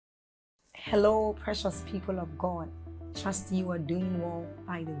Hello, precious people of God. Trust you are doing well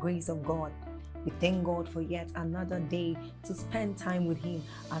by the grace of God. We thank God for yet another day to spend time with Him,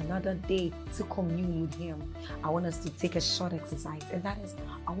 another day to commune with Him. I want us to take a short exercise, and that is,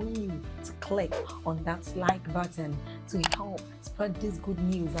 I want you to click on that like button to help spread this good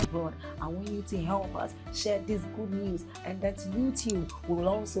news abroad. I want you to help us share this good news, and that YouTube will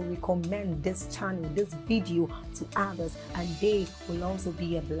also recommend this channel, this video to others, and they will also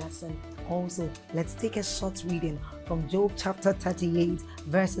be a blessing. Also, let's take a short reading from Job chapter 38,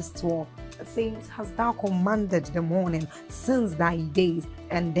 verses 12. It says, "Hast thou commanded the morning since thy days,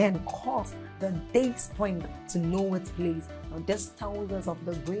 and then caused the day spring to know its place?" Now, this tells us of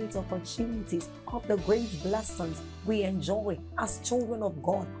the great opportunities, of the great blessings we enjoy as children of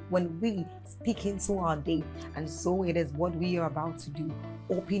God when we speak into our day. And so it is what we are about to do.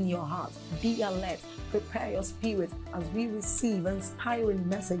 Open your heart, be alert, prepare your spirit as we receive inspiring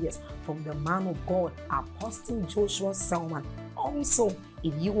messages from the man of God, Apostle Joshua Selman. Also,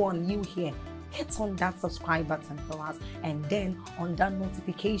 if you are new here, hit on that subscribe button for us, and then on that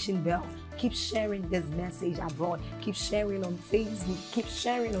notification bell. Keep sharing this message abroad. Keep sharing on Facebook. Keep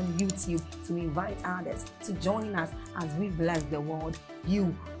sharing on YouTube to invite others to join us as we bless the world.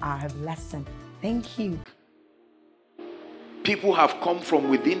 You are a blessing. Thank you. People have come from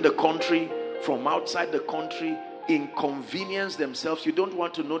within the country, from outside the country, inconvenience themselves. You don't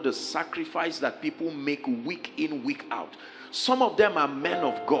want to know the sacrifice that people make week in, week out. Some of them are men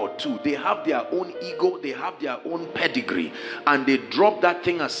of God too. They have their own ego, they have their own pedigree, and they drop that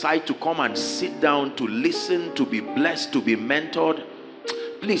thing aside to come and sit down to listen, to be blessed, to be mentored.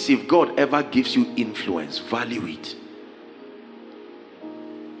 Please, if God ever gives you influence, value it.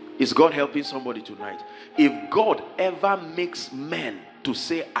 Is God helping somebody tonight? If God ever makes men to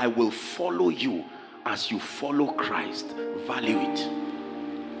say, "I will follow you as you follow Christ," value it.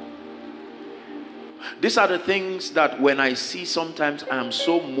 These are the things that when I see, sometimes I am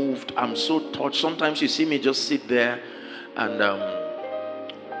so moved, I'm so touched. Sometimes you see me just sit there and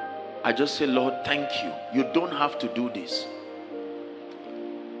I just say, "Lord, thank you. You don't have to do this."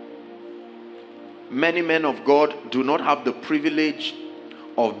 Many men of God do not have the privilege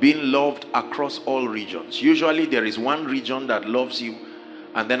of being loved across all regions. Usually there is one region that loves you,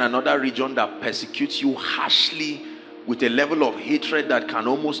 and then another region that persecutes you harshly with a level of hatred that can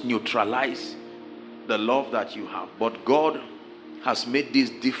almost neutralize the love that you have. But God has made this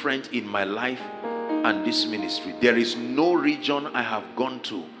different in my life and this ministry. There is no region I have gone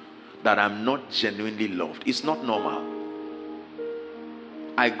to that I'm not genuinely loved. It's not normal.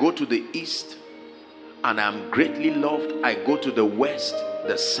 I go to the east and I'm greatly loved. I go to the west,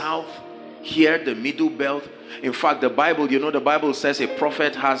 the south, here, the middle belt. In fact, the Bible, the Bible says a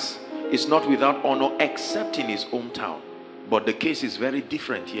prophet is not without honor except in his hometown. But the case is very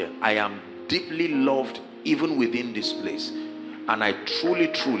different here. I am deeply loved even within this place, and I truly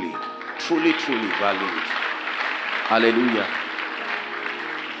value it. Hallelujah.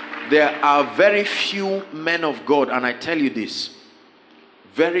 There are very few men of God, and I tell you this,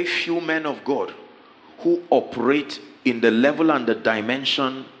 very few men of God who operate in the level and the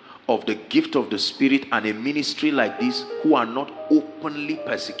dimension of the gift of the Spirit and a ministry like this who are not openly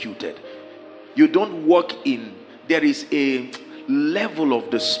persecuted. You don't walk in, there is a level of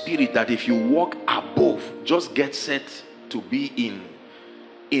the Spirit that if you walk above, just get set to be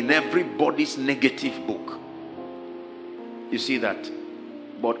in everybody's negative book. You see that?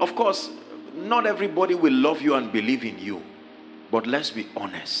 But of course, not everybody will love you and believe in you. But let's be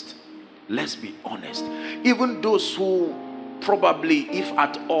honest. Let's be honest. Even those who probably, if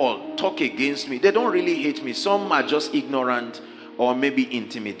at all, talk against me, they don't really hate me. Some are just ignorant, or maybe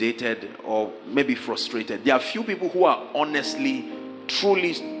intimidated, or maybe frustrated. There are few people who are honestly,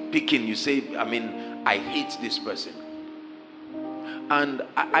 truly speaking, you say, I hate this person. And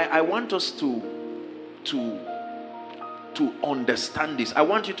I want us to understand this. I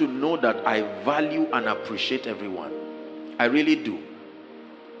want you to know that I value and appreciate everyone. I really do.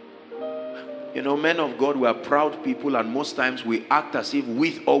 Men of God, we are proud people, and most times we act as if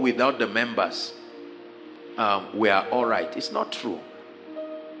with or without the members, we are all right. It's not true.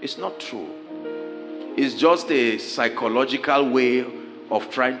 It's not true. It's just a psychological way of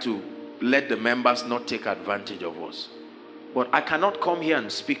trying to let the members not take advantage of us. But I cannot come here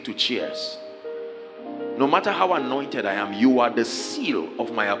and speak to cheers. No matter how anointed I am, you are the seal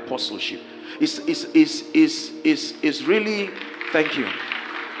of my apostleship. It's really, thank you.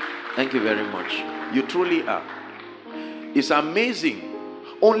 Thank you very much. You truly are. It's amazing.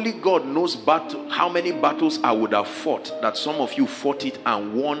 Only God knows how many battles I would have fought, that some of you fought it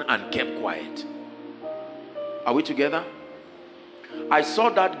and won and kept quiet. Are we together? I saw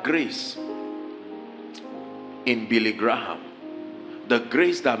that grace in Billy Graham, the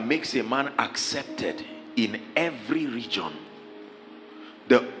grace that makes a man accepted in every region.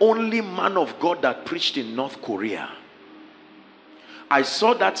 The only man of God that preached in North Korea. I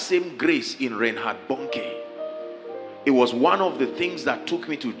saw that same grace in Reinhard Bonnke. It was one of the things that took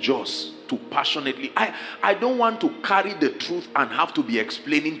me to Jos to passionately. I don't want to carry the truth and have to be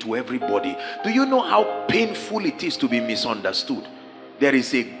explaining to everybody. Do you know how painful it is to be misunderstood? There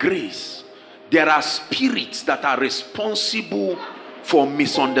is a grace. There are spirits that are responsible for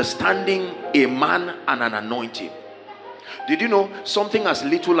misunderstanding a man and an anointing. Did you know something as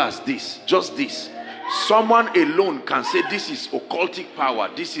little as this, just this? Someone alone can say this is occultic power,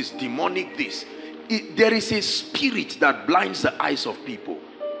 this is demonic, this. There is a spirit that blinds the eyes of people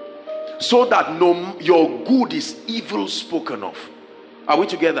so that your good is evil spoken of. Are we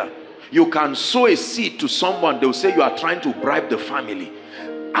together? You can sow a seed to someone, they'll say you are trying to bribe the family.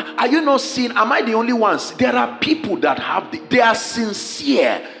 Are you not seeing? Am I the only ones? There are people that they are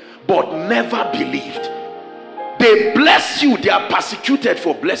sincere but never believed. They bless you, they are persecuted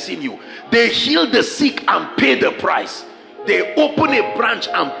for blessing you. They heal the sick and pay the price. They open a branch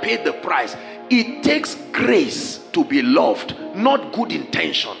and pay the price. It takes grace to be loved, not good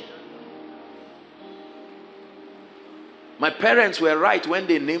intention. My parents were right when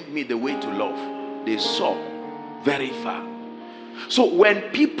they named me the way to love. They saw very far. So when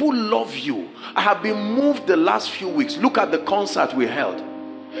people love you, I have been moved the last few weeks. Look at the concert we held.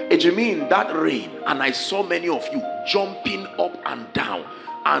 Ejimi, in that rain, and I saw many of you jumping up and down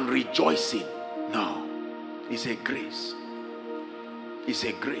and rejoicing. No, it's a grace. It's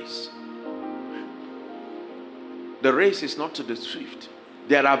a grace. The race is not to the swift.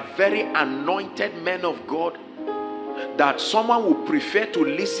 There are very anointed men of God that someone would prefer to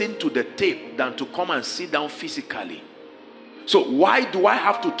listen to the tape than to come and sit down physically. So why do I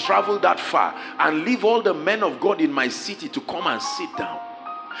have to travel that far and leave all the men of God in my city to come and sit down?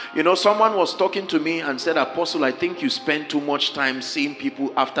 You know, someone was talking to me and said, Apostle, I think you spend too much time seeing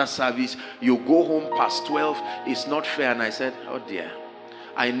people after service. You go home past 12. It's not fair. And I said, oh dear,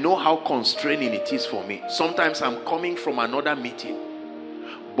 I know how constraining it is for me. Sometimes I'm coming from another meeting,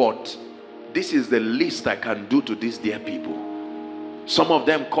 but this is the least I can do to these dear people. Some of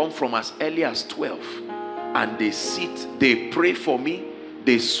them come from as early as 12 and they sit, they pray for me,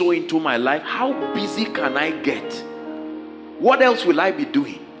 they sow into my life. How busy can I get? What else will I be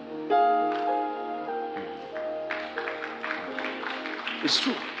doing? It's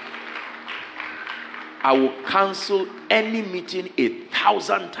true. I will cancel any meeting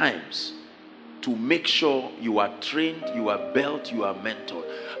 1,000 times to make sure you are trained, you are built, you are mentored.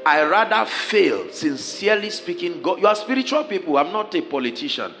 I rather fail, sincerely speaking. God, you are spiritual people. I'm not a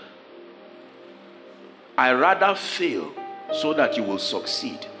politician. I rather fail so that you will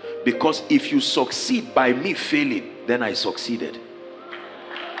succeed. Because if you succeed by me failing, then I succeeded.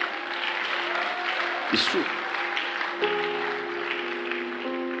 It's true.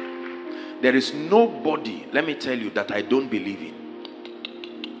 There is nobody, let me tell you, that I don't believe in.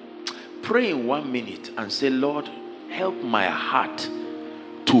 Pray in 1 minute and say, Lord, help my heart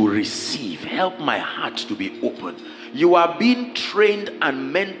to receive. Help my heart to be open. You are being trained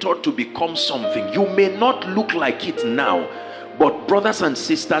and mentored to become something. You may not look like it now, but brothers and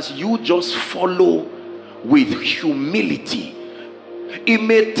sisters, you just follow with humility. It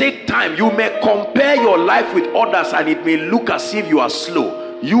may take time. You may compare your life with others and it may look as if you are slow.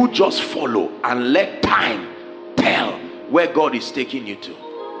 You just follow and let time tell where God is taking you to.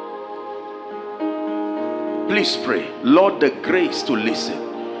 Please pray, Lord, the grace to listen.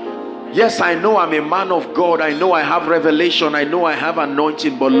 Yes, I know I'm a man of God. I know I have revelation. I know I have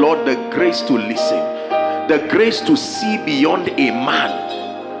anointing. But Lord, the grace to listen. The grace to see beyond a man.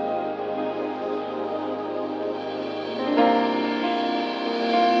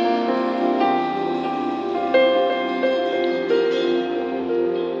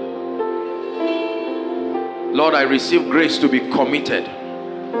 Lord, I receive grace to be committed.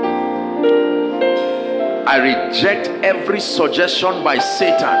 I reject every suggestion by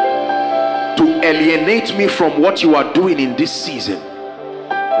Satan to alienate me from what you are doing in this season.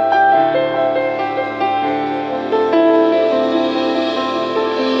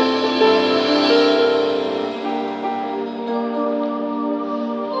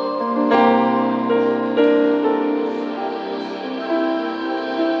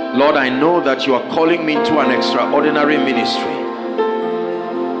 Lord, I know that you are calling me to an extraordinary ministry.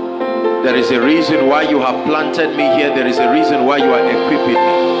 There is a reason why you have planted me here. There is a reason why you are equipping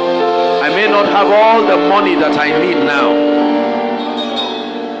me. I may not have all the money that I need now.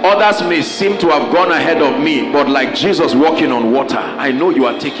 Others may seem to have gone ahead of me, but like Jesus walking on water, I know you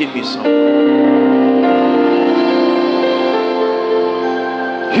are taking me somewhere.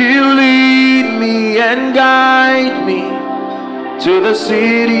 me and guide me to the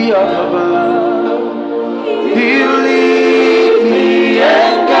city of above. He'll lead me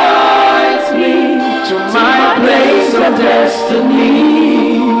and guide me to my place of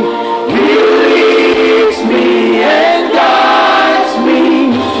destiny. He leads me and guides me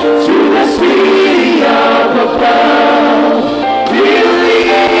to the city of above. He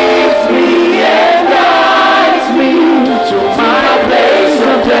leads me and guides me to my place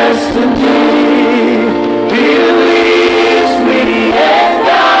of destiny. He leads me and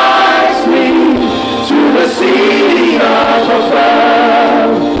guides me to the city of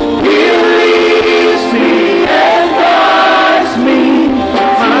above. He leads me and guides me to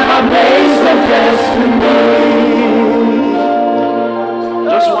my place of destiny.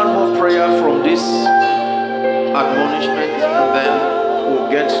 Just one more prayer from this admonishment, and then we'll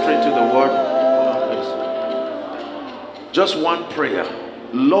get straight to the word. Just one prayer.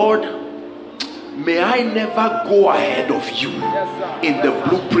 Lord, may I never go ahead of you in the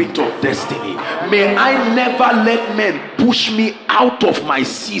blueprint of destiny. May I never let men push me out of my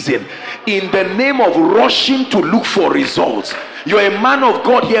season in the name of rushing to look for results. You're a man of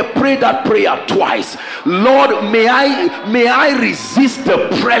God here. Pray that prayer twice. Lord, may I resist the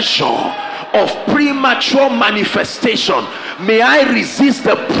pressure of premature manifestation. May I resist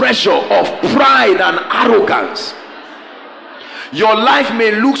the pressure of pride and arrogance. Your life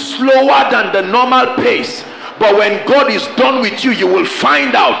may look slower than the normal pace, but when God is done with you, you will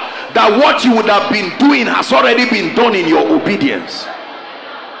find out that what you would have been doing has already been done in your obedience.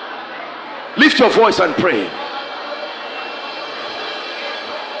 Lift your voice and pray.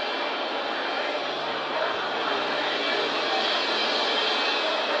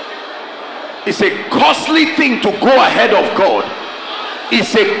 It's a costly thing to go ahead of God.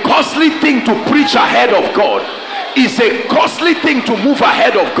 It's a costly thing to preach ahead of God. It's a costly thing to move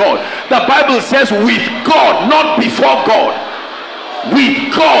ahead of God. The Bible says with God, not before God.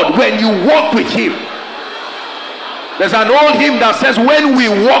 With God, when you walk with him. There's an old hymn that says, when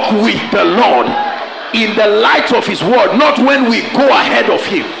we walk with the Lord in the light of his word, not when we go ahead of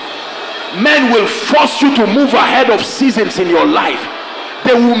him. Men will force you to move ahead of seasons in your life.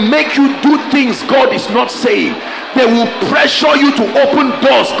 They will make you do things God is not saying. They will pressure you to open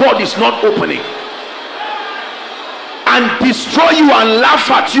doors God is not opening, and destroy you and laugh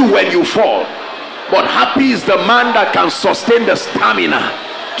at you when you fall. But happy is the man that can sustain the stamina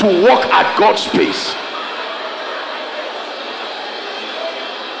to walk at God's pace.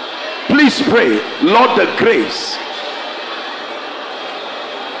 Please pray, Lord, the grace.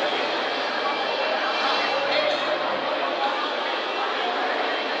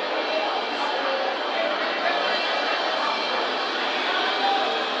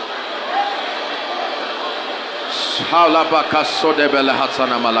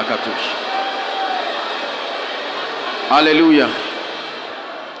 Hallelujah.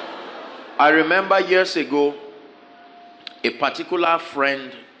 I remember years ago, a particular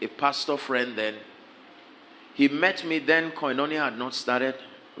friend, a pastor friend then, he met me then. Koinonia had not started.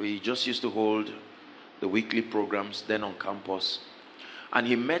 We just used to hold the weekly programs then on campus. And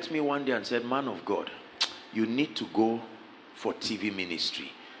he met me one day and said, man of God, you need to go for TV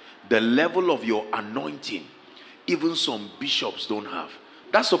ministry. The level of your anointing, even some bishops don't have.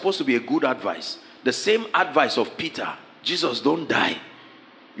 That's supposed to be a good advice. The same advice of Peter. Jesus, don't die.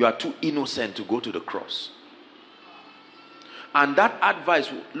 You are too innocent to go to the cross. And that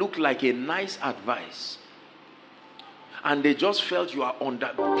advice looked like a nice advice. And they just felt you are on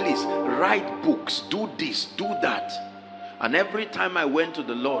that. Please write books, do this, do that. And every time I went to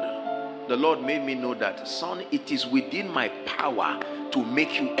the Lord made me know that, son, it is within my power to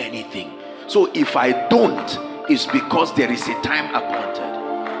make you anything. So if I don't, it's because there is a time appointed.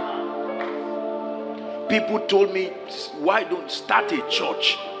 People told me, why don't start a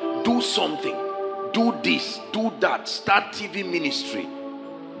church? Do something. Do this, do that. Start TV ministry.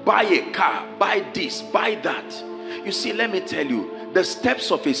 Buy a car. Buy this, buy that. You see, let me tell you, the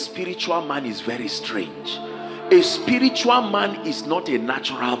steps of a spiritual man is very strange. A spiritual man is not a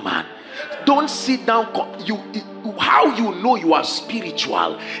natural man. Don't sit down. How you know you are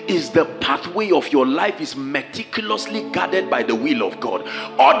spiritual is the pathway of your life is meticulously guarded by the will of God.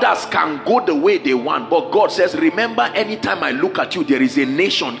 Others can go the way they want, but God says, remember, anytime I look at you, there is a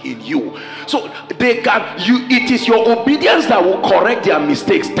nation in you. So it is your obedience that will correct their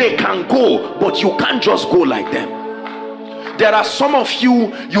mistakes. They can go, but you can't just go like them. There are some of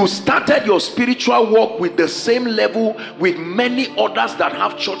you, you started your spiritual walk with the same level with many others that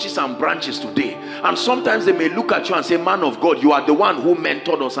have churches and branches today. And sometimes they may look at you and say, man of God, you are the one who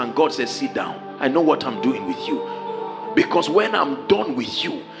mentored us. And God says, sit down. I know what I'm doing with you. Because when I'm done with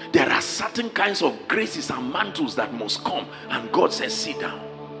you, there are certain kinds of graces and mantles that must come. And God says, sit down.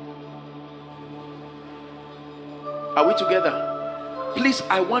 Are we together? Please,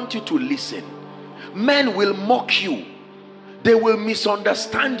 I want you to listen. Men will mock you. They will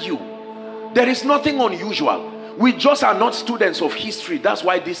misunderstand you. There is nothing unusual. We just are not students of history. That's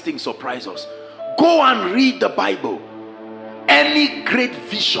why these things surprise us. Go and read the Bible. Any great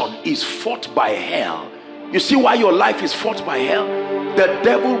vision is fought by hell. You see why your life is fought by hell? The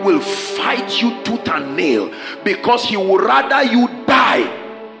devil will fight you tooth and nail, because he would rather you die.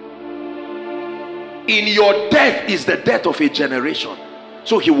 In your death is the death of a generation.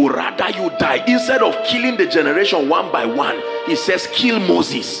 So he would rather you die. Instead of killing the generation one by one, he says kill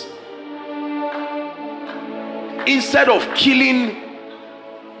Moses. Instead of killing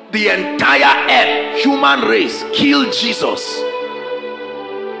the entire earth, human race, kill Jesus.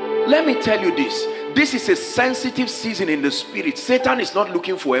 Let me tell you this. This is a sensitive season in the spirit. Satan is not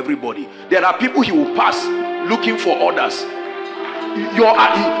looking for everybody. There are people he will pass looking for others.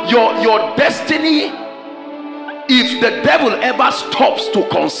 Your destiny, if the devil ever stops to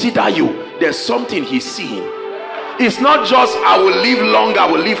consider you, there's something he's seeing. It's not just I will live long, I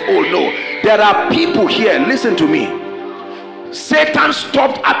will live old. No, there are people here, listen to me. Satan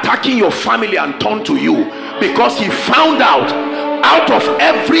stopped attacking your family and turned to you because he found out of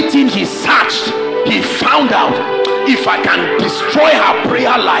everything he searched, he found out, if I can destroy her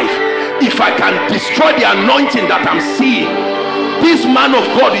prayer life, if I can destroy the anointing that I'm seeing, this man of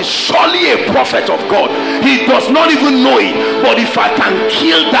God is surely a prophet of God. He does not even know it. But if I can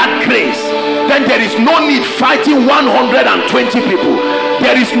kill that grace, then there is no need fighting 120 people.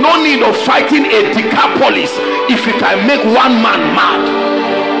 There is no need of fighting a Decapolis if it can make one man mad.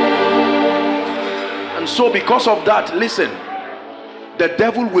 And so because of that, listen, the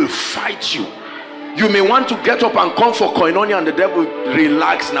devil will fight you. You may want to get up and come for koinonia, and the devil,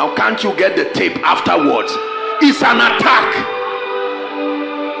 relax now, can't you get the tape afterwards? It's an attack.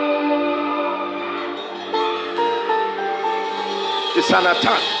 It's an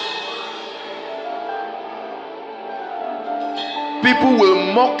attack. People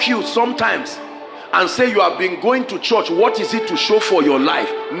will mock you sometimes and say you have been going to church. What is it to show for your life?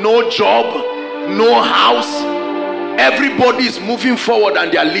 No job, no house. Everybody is moving forward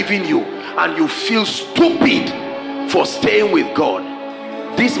and they are leaving you, and you feel stupid for staying with God.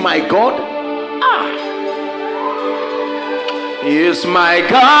 This my God? He is my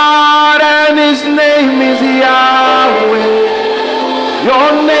God, and his name is Yahweh.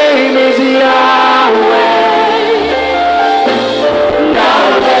 Your name is Yahweh.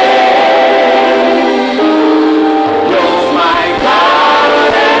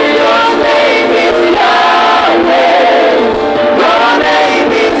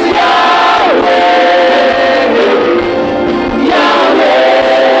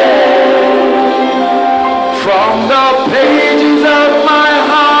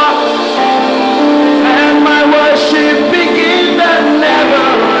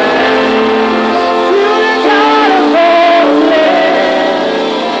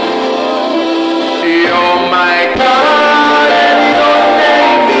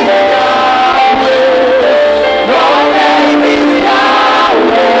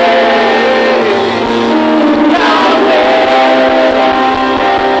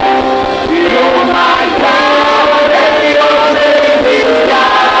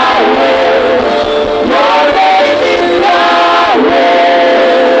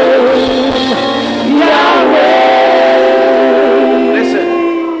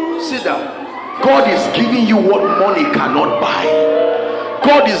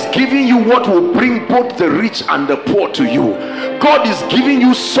 What will bring both the rich and the poor to you. God is giving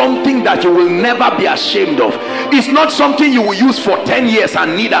you something that you will never be ashamed of. It's not something you will use for 10 years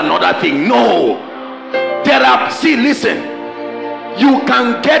and need another thing. No. There are, see, listen, you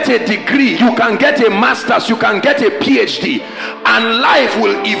can get a degree, you can get a master's, you can get a PhD, and life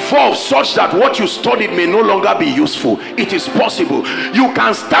will evolve such that what you studied may no longer be useful. It is possible. You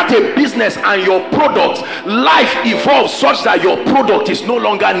can start a business and your product, life evolves such that your product is no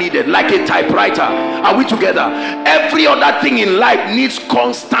longer needed, like a typewriter. Are we together? Every other thing in life needs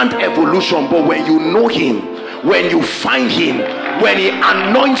constant evolution. But when you know him, when you find him, when he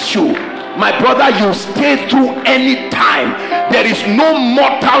anoints you, my brother, you stay through any time. There is no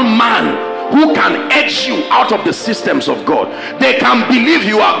mortal man who can edge you out of the systems of God. They can believe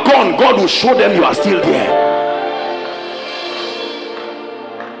you are gone. God will show them you are still there.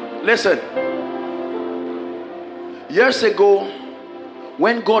 Listen, years ago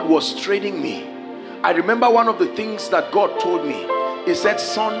when God was training me, I remember one of the things that God told me. He said,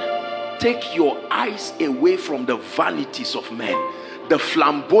 son, take your eyes away from the vanities of men, the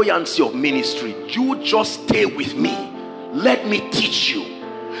flamboyancy of ministry. You just stay with me. Let me teach you.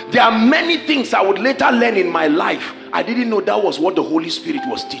 There are many things I would later learn in my life. I didn't know that was what the Holy Spirit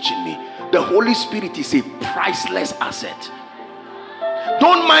was teaching me. The Holy Spirit is a priceless asset.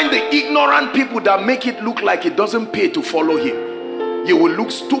 Don't mind the ignorant people that make it look like it doesn't pay to follow him. You will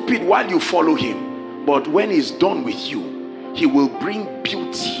look stupid while you follow him, but when he's done with you, he will bring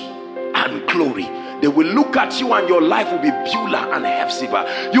beauty and glory. They will look at you and your life will be Beulah and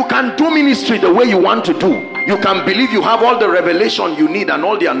Hephzibah. You can do ministry the way you want to do. You can believe you have all the revelation you need and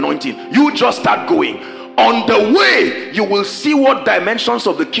all the anointing. You just start going. On the way, you will see what dimensions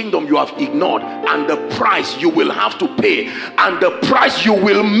of the kingdom you have ignored, and the price you will have to pay, and the price you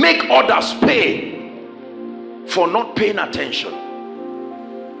will make others pay for not paying attention.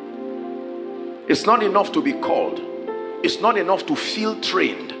 It's not enough to be called. It's not enough to feel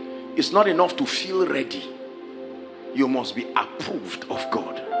trained. It's not enough to feel ready. You must be approved of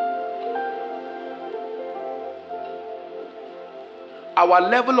God. Our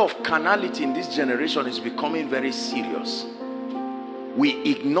level of carnality in this generation is becoming very serious. We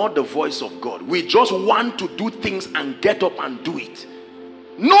ignore the voice of God. We just want to do things and get up and do it.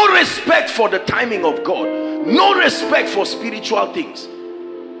 No respect for the timing of God. No respect for spiritual things.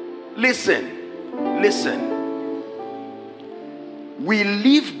 Listen, listen. We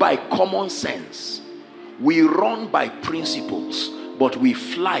live by common sense. We run by principles, but we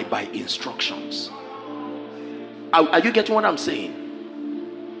fly by instructions. Are you getting what I'm saying?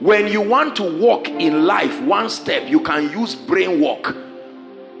 When you want to walk in life one step, you can use brain walk.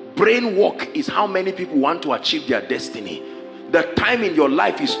 Brain walk is how many people want to achieve their destiny. The time in your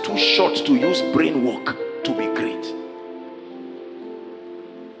life is too short to use brain walk to be great.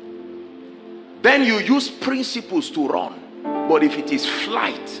 Then you use principles to run. But if it is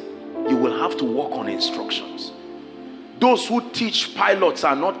flight, you will have to walk on instructions. Those who teach pilots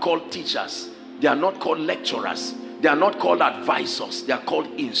are not called teachers. They are not called lecturers. They are not called advisors. They are called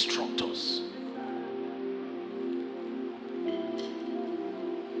instructors.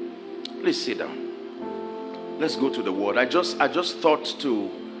 Please sit down. Let's go to the word. I just thought to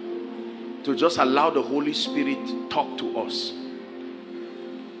just allow the Holy Spirit talk to us.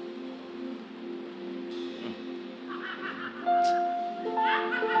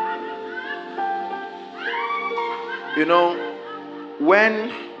 You know, when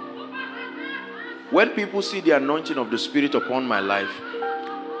people see the anointing of the Spirit upon my life,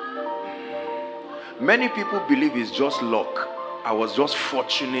 many people believe it's just luck. I was just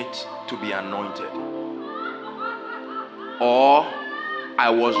fortunate to be anointed. Or I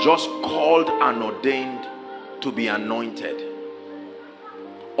was just called and ordained to be anointed.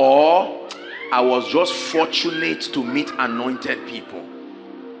 Or I was just fortunate to meet anointed people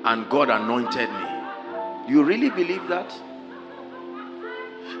and God anointed me. Do you really believe that?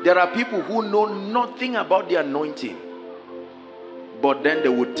 There are people who know nothing about the anointing, but then they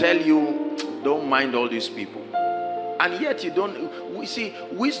would tell you, don't mind all these people. And yet you don't. We see,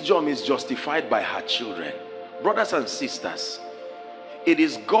 wisdom is justified by her children. Brothers and sisters, it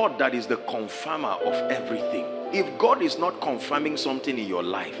is God that is the confirmer of everything. If God is not confirming something in your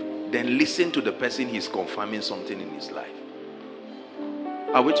life, then listen to the person he's confirming something in his life.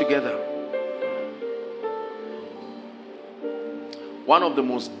 Are we together? One of the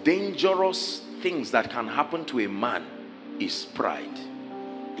most dangerous things that can happen to a man is pride.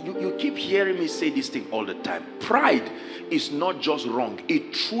 You keep hearing me say this thing all the time. Pride is not just wrong.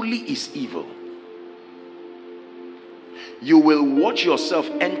 It truly is evil. You will watch yourself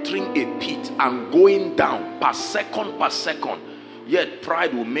entering a pit and going down per second. Yet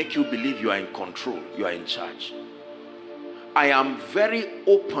pride will make you believe you are in control. You are in charge. I am very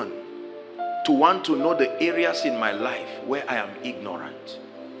open to want to know the areas in my life where I am ignorant.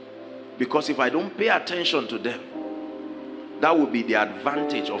 Because if I don't pay attention to them, that will be the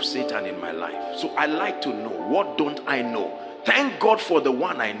advantage of Satan in my life. So I like to know, what don't I know? Thank God for the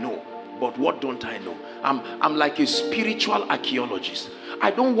one I know, but what don't I know? I'm like a spiritual archaeologist.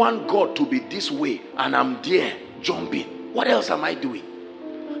 I don't want God to be this way and I'm there jumping. What else am I doing?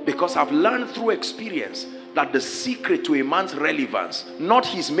 Because I've learned through experience that the secret to a man's relevance, not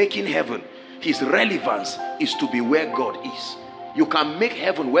his making heaven, his relevance is to be where God is. You can make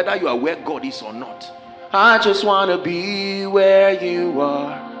heaven whether you are where God is or not. I just want to be where you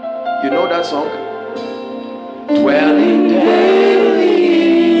are. You know that song? Dwelling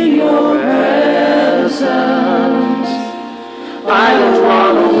daily in your presence. I don't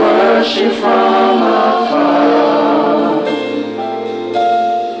want to worship from afar.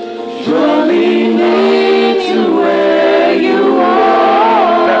 Drawing me to where you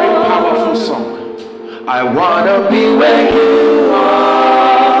are. Very powerful. I want to be where you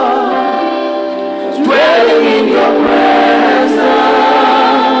are, dwelling in your presence,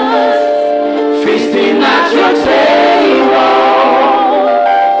 feasting at your table,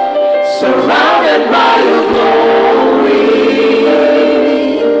 surrounded by your glory,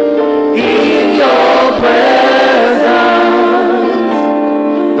 in your presence.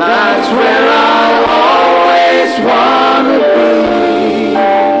 That's where I always want to be.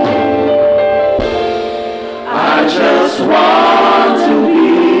 I just want to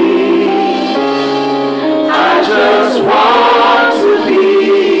be. I just want to be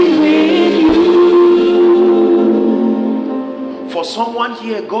with you. For someone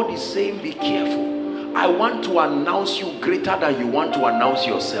here, God is saying, be careful. I want to announce you greater than you want to announce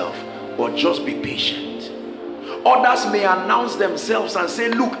yourself, but just be patient. Others may announce themselves and say,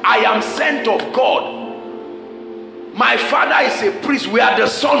 look, I am sent of God. My father is a priest. We are the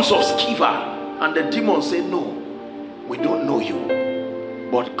sons of Sceva. And the demons say, no, we don't know you.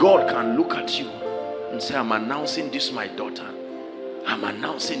 But God can look at you and say, I'm announcing this my daughter. I'm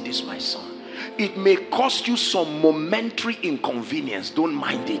announcing this my son. It may cost you some momentary inconvenience. Don't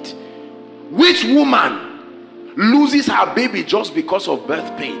mind it. Which woman loses her baby just because of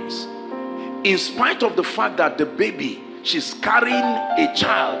birth pains? In spite of the fact that the baby, she's carrying a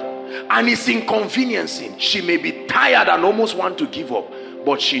child and it's inconveniencing. She may be tired and almost want to give up,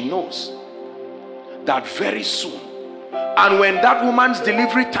 but she knows that very soon, and when that woman's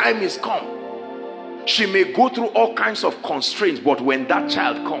delivery time is come, she may go through all kinds of constraints, but when that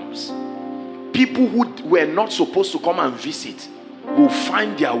child comes, people who were not supposed to come and visit will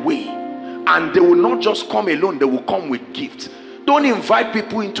find their way, and they will not just come alone, they will come with gifts. Don't invite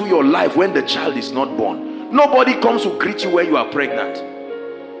people into your life when the child is not born. Nobody comes to greet you when you are pregnant.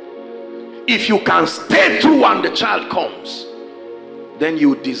 If you can stay through and the child comes, then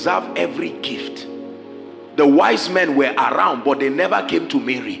you deserve every gift. The wise men were around, but they never came to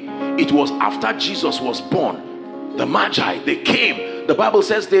Mary. It was after Jesus was born. The Magi, they came. The Bible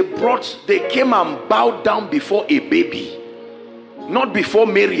says they came and bowed down before a baby. Not before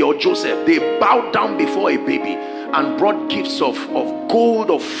Mary or Joseph. They bowed down before a baby and brought gifts of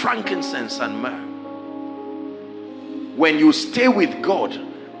gold, of frankincense and myrrh. When you stay with God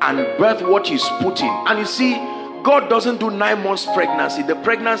and birth what He's put in, and you see, God doesn't do 9 months pregnancy. The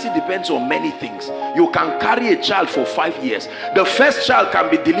pregnancy depends on many things. You can carry a child for 5 years. The first child can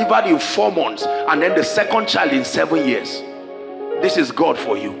be delivered in 4 months, and then the second child in 7 years. This is God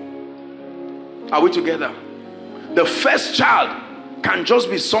for you. Are we together? The first child can just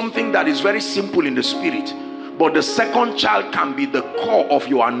be something that is very simple in the spirit, but the second child can be the core of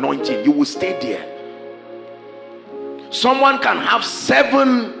your anointing. You will stay there. Someone can have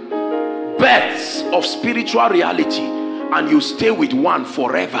 7 births of spiritual reality and you stay with one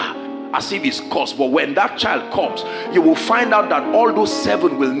forever as if it's cursed. But when that child comes, you will find out that all those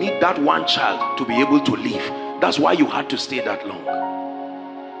 7 will need that one child to be able to live. That's why you had to stay that long.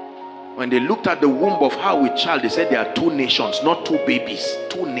 When they looked at the womb of her with child, they said there are 2 nations, not 2 babies,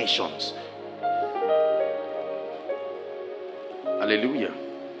 2 nations. Hallelujah.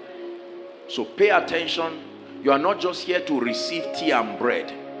 So pay attention. You are not just here to receive tea and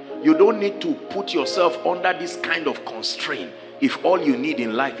bread. You don't need to put yourself under this kind of constraint if all you need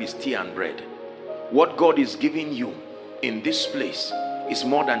in life is tea and bread. What God is giving you in this place is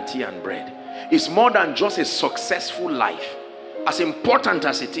more than tea and bread. It's more than just a successful life, as important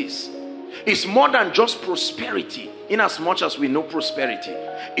as it is. It's more than just prosperity, in as much as we know prosperity.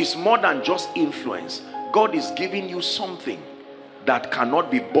 It's more than just influence. God is giving you something that cannot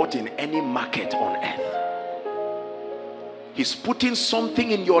be bought in any market on earth. He's putting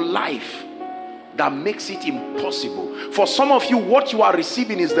something in your life that makes it impossible. For some of you, what you are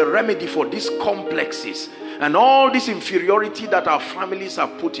receiving is the remedy for these complexes and all this inferiority that our families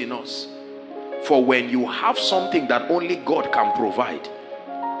have put in us. For when you have something that only God can provide,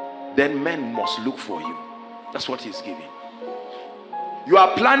 then men must look for you. That's what He's giving. You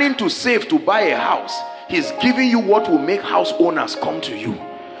are planning to save to buy a house. He's giving you what will make house owners come to you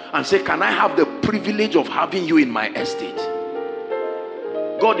and say, can I have the privilege of having you in my estate?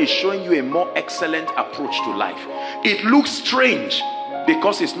 God is showing you a more excellent approach to life. It looks strange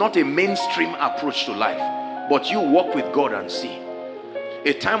because it's not a mainstream approach to life. But you walk with God and see.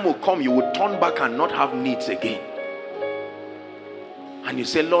 A time will come you will turn back and not have needs again. And you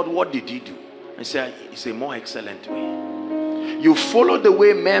say, Lord, what did you do? And say, it's a more excellent way. You follow the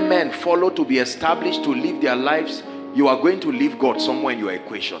way men follow to be established, to live their lives. You are going to leave God somewhere in your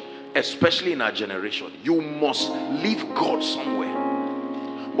equation. Especially in our generation. You must leave God somewhere.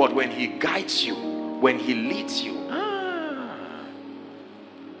 But when He guides you, when He leads you,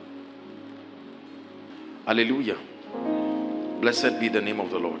 Hallelujah. Blessed be the name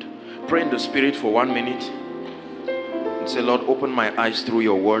of the Lord. Pray in the Spirit for 1 minute and say, Lord, open my eyes through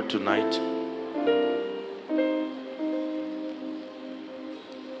your word tonight.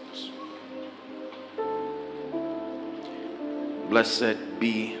 Blessed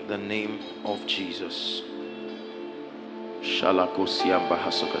be the name of Jesus.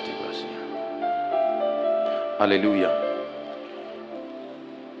 Hallelujah.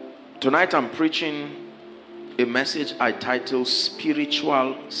 Tonight I'm preaching a message I title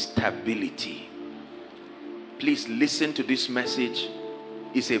Spiritual Stability. Please listen to this message.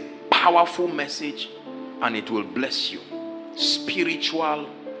 It's a powerful message and it will bless you. Spiritual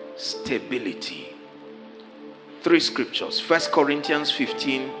stability. 3 scriptures. 1 Corinthians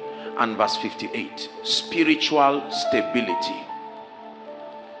 15 and verse 58. Spiritual stability.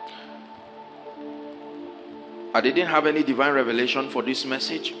 I didn't have any divine revelation for this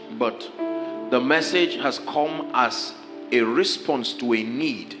message, but the message has come as a response to a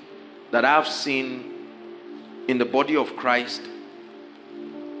need that I've seen in the body of Christ,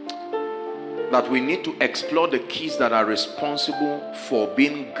 that we need to explore the keys that are responsible for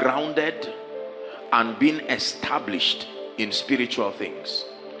being grounded and being established in spiritual things.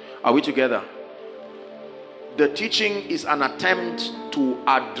 Are we together? The teaching is an attempt to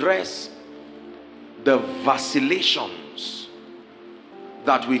address the vacillations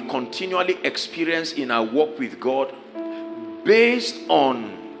that we continually experience in our walk with God, based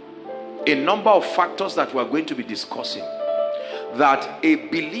on a number of factors that we're going to be discussing. That a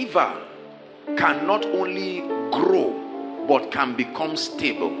believer can not only grow but can become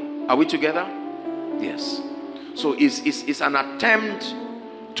stable. Are we together? Yes. So it's an attempt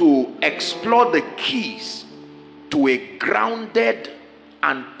to explore the keys to a grounded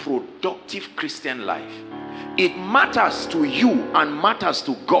and productive Christian life. It matters to you and matters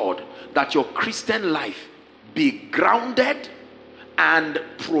to God that your Christian life be grounded and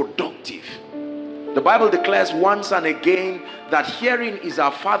productive. The Bible declares once and again that herein is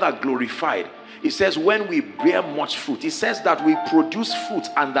our Father glorified. It says when we bear much fruit. It says that we produce fruit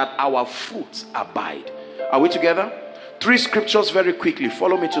and that our fruits abide. Are we together? 3 scriptures very quickly.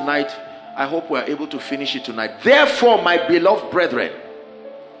 Follow me tonight. I hope we are able to finish it tonight. Therefore, my beloved brethren,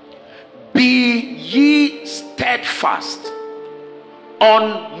 be ye steadfast,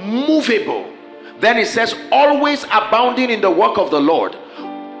 unmovable. Then it says, always abounding in the work of the Lord,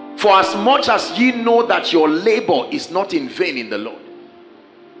 for as much as ye know that your labor is not in vain in the Lord.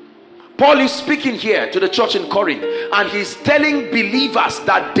 Paul is speaking here to the church in Corinth, and he's telling believers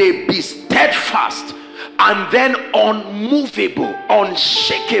that they be steadfast and then unmovable,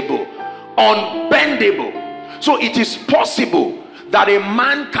 unshakable, unbendable. So it is possible that a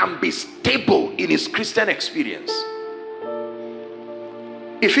man can be stable in his Christian experience.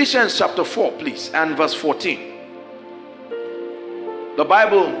 Ephesians chapter 4, please, and verse 14. The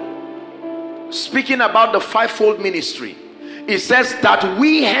Bible, speaking about the fivefold ministry, it says that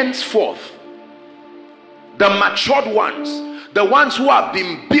we henceforth, the matured ones, the ones who have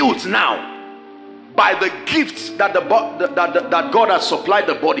been built now by the gifts that that God has supplied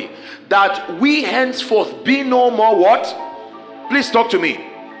the body, that we henceforth be no more what? Please talk to me.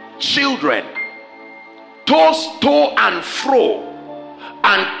 Children, tossed to and fro,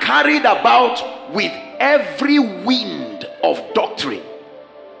 and carried about with every wind of doctrine,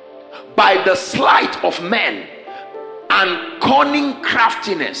 by the sleight of men and cunning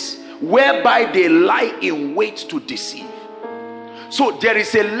craftiness, whereby they lie in wait to deceive. So there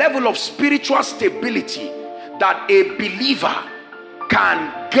is a level of spiritual stability that a believer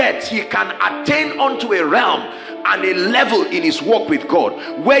can get. He can attain unto a realm and a level in his walk with God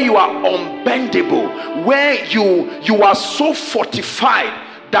where you are unbendable, where you are so fortified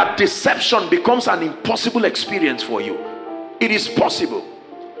that deception becomes an impossible experience for you. It is possible.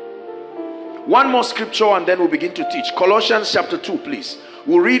 One more scripture and then we'll begin to teach. Colossians chapter 2, please.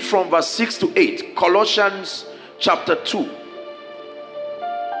 We'll read from verse 6 to 8. Colossians chapter 2.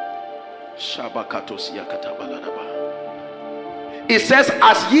 It says,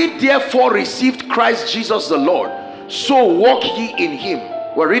 as ye therefore received Christ Jesus the Lord, so walk ye in him.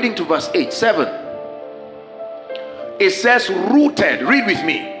 We're reading to verse 8, 7. It says rooted. Read with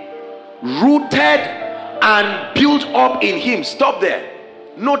me. Rooted and built up in him. Stop there.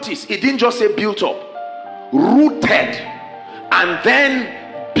 Notice it didn't just say built up. Rooted and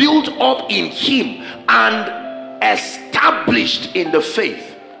then built up in him and established in the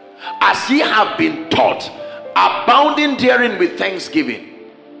faith, as ye have been taught, abounding therein with thanksgiving.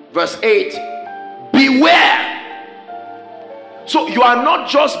 Verse 8, beware. So you are not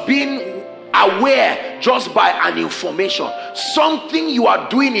just being aware just by an information. Something you are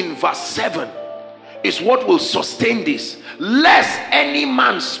doing in verse 7. is what will sustain this. Lest any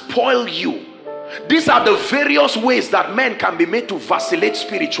man spoil you. These are the various ways that men can be made to vacillate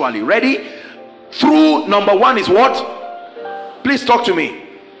spiritually. Ready? Through, number one is what? Please talk to me.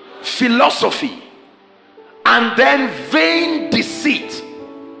 Philosophy. And then vain deceit.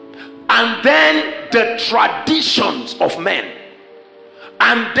 And then the traditions of men.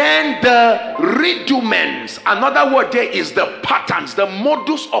 And then the rudiments. Another word there is the patterns, the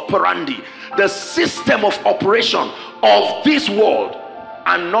modus operandi, the system of operation of this world,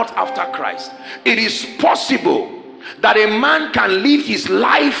 and not after Christ. It is possible that a man can live his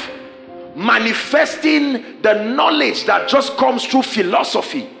life manifesting the knowledge that just comes through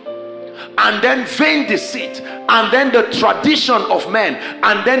philosophy, and then vain deceit, and then the tradition of men,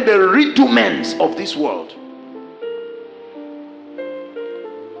 and then the rudiments of this world.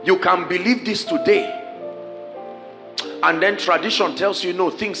 You can believe this today, and then tradition tells you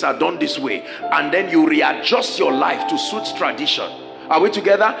no, things are done this way, and then you readjust your life to suit tradition. Are we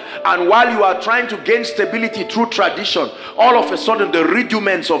together? And while you are trying to gain stability through tradition, all of a sudden the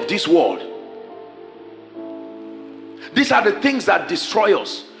rudiments of this world, these are the things that destroy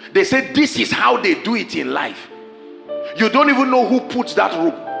us. They say this is how they do it in life. You don't even know who puts that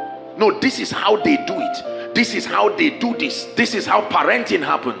rule. No, this is how they do it. This is how they do this. This is how parenting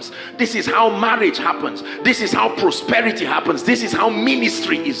happens. This is how marriage happens. This is how prosperity happens. This is how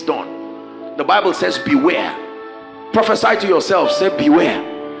ministry is done. The Bible says beware. Prophesy to yourself. Say beware.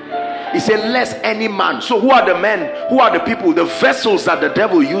 He said lest any man. So who are the men? Who are the people? The vessels that the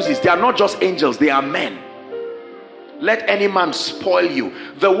devil uses. They are not just angels. They are men. Let any man spoil you.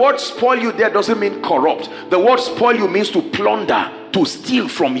 The word spoil you there doesn't mean corrupt. The word spoil you means to plunder, to steal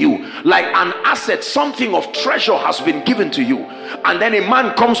from you. Like an asset, something of treasure has been given to you, and then a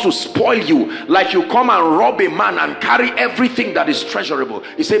man comes to spoil you. Like you come and rob a man and carry everything that is treasurable.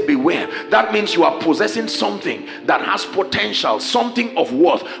 He said beware. That means you are possessing something that has potential, something of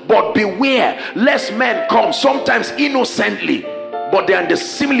worth. But beware lest men come, sometimes innocently, but they are in the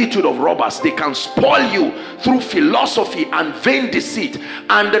similitude of robbers. They can spoil you through philosophy and vain deceit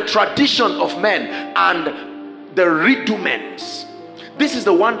and the tradition of men and the rudiments. This is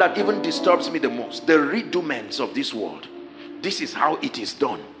the one that even disturbs me the most. The rudiments of this world. This is how it is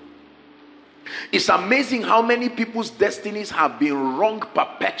done. It's amazing how many people's destinies have been wrong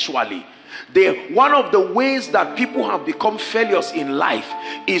perpetually. One of the ways that people have become failures in life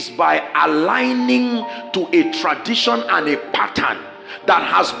is by aligning to a tradition and a pattern that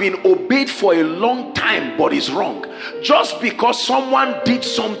has been obeyed for a long time but is wrong. Just because someone did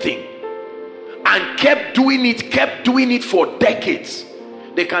something and kept doing it for decades,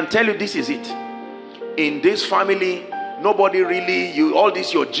 they can tell you this is it. In this family, nobody really, all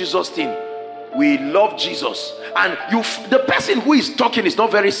this your Jesus thing, we love Jesus, and the person who is talking is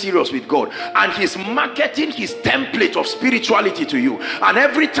not very serious with God, and he's marketing his template of spirituality to you, and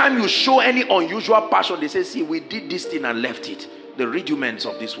every time you show any unusual passion, they say, see, we did this thing and left it. The rudiments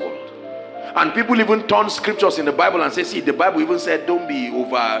of this world. And people even turn scriptures in the Bible and say, see, the Bible even said don't be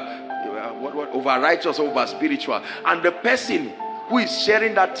over righteous, over spiritual. And the person who is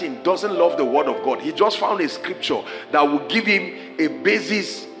sharing that thing doesn't love the word of God. He just found a scripture that will give him a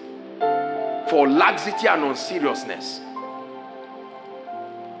basis for laxity and unseriousness.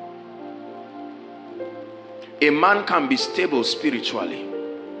 A man can be stable spiritually.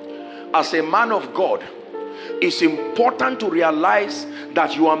 As a man of God, it's important to realize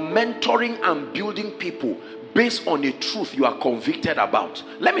that you are mentoring and building people based on a truth you are convicted about.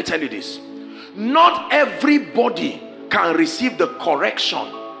 Let me tell you this. Not everybody can receive the correction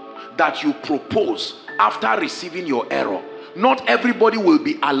that you propose after receiving your error. Not everybody will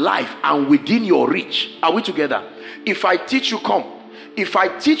be alive and within your reach. Are we together? If I teach you, if I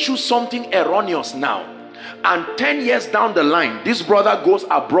teach you something erroneous now, and 10 years down the line, this brother goes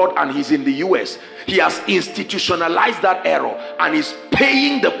abroad and he's in the US, he has institutionalized that error and is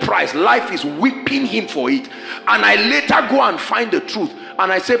paying the price. Life is whipping him for it. And I later go and find the truth,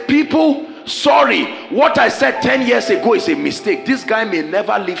 and I say, people, sorry, what I said 10 years ago is a mistake. This guy may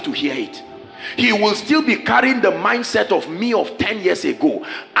never live to hear it. He will still be carrying the mindset of me of 10 years ago.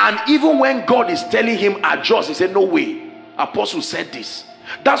 And even when God is telling him adjust, he said, no way, Apostle said this.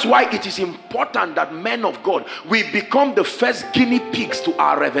 That's why it is important that men of God, we become the first guinea pigs to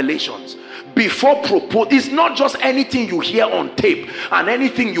our revelations. Before propose, it's not just anything you hear on tape and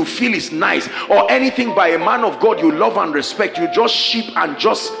anything you feel is nice, or anything by a man of God you love and respect. You just sheep and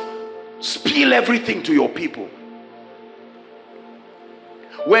just spill everything to your people.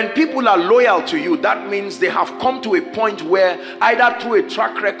 When people are loyal to you, that means they have come to a point where either through a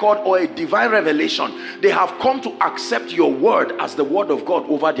track record or a divine revelation, they have come to accept your word as the word of God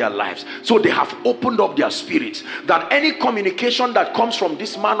over their lives. So they have opened up their spirits that any communication that comes from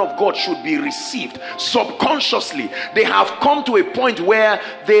this man of God should be received subconsciously. They have come to a point where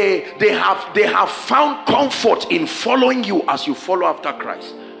they have found comfort in following you as you follow after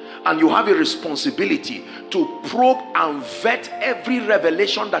Christ. And you have a responsibility to probe and vet every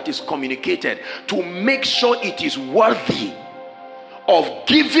revelation that is communicated to make sure it is worthy of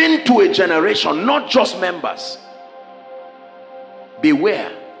giving to a generation, not just members.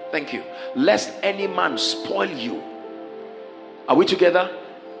 Beware, thank you, lest any man spoil you. Are we together?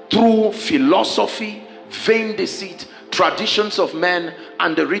 Through philosophy, vain deceit, traditions of men,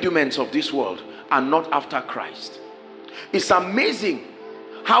 and the rudiments of this world, and not after Christ. It's amazing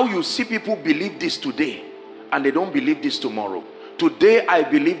how you see people believe this today and they don't believe this tomorrow. Today I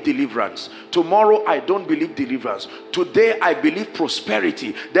believe deliverance, tomorrow I don't believe deliverance. Today I believe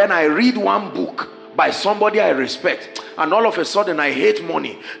prosperity, then I read one book by somebody I respect and all of a sudden I hate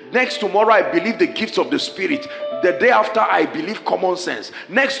money. Next tomorrow I believe the gifts of the Spirit. The day after I believe common sense.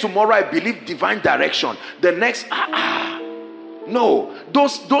 Next tomorrow I believe divine direction. The next no,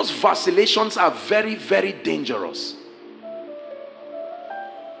 those vacillations are very, very dangerous.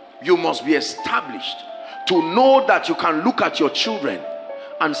 You must be established to know that you can look at your children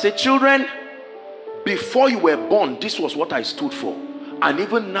and say, children, before you were born, this was what I stood for. And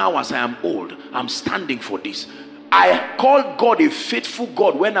even now as I am old, I'm standing for this. I called God a faithful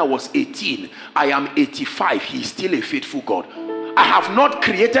God when I was 18. I am 85. He's still a faithful God. I have not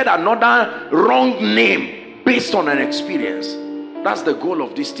created another wrong name based on an experience. That's the goal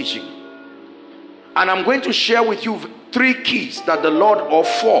of this teaching. And I'm going to share with you 3 keys that the Lord, or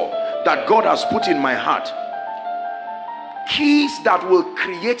 4 that God has put in my heart. Keys that will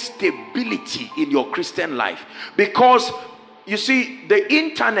create stability in your Christian life. Because you see, the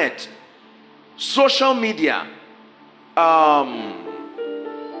internet, social media,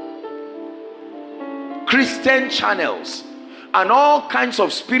 Christian channels, and all kinds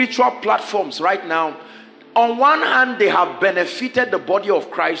of spiritual platforms right now, on one hand they have benefited the body of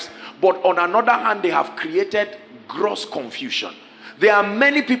Christ, but on another hand they have created gross confusion. There are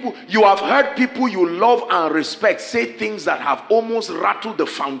many people, you have heard people you love and respect say things that have almost rattled the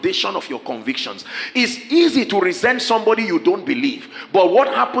foundation of your convictions. It's easy to resent somebody you don't believe, but what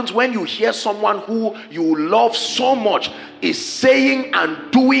happens when you hear someone who you love so much is saying and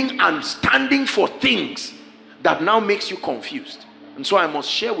doing and standing for things that now makes you confused? And so I must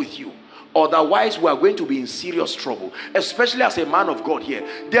share with you, otherwise we are going to be in serious trouble, especially as a man of God here.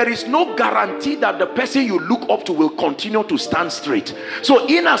 There is no guarantee that the person you look up to will continue to stand straight. So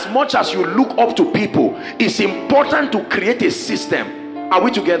in as much as you look up to people, it's important to create a system. Are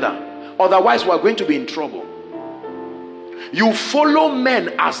we together? Otherwise we are going to be in trouble. You follow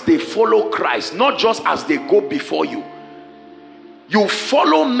men as they follow Christ, not just as they go before you. You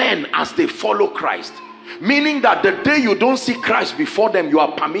follow men as they follow Christ. Meaning that the day you don't see Christ before them, you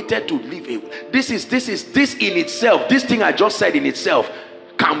are permitted to live. This in itself, this thing I just said in itself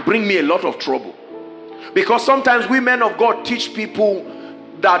can bring me a lot of trouble. Because sometimes we men of God teach people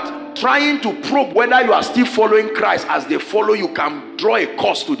that trying to probe whether you are still following Christ as they follow you can draw a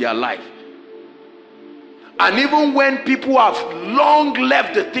cost to their life. And even when people have long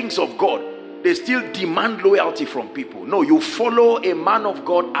left the things of God, they still demand loyalty from people. No, you follow a man of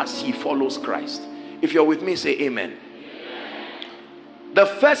God as he follows Christ. If you're with me, say amen. The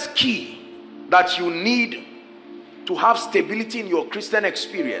first key that you need to have stability in your Christian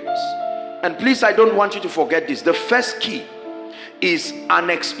experience, and please, I don't want you to forget this. The first key is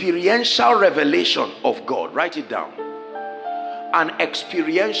an experiential revelation of God. Write it down. An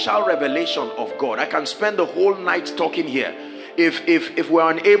experiential revelation of God. I can spend the whole night talking here. If we're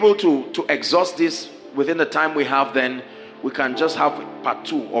unable to exhaust this within the time we have, then we can just have part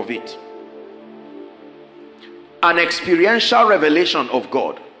 2 of it. An experiential revelation of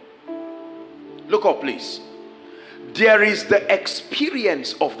God. Look up, please. There is the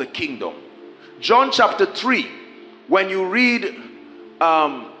experience of the kingdom. John chapter 3, when you read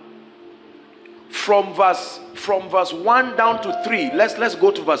from verse 1 down to 3, let's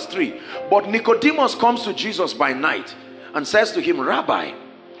go to verse 3. But Nicodemus comes to Jesus by night and says to him, Rabbi,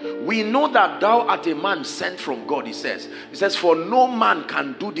 we know that thou art a man sent from God. He says, for no man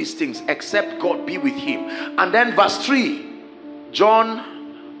can do these things except God be with him. And then verse 3,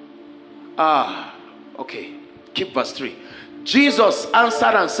 okay, keep verse 3. Jesus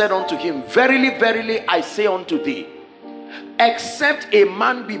answered and said unto him, verily, verily, I say unto thee, except a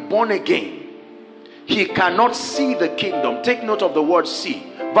man be born again, he cannot see the kingdom. Take note of the word see.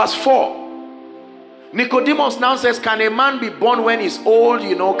 Verse 4. Nicodemus now says, can a man be born when he's old?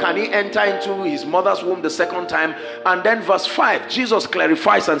 You know, can he enter into his mother's womb the second time? And then verse 5, Jesus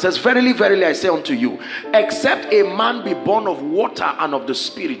clarifies and says, verily, verily, I say unto you, except a man be born of water and of the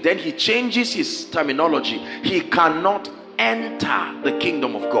Spirit. Then he changes his terminology. He cannot enter the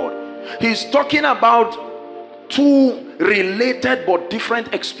kingdom of God. He's talking about two related but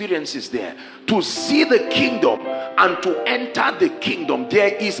different experiences there. To see the kingdom and to enter the kingdom,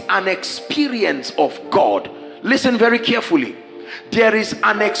 there is an experience of God. Listen very carefully. There is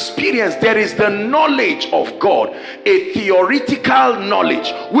an experience, there is the knowledge of God, a theoretical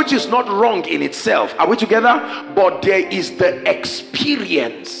knowledge, which is not wrong in itself. Are we together? But there is the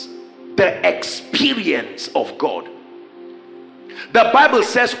experience of God. The Bible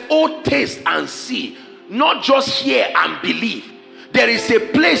says, oh, taste and see. Not just hear and believe. There is a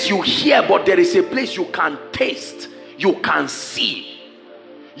place you hear, but there is a place you can taste, you can see.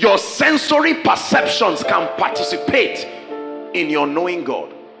 Your sensory perceptions can participate in your knowing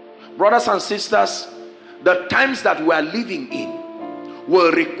God. Brothers and sisters, the times that we are living in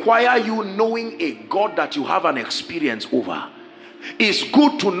will require you knowing a God that you have an experience over. It's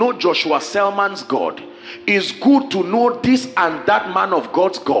good to know Joshua Selman's God. It's good to know this and that man of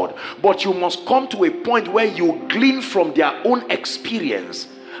God's God, but you must come to a point where you glean from their own experience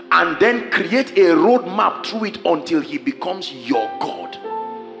and then create a roadmap through it until he becomes your God.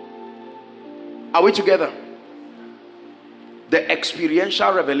 Are we together? The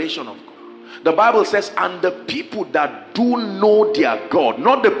experiential revelation of God. The Bible says, and the people that do know their God,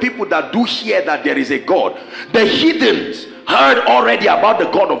 not the people that do hear that there is a God. The heathens heard already about the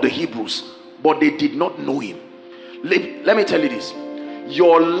God of the Hebrews, but they did not know him. Let me tell you this.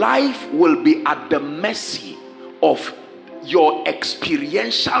 Your life will be at the mercy of your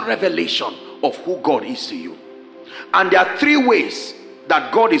experiential revelation of who God is to you. And there are three ways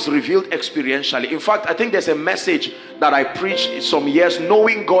that God is revealed experientially. In fact, I think there's a message that I preached some years,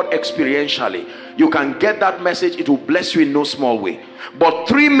 knowing God experientially. You can get that message. It will bless you in no small way. But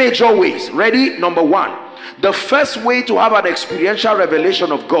three major ways. Ready? Number one. The first way to have an experiential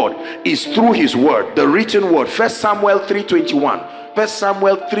revelation of God is through his word, the written word. 1 Samuel 3:21. 1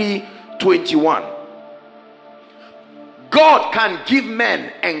 Samuel 3:21. God can give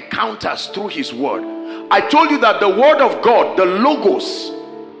men encounters through his word. I told you that the word of God, the logos,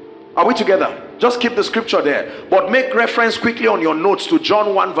 are we together? Just keep the scripture there, but make reference quickly on your notes to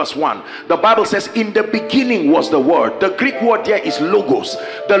John 1 verse 1. The Bible says, in the beginning was the word. The Greek word there is logos.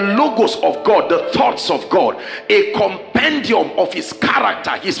 The logos of God, the thoughts of God, a compendium of his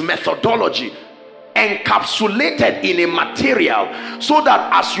character, his methodology, encapsulated in a material, so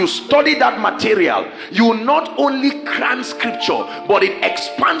that as you study that material, you not only cram scripture, but it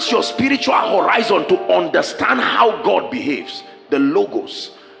expands your spiritual horizon to understand how God behaves. The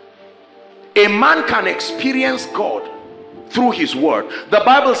logos. A man can experience God through his word. The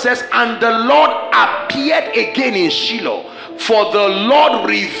Bible says, and the Lord appeared again in Shiloh, for the Lord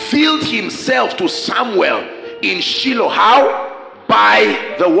revealed himself to Samuel in Shiloh. How?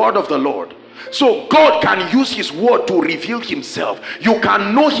 By the word of the Lord. So God can use his word to reveal himself. You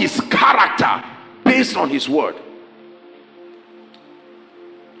can know his character based on his word.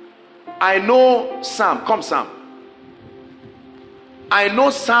 I know Sam. Come, Sam. I know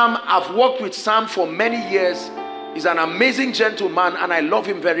Sam. I've worked with Sam for many years. He's an amazing gentleman and I love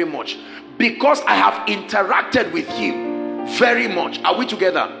him very much because I have interacted with him very much. Are we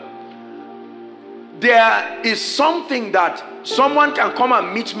together? There is something that someone can come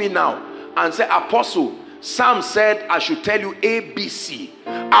and meet me now and say, Apostle, Sam said I should tell you ABC.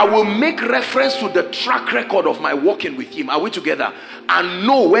 I will make reference to the track record of my working with him. Are we together? And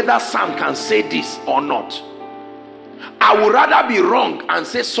know whether Sam can say this or not. I would rather be wrong and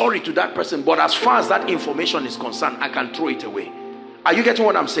say sorry to that person, but as far as that information is concerned, I can throw it away. Are you getting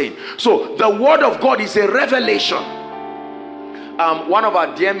what I'm saying? So the word of God is a revelation. One of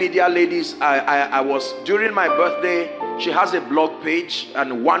our dear media ladies, I was, during my birthday, she has a blog page,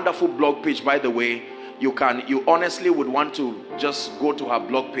 and a wonderful blog page, by the way. You honestly would want to just go to her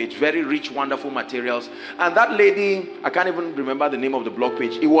blog page. Very rich, wonderful materials. And that lady, I can't even remember the name of the blog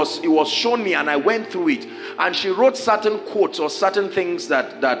page. It was shown me and I went through it. And she wrote certain quotes or certain things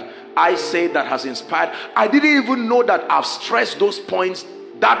that I say that has inspired. I didn't even know that I've stressed those points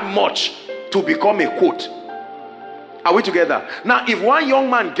that much to become a quote. Are we together? Now, if one young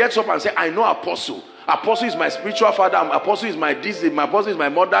man gets up and says, I know Apostle. Apostle is my spiritual father. Apostle is my this. My apostle is my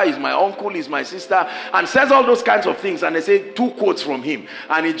mother. Is my uncle. Is my sister. And says all those kinds of things. And they say two quotes from him.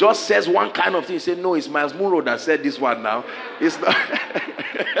 And he just says one kind of thing. He said, no, it's Miles Munro that said this one now. It's not.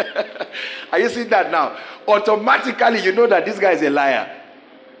 Are you seeing that now? Automatically, you know that this guy is a liar.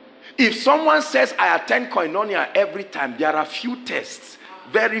 If someone says, I attend koinonia every time, there are few tests.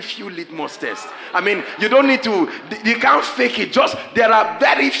 Very few litmus tests. I mean, you don't need to, you can't fake it. Just, there are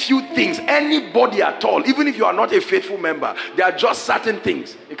very few things. Anybody at all, even if you are not a faithful member, there are just certain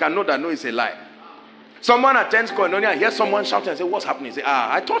things. You can know that no, it's a lie. Someone attends koinonia, hears someone shouting and say, what's happening? Say,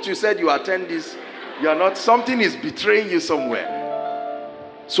 I thought you said you attend this. You are not, something is betraying you somewhere.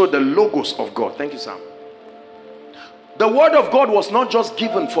 So the logos of God. Thank you, Sam. The word of God was not just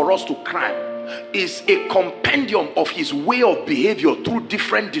given for us to cram. Is a compendium of his way of behavior through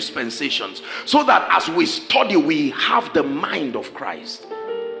different dispensations, so that as we study, we have the mind of Christ.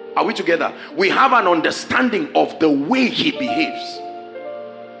 Are we together? We have an understanding of the way he behaves.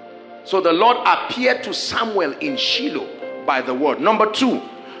 So the Lord appeared to Samuel in Shiloh by the word. Number two,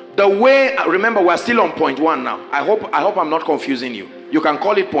 the way, remember we're still on point one now. I hope I'm not confusing you. You can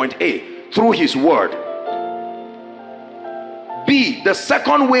call it point A, through his word. B, the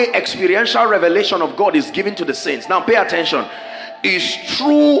second way experiential revelation of God is given to the saints. Now pay attention. Is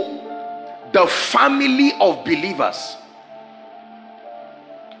through the family of believers.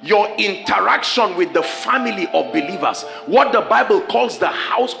 Your interaction with the family of believers. What the Bible calls the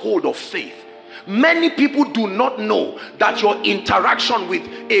household of faith. Many people do not know that your interaction with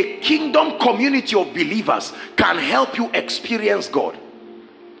a kingdom community of believers can help you experience God.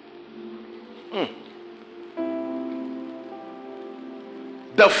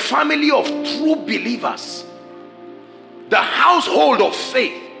 The family of true believers, the household of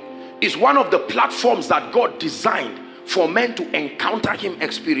faith, is one of the platforms that God designed for men to encounter him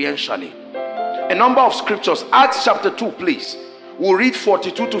experientially. A number of scriptures. Acts chapter 2, please. We'll read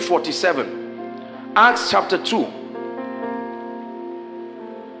 42 to 47. Acts chapter 2.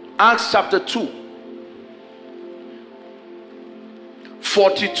 Acts chapter 2.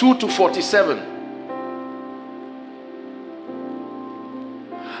 42 to 47.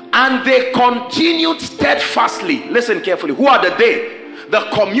 And they continued steadfastly. Listen carefully. Who are the they? The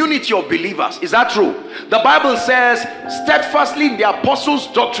community of believers. Is that true? The Bible says steadfastly in the apostles'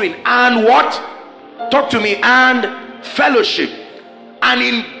 doctrine and what? Talk to me. And fellowship. And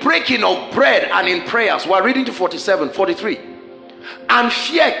in breaking of bread and in prayers. We're reading to 47, 43. And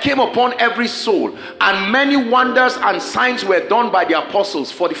fear came upon every soul, and many wonders and signs were done by the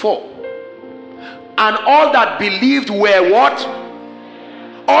apostles. 44. And all that believed were what?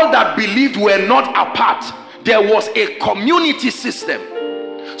 All that believed were not apart. There was a community system.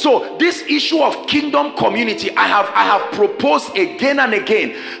 So this issue of kingdom community, I have proposed again and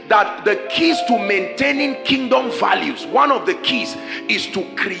again that the keys to maintaining kingdom values, one of the keys is to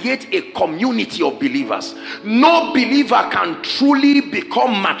create a community of believers. No believer can truly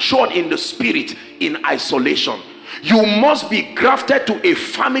become matured in the spirit in isolation. You must be grafted to a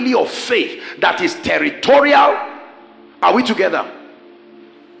family of faith that is territorial. Are we together?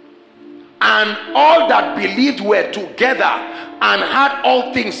 And all that believed were together and had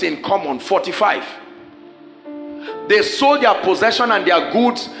all things in common. 45. They sold their possession and their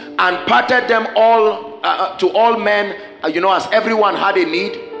goods and parted them all to all men, as everyone had a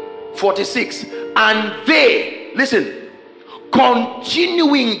need. 46. And they, listen,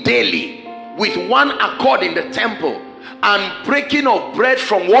 continuing daily with one accord in the temple and breaking of bread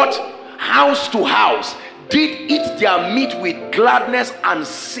from what? House to house, did eat their meat with gladness and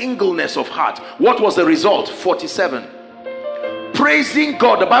singleness of heart. What was the result? 47. Praising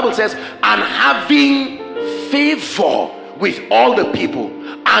God, the Bible says, and having favor with all the people.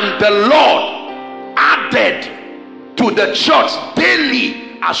 And the Lord added to the church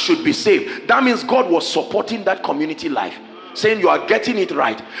daily as should be saved. That means God was supporting that community life, saying you are getting it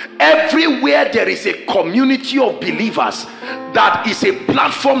right. Everywhere there is a community of believers, that is a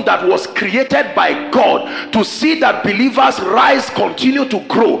platform that was created by God to see that believers rise, continue to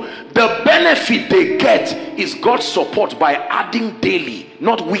grow. The benefit they get is God's support by adding daily,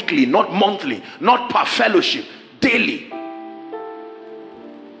 not weekly, not monthly, not per fellowship, daily.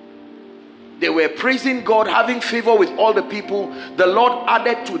 They were praising God, having favor with all the people. The Lord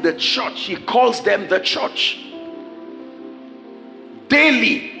added to the church. He calls them the church.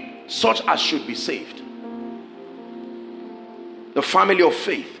 Daily, such as should be saved. The family of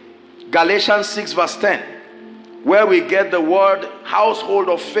faith. Galatians 6 verse 10, where we get the word household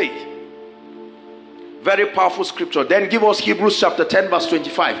of faith. Very powerful scripture. Then give us Hebrews chapter 10 verse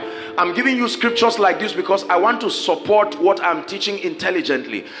 25. I'm giving you scriptures like this because I want to support what I'm teaching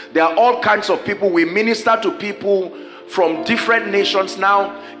intelligently. There are all kinds of people. We minister to people from different nations.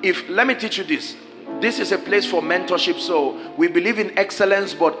 Now, let me teach you this. This is a place for mentorship, so we believe in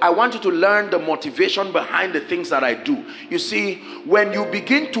excellence, but I want you to learn the motivation behind the things that I do. You see, when you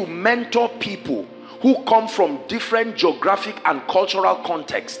begin to mentor people who come from different geographic and cultural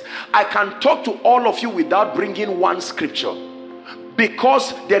contexts. I can talk to all of you without bringing one scripture,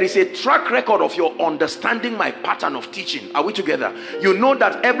 because there is a track record of your understanding my pattern of teaching. Are we together? You know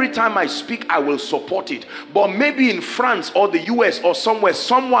that every time I speak, I will support it. But maybe in France or the US or somewhere,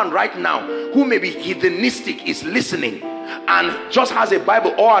 someone right now who may be heathenistic is listening and just has a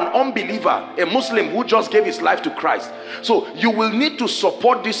Bible, or an unbeliever, a Muslim who just gave his life to Christ. So you will need to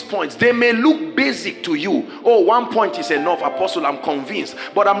support these points. They may look basic to you. Oh, one point is enough, Apostle, I'm convinced.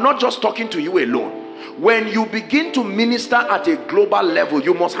 But I'm not just talking to you alone. When you begin to minister at a global level,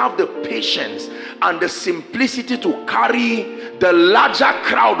 you must have the patience and the simplicity to carry the larger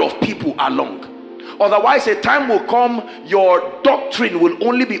crowd of people along. Otherwise, a time will come, your doctrine will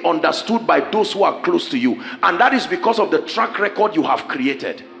only be understood by those who are close to you. And that is because of the track record you have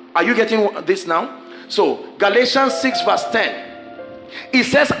created. Are you getting this now? So, Galatians 6 verse 10. It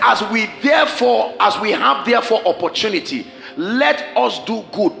says, as we have therefore opportunity, let us do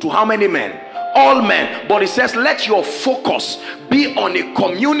good to how many men? All men. But it says, let your focus be on a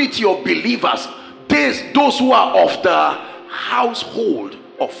community of believers, those who are of the household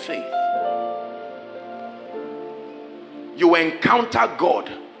of faith. You encounter God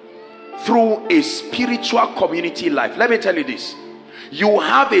through a spiritual community life. Let me tell you this. You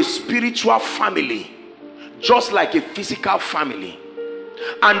have a spiritual family just like a physical family.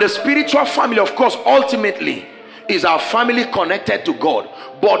 And the spiritual family, of course, ultimately is our family connected to God.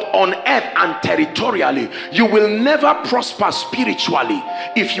 But on earth and territorially, you will never prosper spiritually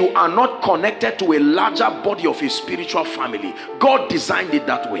if you are not connected to a larger body of a spiritual family. God designed it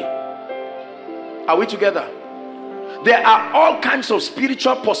that way. Are we together? There are all kinds of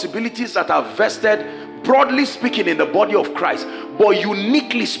spiritual possibilities that are vested, broadly speaking, in the body of Christ, but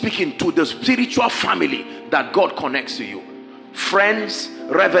uniquely speaking to the spiritual family that God connects to you. Friends,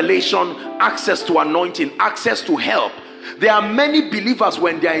 revelation, access to anointing, access to help. There are many believers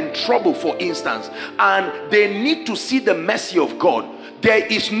when they are in trouble, for instance, and they need to see the mercy of God. There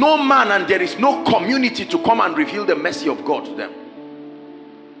is no man and there is no community to come and reveal the mercy of God to them.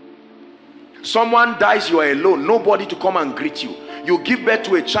 Someone dies, you are alone, nobody to come and greet you. You give birth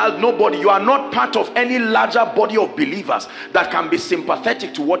to a child, nobody. You are not part of any larger body of believers that can be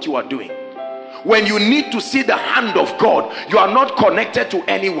sympathetic to what you are doing. When you need to see the hand of God, you are not connected to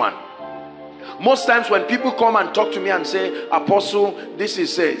anyone. Most times when people come and talk to me and say, Apostle, this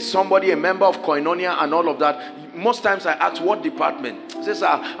is somebody, a member of Koinonia and all of that, most times I ask, what department? He says,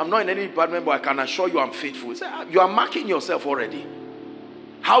 I'm not in any department, but I can assure you I'm faithful. Say, you are marking yourself already.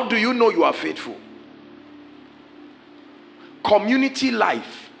 How do you know you are faithful? Community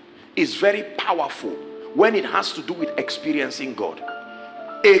life is very powerful when it has to do with experiencing God.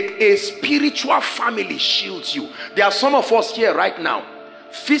 A spiritual family shields you. There are some of us here right now,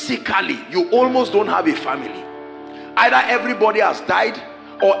 physically, you almost don't have a family. Either everybody has died,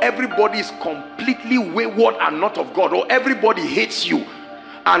 or everybody is completely wayward and not of God, or everybody hates you.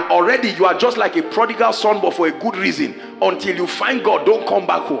 And already you are just like a prodigal son, but for a good reason. Until you find God, don't come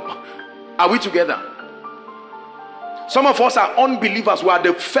back home. Are we together? Some of us are unbelievers. We are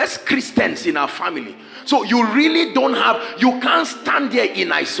the first Christians in our family. So you really don't have, you can't stand there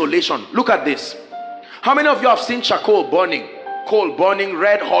in isolation. Look at this. How many of you have seen charcoal burning? Coal burning,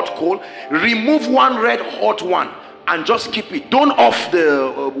 red hot coal. Remove one red hot one and just keep it. Don't off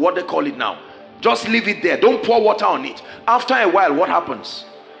the, what they call it now. Just leave it there. Don't pour water on it. After a while, what happens?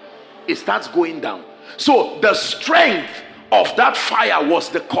 It starts going down. So the strength of that fire was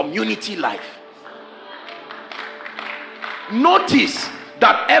the community life. Notice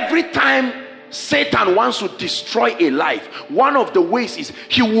that every time Satan wants to destroy a life, one of the ways is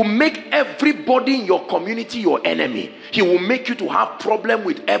he will make everybody in your community your enemy. He will make you to have problem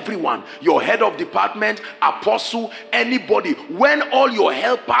with everyone. Your head of department, apostle, anybody. When all your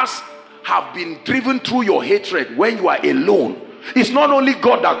helpers have been driven through your hatred, when you are alone. It's not only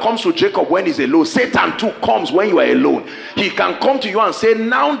God that comes to Jacob when he's alone. Satan too comes when you are alone. He can come to you and say,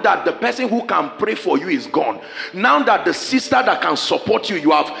 now that the person who can pray for you is gone, now that the sister that can support you, you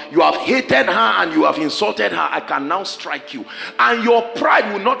have hated her and you have insulted her, I can now strike you. And your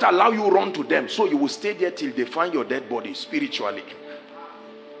pride will not allow you run to them. So you will stay there till they find your dead body spiritually.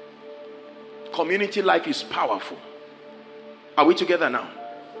 Community life is powerful. Are we together now?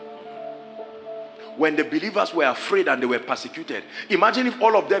 When the believers were afraid and they were persecuted, imagine if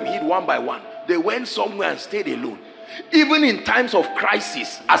all of them hid one by one. They went somewhere and stayed alone. Even in times of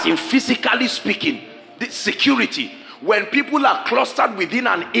crisis, as in physically speaking, the security, when people are clustered within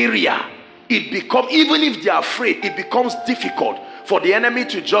an area, it becomes, even if they are afraid, it becomes difficult for the enemy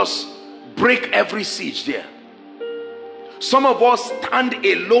to just break every siege there. Some of us stand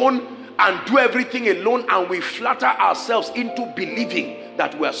alone and do everything alone, and we flatter ourselves into believing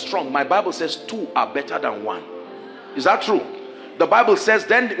that we are strong. My Bible says two are better than one. Is that true? The Bible says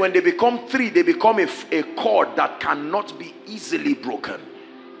then when they become three, they become a cord that cannot be easily broken.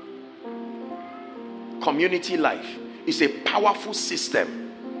 Community life is a powerful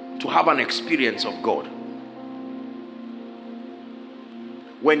system to have an experience of God.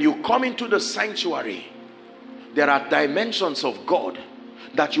 When you come into the sanctuary, there are dimensions of God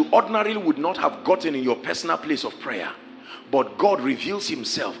that you ordinarily would not have gotten in your personal place of prayer. But God reveals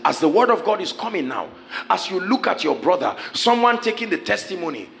himself as the word of God is coming now. As you look at your brother, someone taking the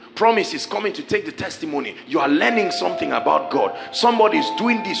testimony, Promise is coming to take the testimony. You are learning something about God. Somebody is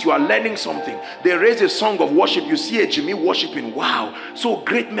doing this. You are learning something. They raise a song of worship. You see a Jimmy worshiping. Wow. So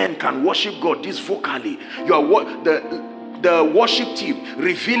great men can worship God this vocally. You are the worship team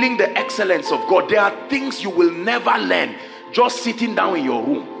revealing the excellence of God. There are things you will never learn just sitting down in your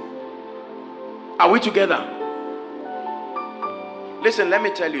room. Are we together? Listen, let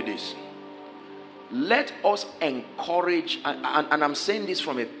me tell you this. Let us encourage, and I'm saying this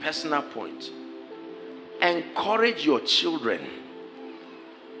from a personal point, encourage your children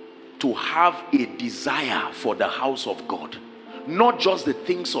to have a desire for the house of God, not just the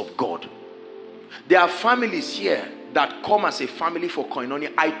things of God. There are families here that come as a family for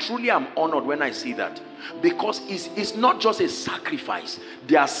koinonia. I truly am honored when I see that, because it's not just a sacrifice.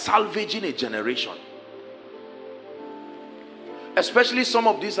 They are salvaging a generation. Especially some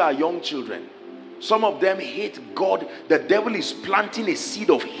of these are young children. Some of them hate God. The devil is planting a seed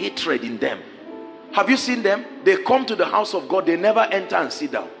of hatred in them. Have you seen them? They come to the house of God. They never enter and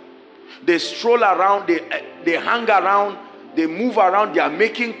sit down. They stroll around. They hang around. They move around. They are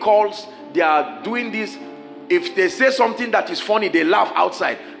making calls. They are doing this. If they say something that is funny, they laugh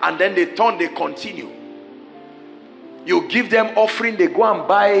outside. And then they turn, they continue. You give them offering. They go and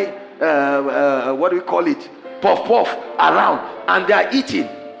buy, what do we call it? Puff puff around. And they are eating.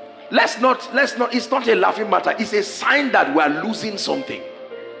 Let's not, it's not a laughing matter. It's a sign that we are losing something.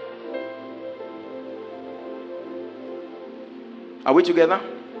 Are we together?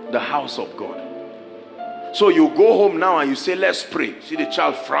 The house of God. So you go home now and you say, let's pray. See the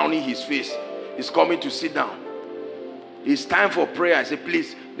child frowning his face. He's coming to sit down. It's time for prayer. I say,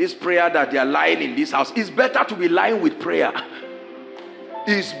 please, this prayer that they are lying in this house, it's better to be lying with prayer.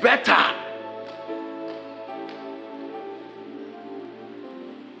 It's better.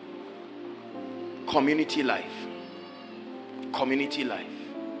 Community life. Community life.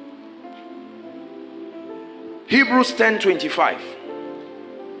 Hebrews 10:25.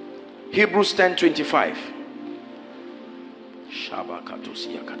 Hebrews 10:25.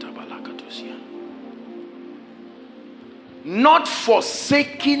 Not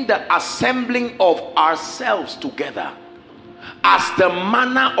forsaking the assembling of ourselves together, as the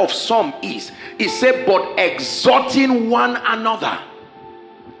manner of some is. He said, but exhorting one another.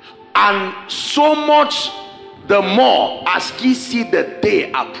 And so much the more as ye see the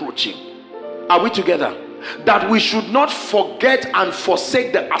day approaching. Are we together? That we should not forget and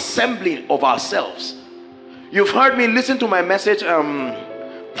forsake the assembling of ourselves. You've heard me listen to my message,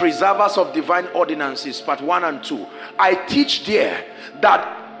 Preservers of Divine Ordinances, part 1 and 2. I teach there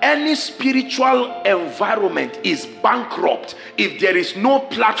that any spiritual environment is bankrupt if there is no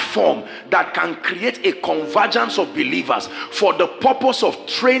platform that can create a convergence of believers for the purpose of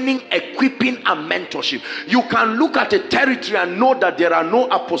training, equipping, and mentorship. You can look at a territory and know that there are no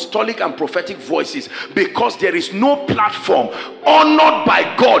apostolic and prophetic voices because there is no platform honored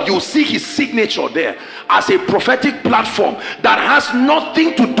by God. You see his signature there as a prophetic platform that has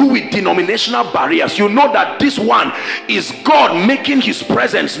nothing to do with denominational barriers. You know that this one is God making his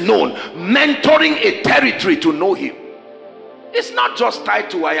presence known, mentoring a territory to know him. It's not just tied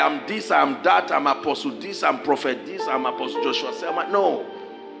to I am this, I am that, I'm apostle this, I'm prophet this, I'm apostle Joshua Selman. No.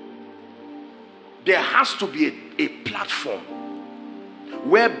 There has to be a platform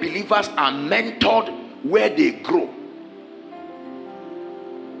where believers are mentored, where they grow.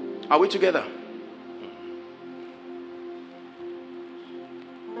 Are we together?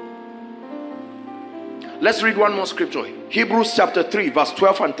 Let's read one more scripture. Hebrews chapter 3 verse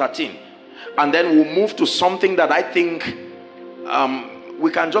 12 and 13. And then we'll move to something that I think we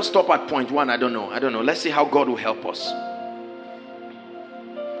can just stop at point 1. I don't know. Let's see how God will help us.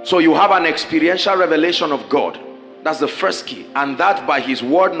 So you have an experiential revelation of God. That's the first key. And that by his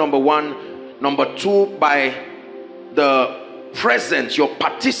word, number 1. Number 2, by the presence, your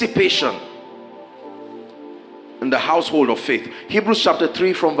participation in the household of faith. Hebrews chapter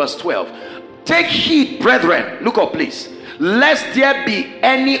 3 from verse 12. Take heed, brethren, look up please, lest there be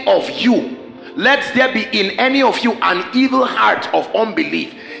any of you, let there be in any of you an evil heart of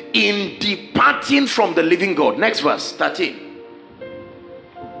unbelief, in departing from the living God. Next verse, 13.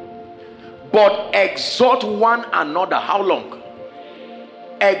 But exhort one another. How long?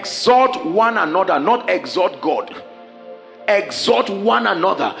 Exhort one another, not exhort God. Exhort one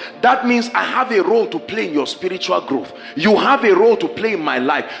another. That means I have a role to play in your spiritual growth. You have a role to play in my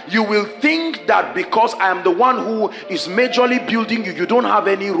life. You will think that because I am the one who is majorly building you, you don't have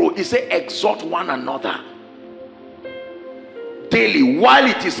any role. He said exhort one another daily, while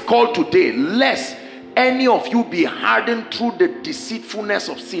it is called today, lest any of you be hardened through the deceitfulness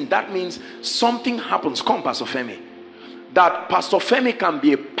of sin. That means something happens. Come, Pastor Femi. That Pastor Femi can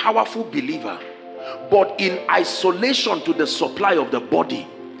be a powerful believer, but in isolation to the supply of the body.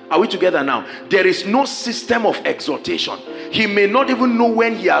 Are we together now? There is no system of exhortation. He may not even know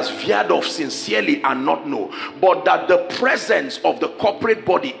when he has veered off sincerely and not know. But that the presence of the corporate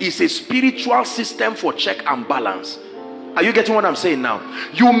body is a spiritual system for check and balance. Are you getting what I'm saying now?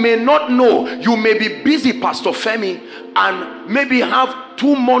 You may not know. You may be busy, Pastor Femi, and maybe have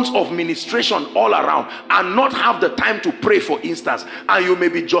 2 months of ministration all around and not have the time to pray, for instance, and you may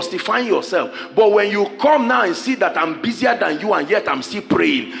be justifying yourself. But when you come now and see that I'm busier than you and yet I'm still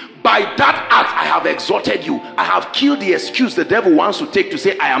praying, by that act I have exhorted you. I have killed the excuse the devil wants to take to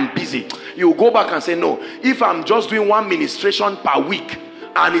say I am busy. You go back and say, no, if I'm just doing 1 ministration per week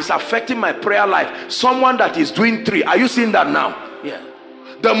and it's affecting my prayer life, someone that is doing 3, are you seeing that now? Yeah.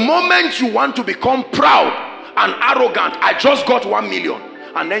 The moment you want to become proud and arrogant, I just got 1 million,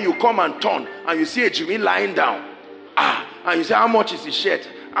 and then you come and turn and you see a Jimmy lying down, and you say, how much is his shirt,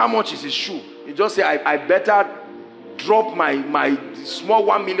 how much is his shoe? You just say, I better drop my small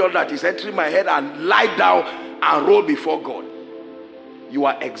 1 million that is entering my head and lie down and roll before God. You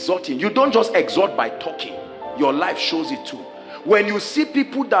are exhorting. You don't just exhort by talking. Your life shows it too. When you see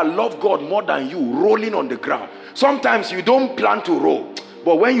people that love God more than you rolling on the ground, sometimes you don't plan to roll,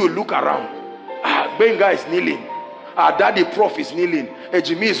 but when you look around, Benga is kneeling, Daddy Prof is kneeling,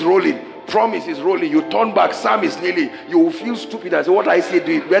 Jimmy is rolling, Promise is rolling, you turn back, Sam is kneeling, you will feel stupid and say, what I say,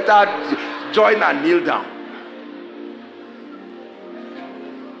 do it better, join and kneel down.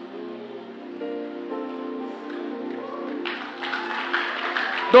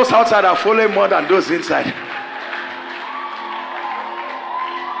 Those outside are following more than those inside.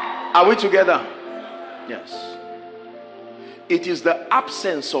 Are we together? Yes. It is the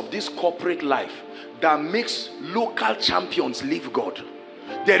absence of this corporate life that makes local champions leave God.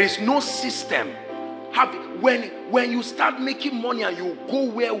 There is no system. When you start making money and you go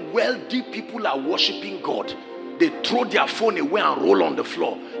where wealthy people are worshiping God, they throw their phone away and roll on the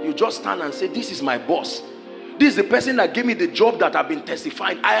floor. You just stand and say, this is my boss. This is the person that gave me the job that I've been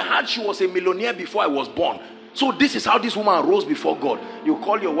testifying. I heard she was a millionaire before I was born. So this is how this woman rose before God. You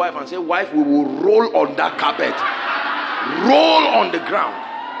call your wife and say, wife, we will roll on that carpet. Roll on the ground.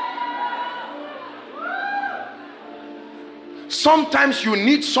 Sometimes you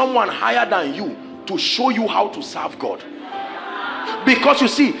need someone higher than you to show you how to serve God. Because you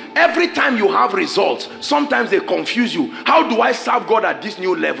see, every time you have results, sometimes they confuse you. How do I serve God at this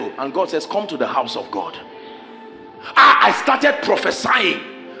new level? And God says, come to the house of God. I started prophesying,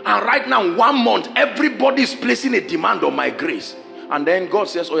 and right now 1 month everybody is placing a demand on my grace. And then God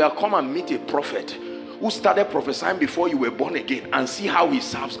says, oh yeah, come and meet a prophet who started prophesying before you were born again, and see how he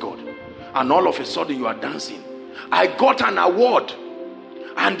serves God. And all of a sudden you are dancing. I got an award,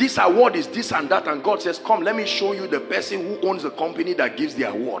 and this award is this and that, and God says, come, let me show you the person who owns the company that gives the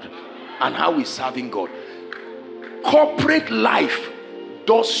award and how he's serving God. Corporate life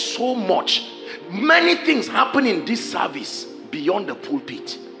does so much. Many things happen in this service beyond the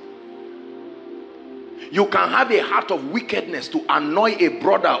pulpit. You can have a heart of wickedness to annoy a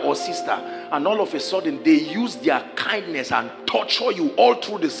brother or sister, and all of a sudden they use their kindness and torture you all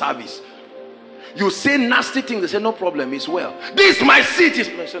through the service. You say nasty things, they say no problem, it's well. This is my seat.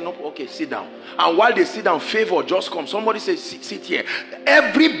 I say no, okay, sit down. And while they sit down, favor just comes. Somebody says sit here.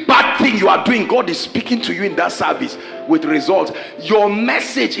 Every bad thing you are doing, God is speaking to you in that service with results. Your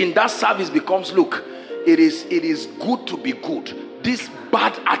message in that service becomes, look, it is good to be good. This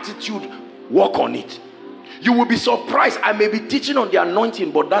bad attitude, work on it. You will be surprised. I may be teaching on the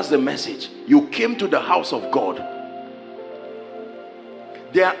anointing, but that's the message. You came to the house of God.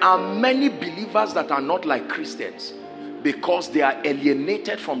 There are many believers that are not like Christians because they are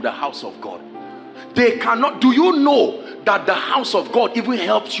alienated from the house of God. They cannot. Do you know that the house of God even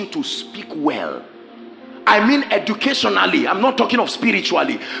helps you to speak well? I mean educationally. I'm not talking of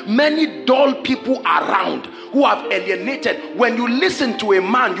spiritually. Many dull people around who have alienated. When you listen to a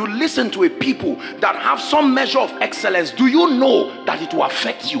man, you listen to a people that have some measure of excellence. Do you know that it will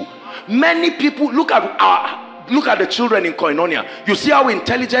affect you? Many people, look at Look at the children in Koinonia. You see how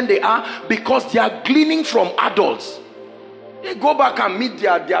intelligent they are? Because they are gleaning from adults. They go back and meet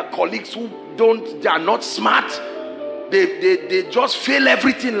their colleagues who they are not smart. They just fail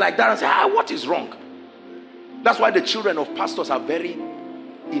everything like that and say, what is wrong? That's why the children of pastors are very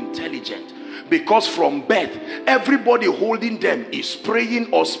intelligent. Because from birth, everybody holding them is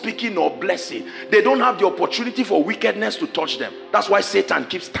praying or speaking or blessing. They don't have the opportunity for wickedness to touch them. That's why Satan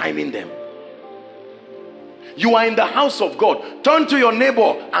keeps timing them. You are in the house of God. Turn to your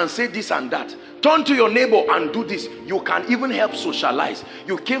neighbor and say this and that. Turn to your neighbor and do this. You can even help socialize.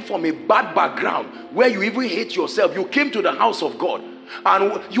 You came from a bad background where you even hate yourself. You came to the house of God.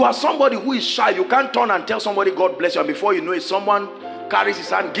 And you are somebody who is shy. You can't turn and tell somebody God bless you. And before you know it, someone carries his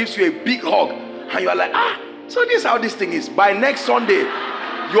hand, gives you a big hug. And you are like, so this is how this thing is. By next Sunday,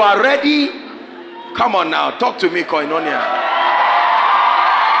 you are ready. Come on now. Talk to me, Koinonia.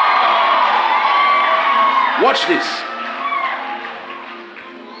 Watch this.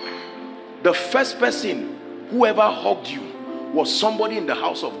 The first person who ever hugged you was somebody in the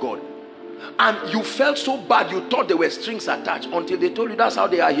house of God. And you felt so bad, you thought there were strings attached until they told you that's how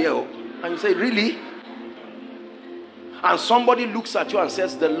they are here. And you say, really? And somebody looks at you and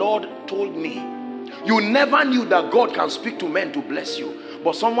says, the Lord told me. You never knew that God can speak to men to bless you.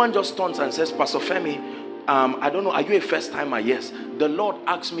 But someone just turns and says, Pastor Femi, I don't know, are you a first timer? Yes. The Lord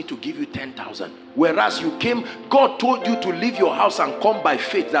asked me to give you 10,000. Whereas you came, God told you to leave your house and come by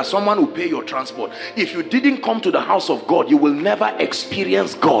faith that someone will pay your transport. If you didn't come to the house of God, you will never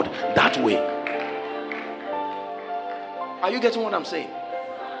experience God that way. Are you getting what I'm saying?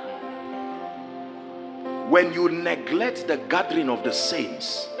 When you neglect the gathering of the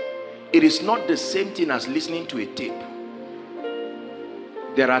saints, it is not the same thing as listening to a tape.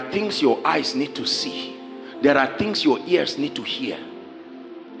 There are things your eyes need to see. There are things your ears need to hear.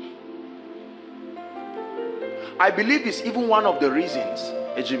 I believe it's even one of the reasons,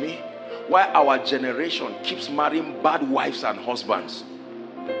 Ejimi, why our generation keeps marrying bad wives and husbands.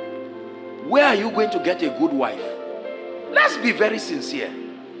 Where are you going to get a good wife? Let's be very sincere.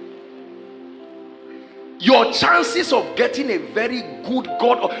 Your chances of getting a very good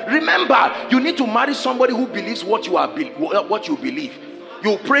God, remember, you need to marry somebody who believes what you believe.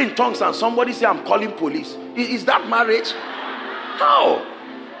 You pray in tongues and somebody say, I'm calling police. Is that marriage? How?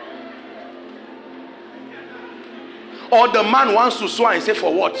 Or the man wants to sow and say,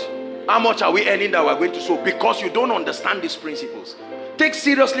 for what? How much are we earning that we're going to sow? Because you don't understand these principles. Take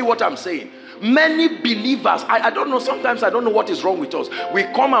seriously what I'm saying. Many believers, I don't know, sometimes I don't know what is wrong with us. We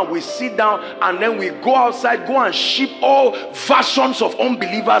come and we sit down and then we go outside, go and ship all versions of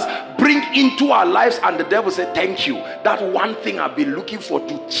unbelievers, bring into our lives, and the devil said, thank you. That one thing I've been looking for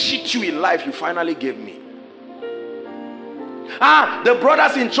to cheat you in life, you finally gave me. The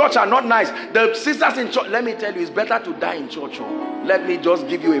brothers in church are not nice. The sisters in church, let me tell you, it's better to die in church. Let me just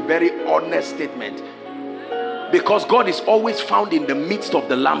give you a very honest statement. Because God is always found in the midst of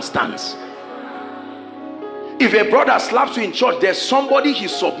the lampstands. If a brother slaps you in church, there's somebody he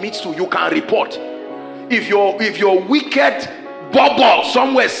submits to, you can report. If your wicked bubble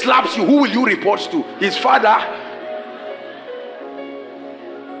somewhere slaps you, who will you report to? His father.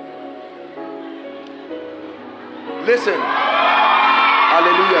 Listen.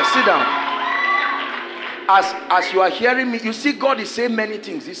 Hallelujah. Sit down. As you are hearing me, you see God is saying many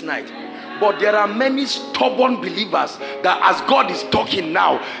things this night. But there are many stubborn believers that as God is talking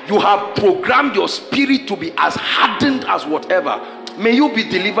now, you have programmed your spirit to be as hardened as whatever. May you be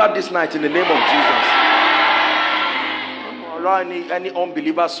delivered this night in the name of Jesus. Allow any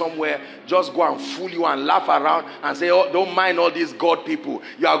unbeliever somewhere just go and fool you and laugh around and say, oh, don't mind all these God people.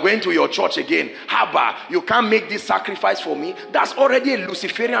 You are going to your church again. Haba, you can't make this sacrifice for me. That's already a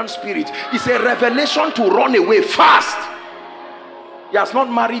Luciferian spirit. It's a revelation to run away fast. He has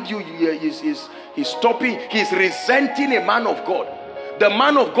not married you. He's stopping. He's resenting a man of God. The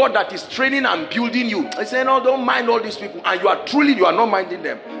man of God that is training and building you. He's saying, no, don't mind all these people. And you are not minding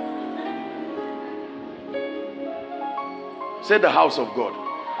them. Say the house of God.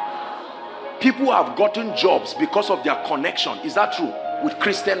 People have gotten jobs because of their connection. Is that true? With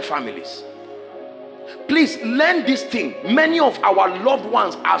Christian families. Please learn this thing. Many of our loved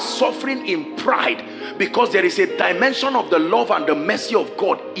ones are suffering in pride because there is a dimension of the love and the mercy of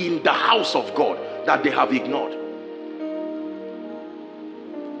God in the house of God that they have ignored.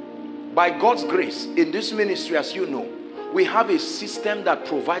 By God's grace, in this ministry, as you know, we have a system that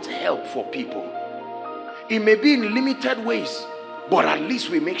provides help for people. It may be in limited ways, but at least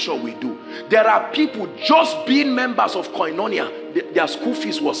we make sure we do. There are people just being members of Koinonia, their school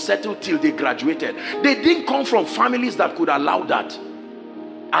fees was settled till they graduated. They didn't come from families that could allow that.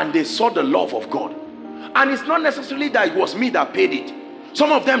 And they saw the love of God. And it's not necessarily that it was me that paid it.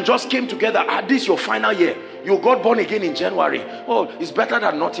 Some of them just came together. This is your final year. You got born again in January. Oh, it's better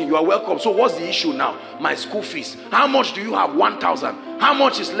than nothing. You are welcome. So what's the issue now? My school fees. How much do you have? 1,000. How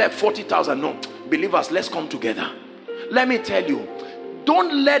much is left? 40,000. No. Believers, let's come together. Let me tell you,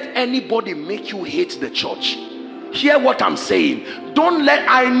 don't let anybody make you hate the church. Hear what I'm saying.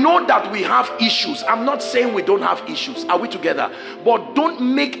 I know that we have issues. I'm not saying we don't have issues. Are we together? But don't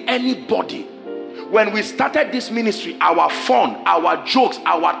make anybody. When we started this ministry, our fun, our jokes,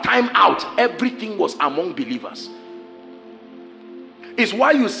 our time out, everything was among believers. It's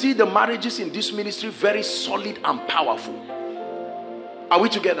why you see the marriages in this ministry very solid and powerful. Are we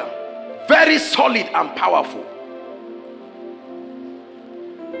together? Very solid and powerful.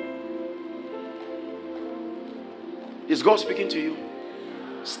 Is God speaking to you?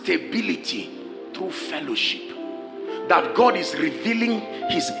 Stability through fellowship. That God is revealing,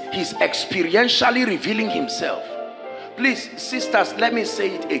 he's experientially revealing himself. Please, sisters, let me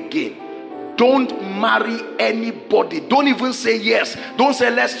say it again. Don't marry anybody. Don't even say yes. Don't say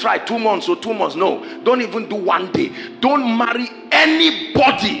let's try 2 months or 2 months. No, don't even do 1 day. Don't marry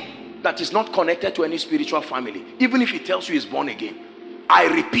anybody that is not connected to any spiritual family, even if he tells you he's born again. I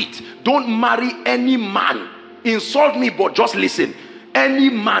repeat, don't marry any man. Insult me, but just listen. Any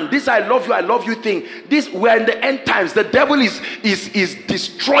man, this I love you thing, this, we're in the end times. The devil is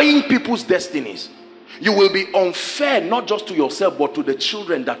destroying people's destinies. You will be unfair, not just to yourself, but to the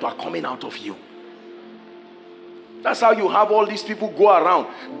children that are coming out of you. That's how you have all these people go around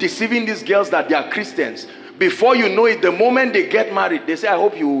deceiving these girls that they are Christians. Before you know it, the moment they get married, they say, I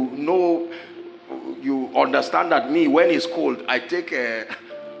hope you know, you understand that me, when it's cold, I take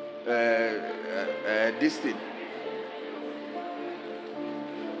this thing.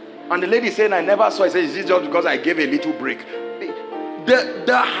 And the lady saying, I never saw it. Says, is it just because I gave a little break?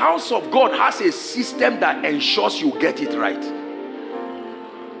 The house of God has a system that ensures you get it right.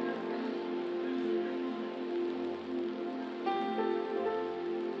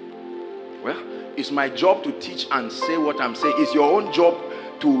 Well, it's my job to teach and say what I'm saying. It's your own job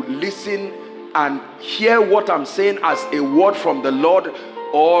to listen and hear what I'm saying as a word from the Lord,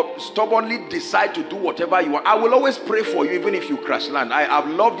 or stubbornly decide to do whatever you want. I will always pray for you even if you crash land. I have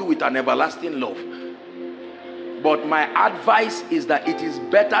loved you with an everlasting love. But my advice is that it is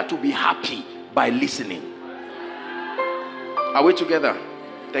better to be happy by listening. Are we together?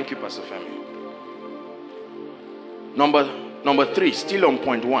 Thank you, Pastor Femi. Number 3, still on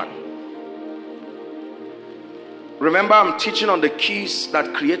point 1. Remember, I'm teaching on the keys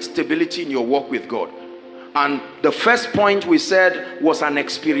that create stability in your walk with God. And the first point we said was an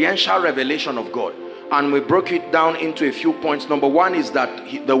experiential revelation of God. And we broke it down into a few points. Number 1 is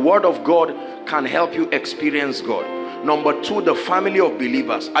that the word of God can help you experience God. Number 2, the family of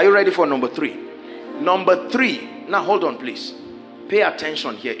believers. Are you ready for number 3? Number 3, now hold on please. Pay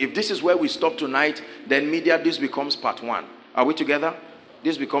attention here. If this is where we stop tonight, then media, this becomes part 1. Are we together?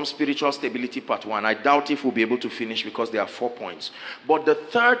 This becomes spiritual stability part 1. I doubt if we'll be able to finish because there are 4 points. But the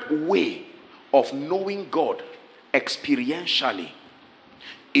third way of knowing God experientially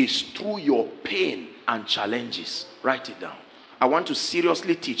is through your pain and challenges. Write it down. I want to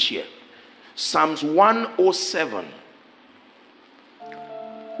seriously teach here. Psalms 107.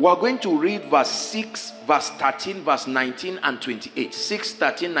 We're going to read verse 6, verse 13, verse 19 and 28. 6,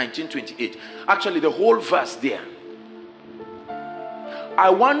 13, 19, 28. Actually, the whole verse there. I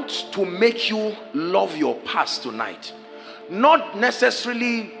want to make you love your past tonight. Not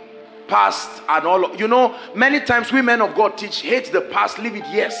necessarily past and all. You know, many times we men of God teach, hate the past, leave it,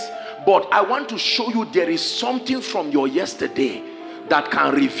 yes. But I want to show you there is something from your yesterday that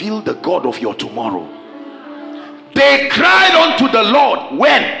can reveal the God of your tomorrow. They cried unto the Lord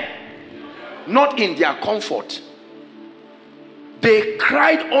when? Not in their comfort. They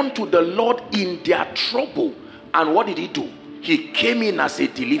cried unto the Lord in their trouble. And what did he do? He came in as a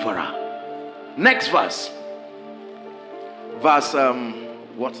deliverer. Next verse. Verse,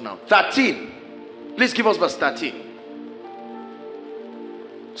 what now? 13. Please give us verse 13.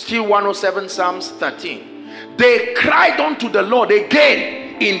 Still 107, Psalms 13. They cried unto the Lord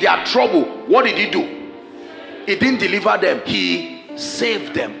again in their trouble. What did he do? He didn't deliver them. He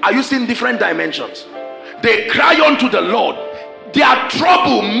saved them. Are you seeing different dimensions? They cry unto the Lord. Their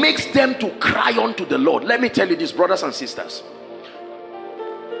trouble makes them to cry unto the Lord. Let me tell you this, brothers and sisters.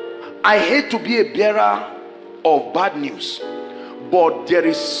 I hate to be a bearer of bad news, but there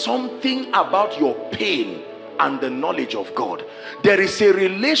is something about your pain and the knowledge of God. There is a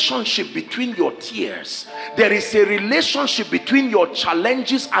relationship between your tears. There is a relationship between your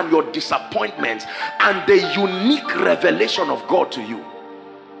challenges and your disappointments and the unique revelation of God to you.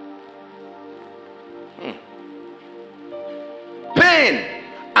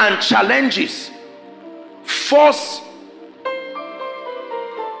 and challenges force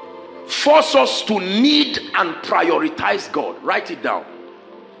us to need and prioritize God. Write it down.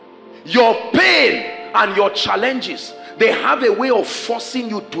 Your pain and your challenges, they have a way of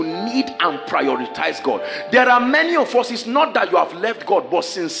forcing you to need and prioritize God. There are many of us, it's not that you have left God, but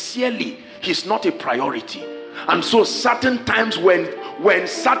sincerely, He's not a priority. And so certain times when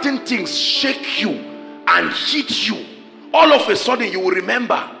certain things shake you and hit you, all of a sudden you will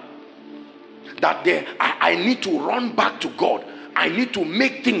remember that I need to run back to God. I need to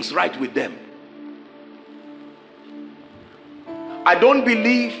make things right with them. I don't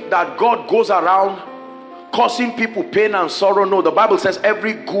believe that God goes around causing people pain and sorrow. No, the Bible says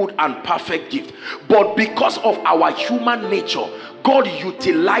every good and perfect gift. But because of our human nature, God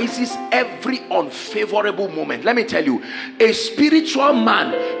utilizes every unfavorable moment. Let me tell you, a spiritual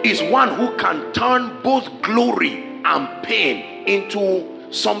man is one who can turn both glory and pain into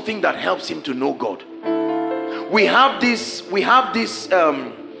something that helps him to know God. We have this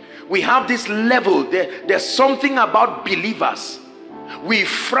level. There's something about believers. We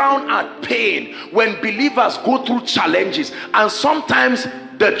frown at pain when believers go through challenges, and sometimes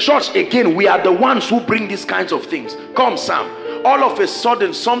the church, again, we are the ones who bring these kinds of things. Come, Sam. All of a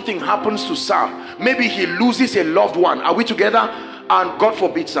sudden something happens to Sam. Maybe he loses a loved one. Are we together? And God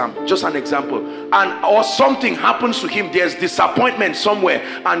forbid, Sam, just an example, or something happens to him. There's disappointment somewhere,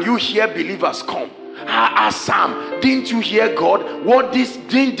 and you hear believers come. Sam, didn't you hear God?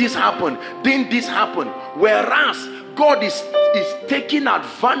 Didn't this happen? Didn't this happen? Whereas God is taking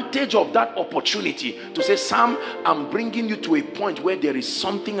advantage of that opportunity to say, Sam, I'm bringing you to a point where there is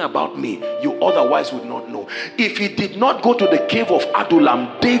something about me you otherwise would not know. If he did not go to the cave of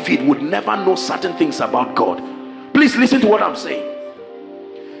Adullam, David would never know certain things about God. Please listen to what I'm saying.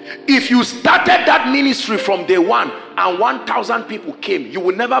 If you started that ministry from day one and 1,000 people came, you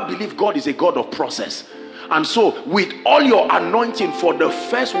will never believe God is a God of process. And so with all your anointing for the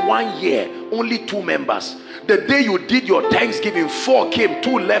first 1 year, only 2 members. The day you did your Thanksgiving, 4 came,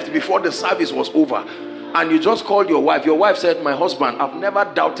 2 left before the service was over. And you just called your wife. Your wife said, my husband, I've never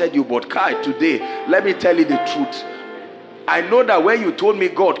doubted you, but Kai, today, let me tell you the truth. I know that when you told me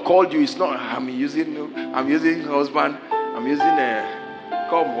God called you, it's not, I'm using husband, I'm using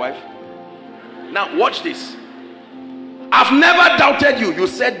come wife. Now watch this. I've never doubted you. You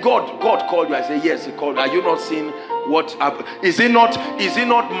said God called you. I said yes, he called. Are you not seeing what is it not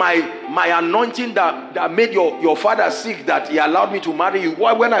my anointing that made your father sick, that he allowed me to marry you?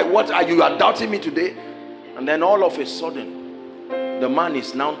 What are you are doubting me today? And then all of a sudden the man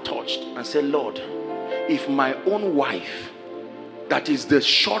is now touched and said, Lord, if my own wife, that is the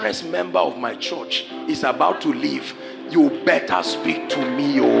surest member of my church, is about to leave, you better speak to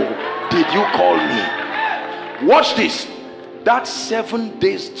me. Oh, did you call me? Watch this. That 7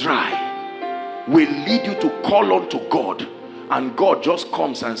 days dry will lead you to call on to God, and God just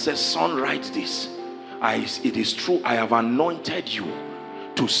comes and says, son, write this. It is true, I have anointed you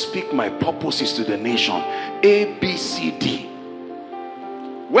to speak my purposes to the nation. A, B, C, D.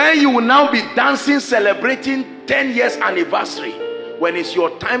 When you will now be dancing, celebrating 10 years anniversary, when it's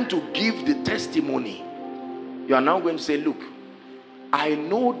your time to give the testimony, you are now going to say, look, I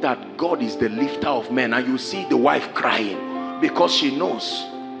know that God is the lifter of men. And you see the wife crying because she knows.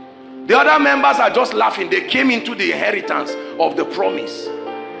 The other members are just laughing. They came into the inheritance of the promise.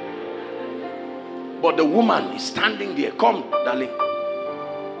 But the woman is standing there. Come, darling.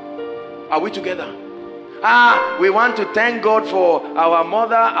 Are we together? We want to thank God for our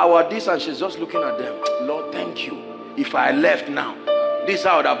mother, our this, and she's just looking at them. Lord, thank you. If I left now, this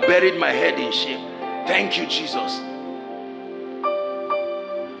I would have buried my head in shame. Thank you, Jesus.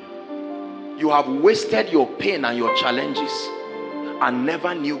 You have wasted your pain and your challenges and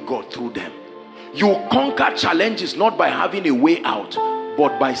never knew God through them. You conquer challenges not by having a way out,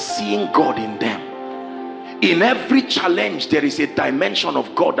 but by seeing God in them. In every challenge, there is a dimension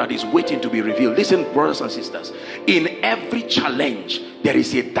of God that is waiting to be revealed. Listen, brothers and sisters. In every challenge, there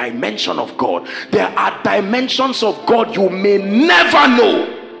is a dimension of God. There are dimensions of God you may never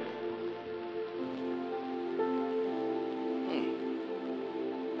know.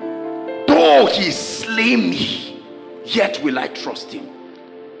 Though he slay me, yet will I trust him.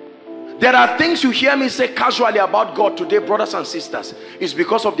 There are things you hear me say casually about God today, brothers and sisters. It's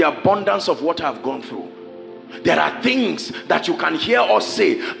because of the abundance of what I've gone through. There are things that you can hear us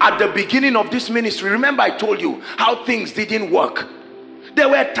say at the beginning of this ministry. Remember, I told you how things didn't work. There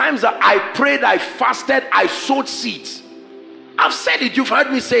were times that I prayed, I fasted, I sowed seeds. I've said it, you've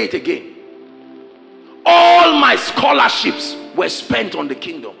heard me say it again. All my scholarships were spent on the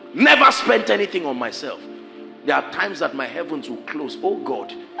kingdom. Never spent anything on myself. There are times that my heavens will close. Oh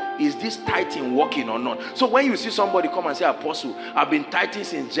God, is this tithing working or not? So when you see somebody come and say, Apostle, I've been tithing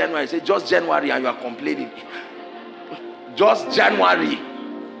since January. Say, just January and you are complaining. Just January.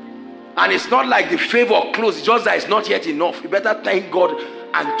 And it's not like the favor closed. It's just that it's not yet enough. You better thank God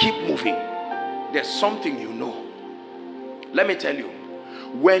and keep moving. There's something you know. Let me tell you.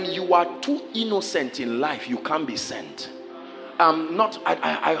 When you are too innocent in life, you can't be sent. No,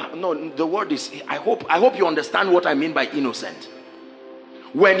 the word is, I hope you understand what I mean by innocent.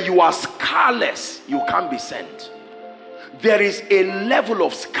 When you are scarless, you can't be sent. There is a level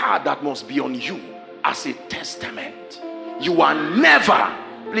of scar that must be on you as a testament. You are never,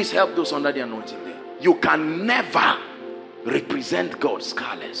 please help those under the anointing there. You can never represent God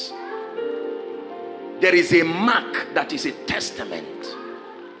scarless. There is a mark that is a testament.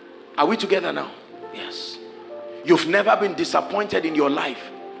 Are we together now? Yes. You've never been disappointed in your life.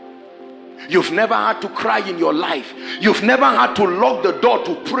 You've never had to cry in your life. You've never had to lock the door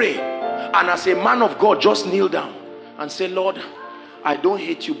to pray. And as a man of God, just kneel down and say, Lord, I don't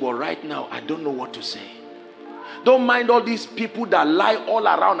hate you, but right now, I don't know what to say. Don't mind all these people that lie all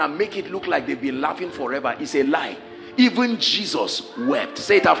around and make it look like they've been laughing forever. It's a lie. Even Jesus wept.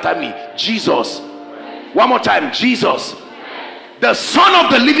 Say it after me. Jesus. One more time. Jesus. The Son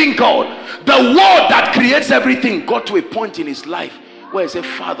of the living God, the word that creates everything, got to a point in his life where he said,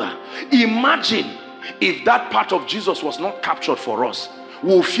 Father, imagine if that part of Jesus was not captured for us.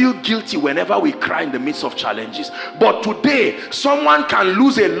 We'll feel guilty whenever we cry in the midst of challenges. But today, someone can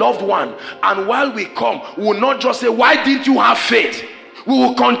lose a loved one, and while we come, we'll not just say, why didn't you have faith? We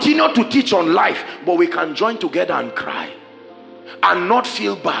will continue to teach on life, but we can join together and cry and not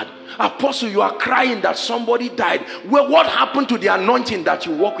feel bad. Apostle, you are crying that somebody died. Well, what happened to the anointing that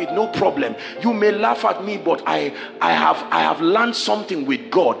you walk with? No problem. You may laugh at me, but I have learned something with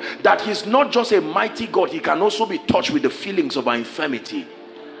God, that he's not just a mighty God. He can also be touched with the feelings of our infirmity.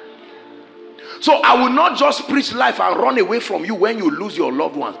 So I will not just preach life and run away from you when you lose your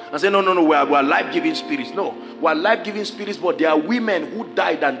loved ones and say, no, we are life-giving spirits. No, we are life-giving spirits, but there are women who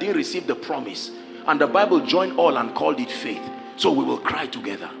died and didn't receive the promise. And the Bible joined all and called it faith. So we will cry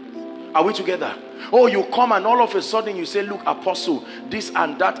together. Are we together? Oh, you come and all of a sudden you say, look, Apostle, this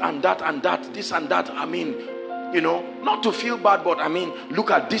and that and that and that, this and that. I mean, you know, not to feel bad, but I mean,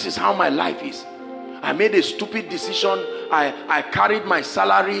 look at this is how my life is. I made a stupid decision. I carried my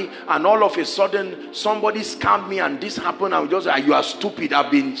salary, and all of a sudden somebody scammed me and this happened. I was just like, you are stupid.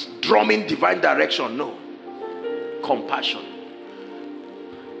 I've been drumming divine direction. No. Compassion.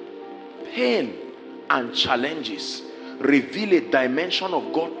 Pain and challenges reveal a dimension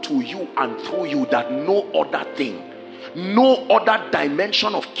of God to you and through you that no other thing, no other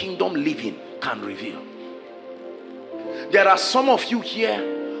dimension of kingdom living can reveal. There are some of you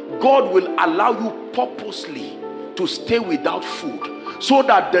here, God will allow you purposely to stay without food, so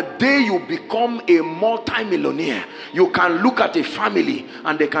that the day you become a multi-millionaire, you can look at a family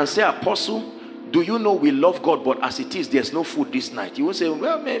and they can say, Apostle, do you know we love God, but as it is, there's no food this night. You will say,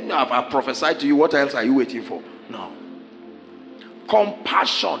 well, man, I've prophesied to you. What else are you waiting for? No.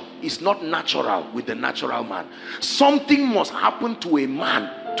 Compassion is not natural with the natural man. Something must happen to a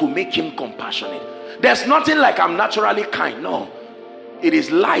man to make him compassionate. There's nothing like I'm naturally kind. No. It is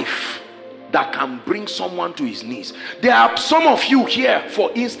life that can bring someone to his knees. There are some of you here,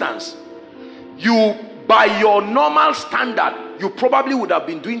 for instance, you, by your normal standard, you probably would have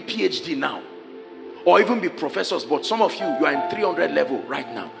been doing PhD now, or even be professors, but some of you are in 300 level right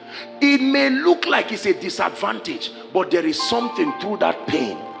now. It may look like it's a disadvantage, but there is something through that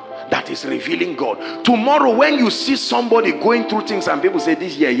pain that is revealing God. Tomorrow when you see somebody going through things and people say,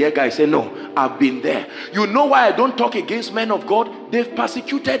 this guy, say, no, I've been there. You know why I don't talk against men of God? They've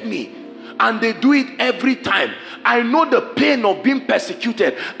persecuted me, and they do it every time. I know the pain of being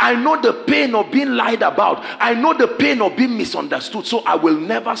persecuted. I know the pain of being lied about. I know the pain of being misunderstood. So I will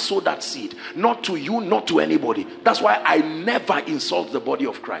never sow that seed. Not to you, not to anybody. That's why I never insult the body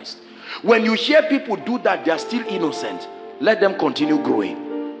of Christ. When you hear people do that, they are still innocent. Let them continue growing.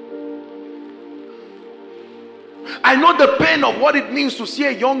 I know the pain of what it means to see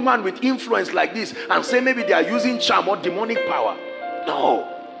a young man with influence like this and say maybe they are using charm or demonic power. No.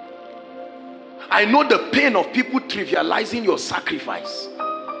 I know the pain of people trivializing your sacrifice.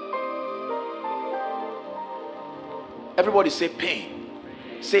 Everybody say pain.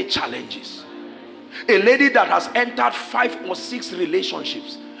 Say challenges. A lady that has entered 5 or 6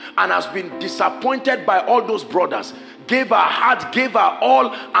 relationships and has been disappointed by all those brothers, gave her heart, gave her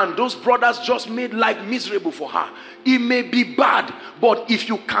all, and those brothers just made life miserable for her. It may be bad, but if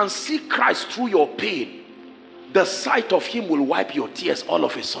you can see Christ through your pain, the sight of him will wipe your tears all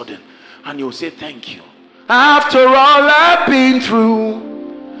of a sudden. And you'll say, thank you. After all I've been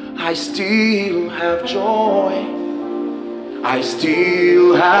through, I still have joy. I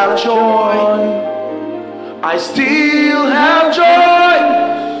still have joy. I still have joy.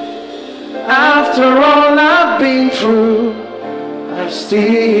 After all I've been through, I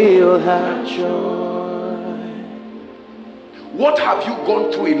still have joy. What have you gone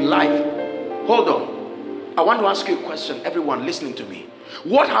through in life? Hold on. I want to ask you a question, everyone listening to me.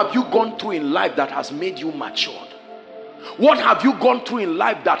 What have you gone through in life that has made you matured? What have you gone through in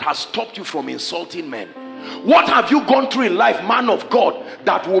life that has stopped you from insulting men? What have you gone through in life, man of God,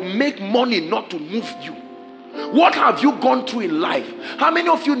 that will make money not to move you? What have you gone through in life? How many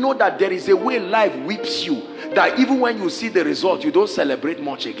of you know that there is a way life whips you, that even when you see the result, you don't celebrate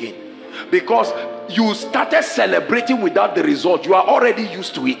much again? Because you started celebrating without the result. You are already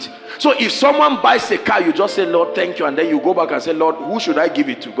used to it. So if someone buys a car, you just say, Lord, thank you. And then you go back and say, Lord, who should I give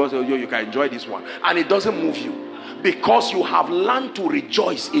it to? God says, you can enjoy this one. And it doesn't move you. Because you have learned to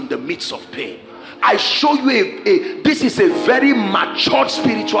rejoice in the midst of pain. I show you this is a very matured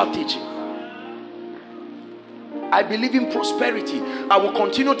spiritual teaching. I believe in prosperity. I will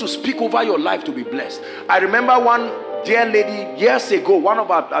continue to speak over your life to be blessed. I remember one dear lady years ago, one of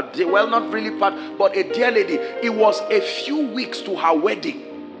our, well, not really part, but a dear lady. It was a few weeks to her wedding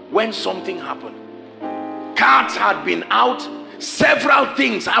when something happened. Cards had been out. Several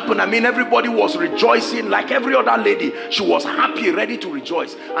things happened. I mean, everybody was rejoicing like every other lady. She was happy, ready to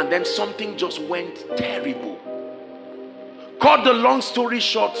rejoice. And then something just went terrible. Cut the long story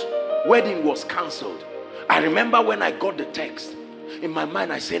short, wedding was cancelled. I remember when I got the text, in my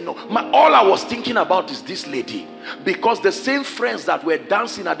mind I said, no, all I was thinking about is this lady, because the same friends that were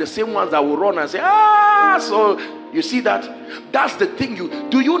dancing are the same ones that will run and say, so you see that's the thing.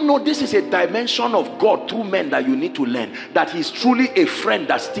 Do you know this is a dimension of God through men that you need to learn, that he's truly a friend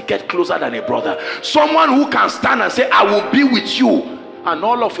that sticketh closer than a brother, someone who can stand and say, I will be with you. And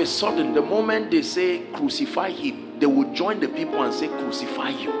all of a sudden, the moment they say crucify him, they will join the people and say crucify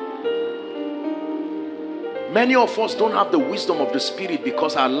you. Many of us don't have the wisdom of the Spirit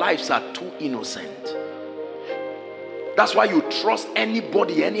because our lives are too innocent. That's why you trust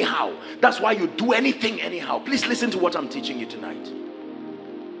anybody anyhow. That's why you do anything anyhow. Please listen to what I'm teaching you tonight.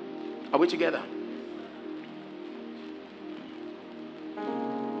 Are we together?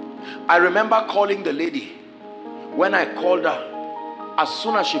 I remember calling the lady. When I called her, as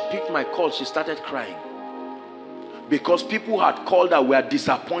soon as she picked my call, she started crying. Because people had called her, were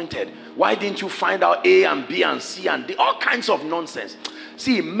disappointed. Why didn't you find out A and B and C and D? All kinds of nonsense.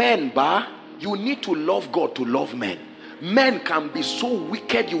 See, men, you need to love God to love men. Men can be so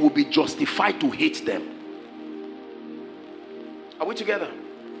wicked, you will be justified to hate them. Are we together?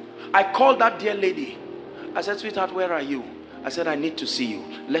 I called that dear lady. I said, sweetheart, where are you? I said, I need to see you.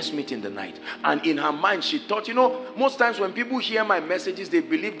 Let's meet in the night. And in her mind, she thought, most times when people hear my messages, they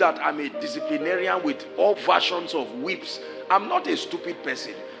believe that I'm a disciplinarian with all versions of whips. I'm not a stupid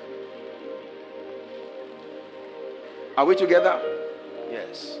person. Are we together?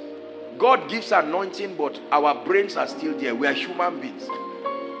 Yes. God gives anointing, but our brains are still there. We are human beings.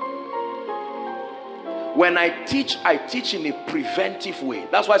 When I teach in a preventive way.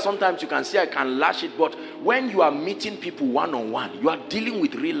 That's why sometimes you can say I can lash it, but when you are meeting people one-on-one, you are dealing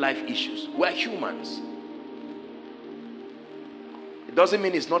with real life issues. We are humans. It doesn't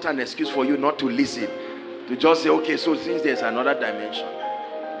mean it's not an excuse for you not to listen. To just say, okay, so since there's another dimension,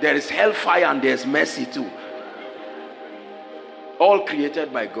 there is hellfire and there's mercy too. All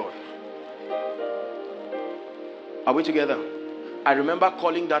created by God. Are we together? I remember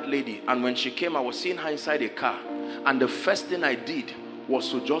calling that lady, and when she came, I was seeing her inside a car, and the first thing I did was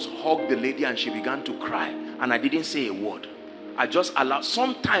to just hug the lady, and she began to cry, and I didn't say a word. I just allowed.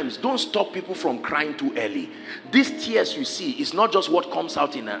 Sometimes don't stop people from crying too early. These tears you see is not just what comes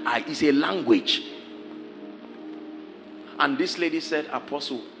out in an eye, it's a language. And this lady said,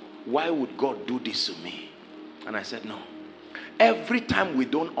 Apostle, why would God do this to me? And I said, no. Every time we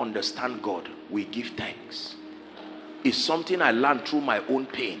don't understand God, we give thanks. It's something I learned through my own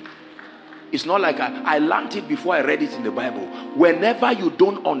pain. It's not like I learned it before I read it in the Bible. Whenever you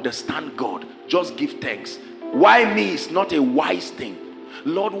don't understand God, just give thanks. Why me is not a wise thing.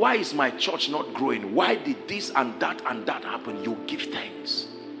 Lord, why is my church not growing? Why did this and that happen? You give thanks.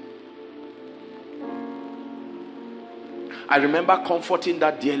 I remember comforting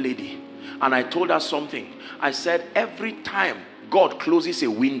that dear lady, and I told her something. I said, every time God closes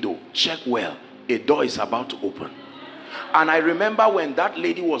a window, check well, a door is about to open. And I remember when that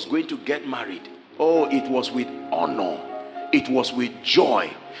lady was going to get married, oh, it was with honor. It was with joy.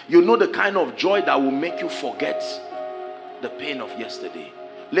 You know, the kind of joy that will make you forget the pain of yesterday.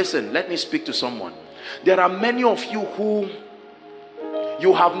 Listen, let me speak to someone. There are many of you who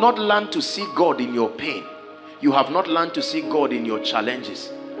you have not learned to see God in your pain. You have not learned to see God in your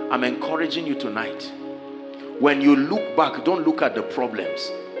challenges. I'm encouraging you tonight. When you look back, don't look at the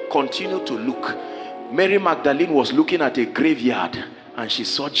problems. Continue to look. Mary Magdalene was looking at a graveyard and she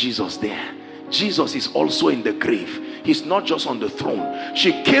saw Jesus there. Jesus is also in the grave. He's not just on the throne.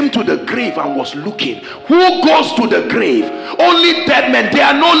 She came to the grave and was looking. Who goes to the grave? Only dead men. There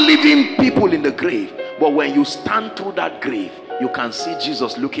are no living people in the grave. But when you stand through that grave, you can see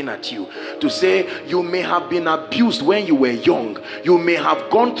Jesus looking at you to say, you may have been abused when you were young. You may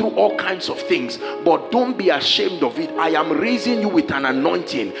have gone through all kinds of things, but don't be ashamed of it. I am raising you with an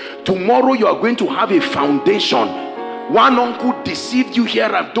anointing. Tomorrow you are going to have a foundation. One uncle deceived you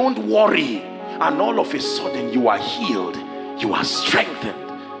here, and don't worry. And all of a sudden you are healed. You are strengthened.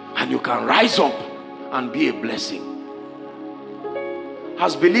 And you can rise up and be a blessing.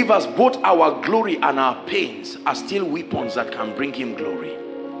 As believers, both our glory and our pains are still weapons that can bring him glory.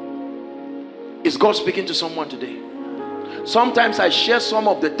 Is God speaking to someone today? Sometimes I share some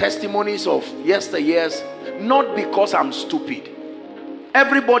of the testimonies of yesteryears, not because I'm stupid.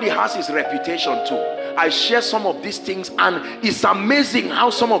 Everybody has his reputation too. I share some of these things, and it's amazing how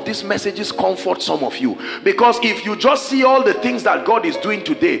some of these messages comfort some of you. Because if you just see all the things that God is doing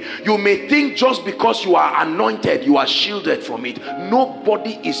today, you may think just because you are anointed, you are shielded from it.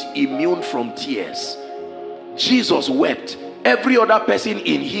 Nobody is immune from tears. Jesus wept. Every other person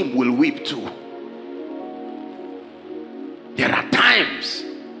in him will weep too. There are times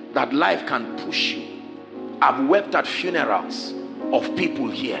that life can push you. I've wept at funerals of people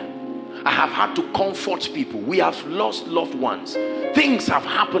here. I have had to comfort people. We have lost loved ones. Things have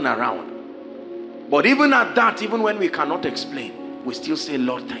happened around. But even at that, even when we cannot explain, we still say,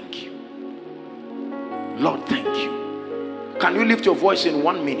 Lord, thank you. Lord, thank you. Can you lift your voice in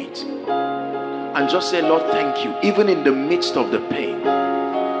 1 minute and just say, Lord, thank you. Even in the midst of the pain.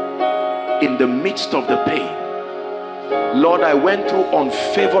 In the midst of the pain. Lord, I went through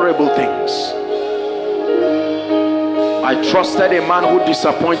unfavorable things. I trusted a man who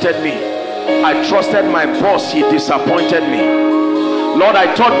disappointed me. I trusted my boss, he disappointed me. Lord,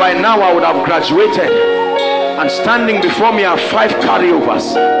 I thought by now I would have graduated, and standing before me are 5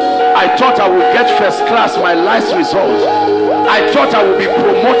 carryovers. I thought I would get first class, my last result. I thought I would be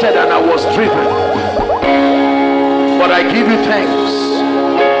promoted, and I was driven. But I give you thanks.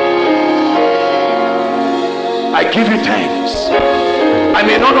 I give you thanks. I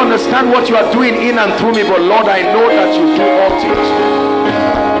may not understand what you are doing in and through me, but Lord, I know that you do all things.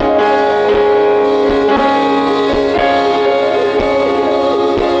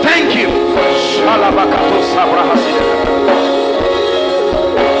 Thank you.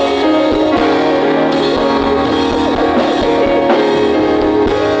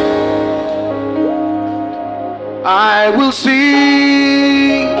 I will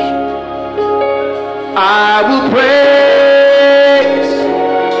sing, I will praise,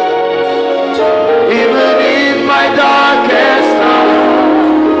 even in my darkest hour,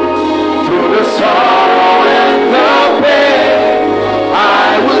 through the sorrow and the pain.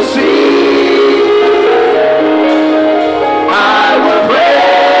 I will sing, I will praise,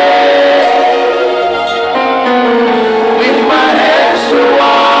 lift my hands to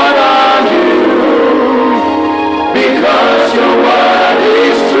honor you, because your word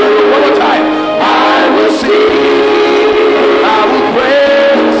is true. One more time. I will sing, I will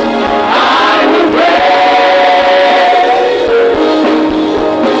praise, I will praise,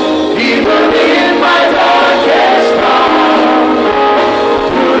 even in my darkest hour,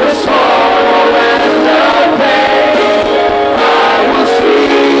 through the sorrow and the pain. I will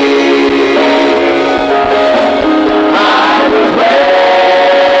sing, I will praise,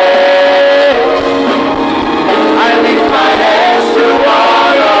 I lift my hands to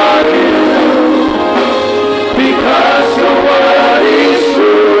honor you, because your word is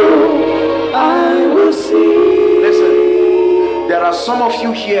true. I will sing. Listen, there are some of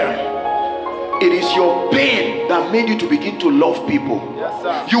you here. It is your pain that made you to begin to love people. Yes,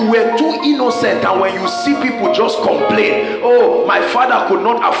 sir. You were too innocent, and when you see people just complain, oh, my father could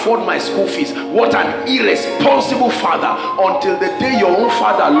not afford my school fees. What an irresponsible father. Until the day your own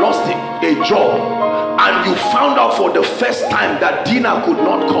father lost a job, and you found out for the first time that dinner could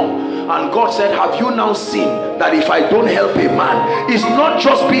not come. And God said, have you now seen that if I don't help a man, it's not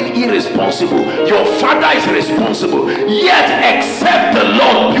just being irresponsible. Your father is responsible. Yet except the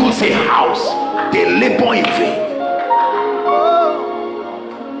Lord builds a house, they labor in vain.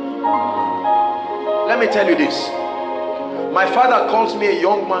 Let me tell you this. My father calls me a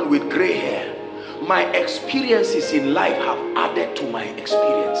young man with gray hair. My experiences in life have added to my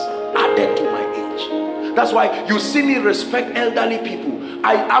experience, added to my age. much. That's why you see me respect elderly people.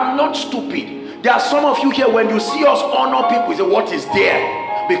 I am not stupid. There are some of you here, when you see us honor people, you say, what is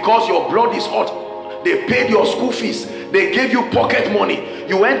there? Because your blood is hot. They paid your school fees. They gave you pocket money.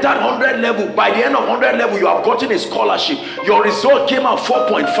 You entered 100 level. By the end of 100 level, you have gotten a scholarship. Your result came out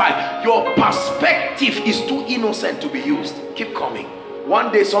 4.5. Your perspective is too innocent to be used. Keep coming.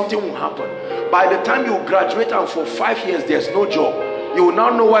 One day something will happen. By the time you graduate and for 5 years there's no job, you will now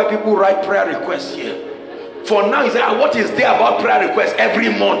know why people write prayer requests here. For now, you say, what is there about prayer requests every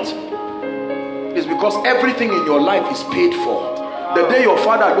month? It's because everything in your life is paid for. The day your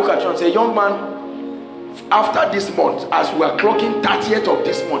father look at you and say, young man, after this month, as we are clocking 30th of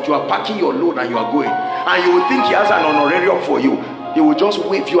this month, you are packing your load and you are going, and you will think he has an honorarium for you. He will just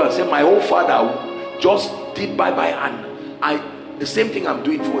wave you and say, my old father just did bye-bye, and the same thing I'm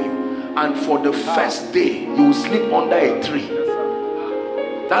doing for you. And for the first day, you will sleep under a tree.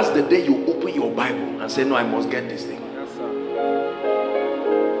 That's the day you open your Bible and say, no, I must get this thing.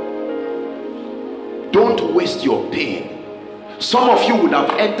 Don't waste your pain. Some of you would have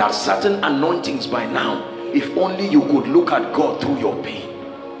entered certain anointings by now if only you could look at God through your pain.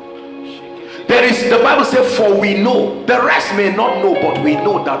 There is, the Bible says, for we know, the rest may not know, but we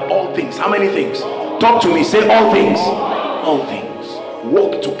know that all things, how many things? Talk to me, say all things. All things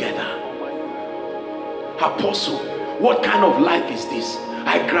work together. Apostle, what kind of life is this?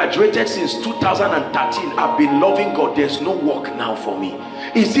 I graduated since 2013. I've been loving God. There's no work now for me.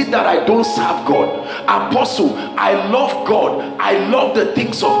 Is it that I don't serve God? Apostle, I love God. I love the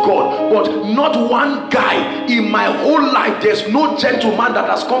things of God. But not one guy in my whole life, there's no gentleman that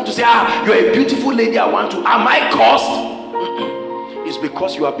has come to say, you're a beautiful lady, I want to. Am I cursed? It's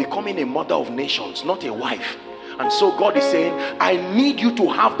because you are becoming a mother of nations, not a wife. And so God is saying, I need you to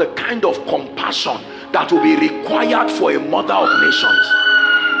have the kind of compassion that will be required for a mother of nations.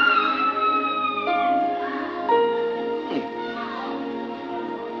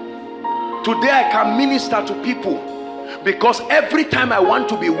 Today I can minister to people because every time I want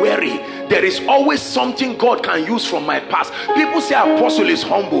to be weary, there is always something God can use from my past. People say Apostle is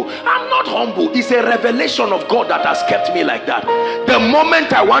humble. I'm not humble. It's a revelation of God that has kept me like that. The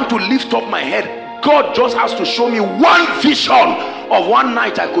moment I want to lift up my head, God just has to show me one vision of one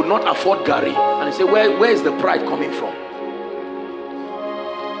night I could not afford Gary. And I say, where is the pride coming from?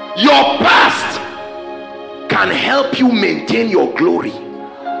 Your past can help you maintain your glory.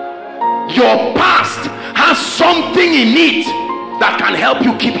 Your past has something in it that can help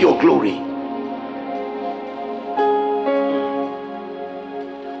you keep your glory.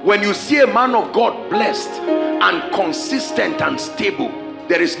 When you see a man of God blessed and consistent and stable,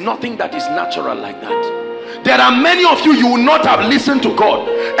 there is nothing that is natural like that. There are many of you, you will not have listened to God.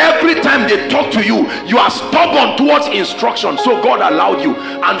 Every time they talk to you, you are stubborn towards instruction. So God allowed you.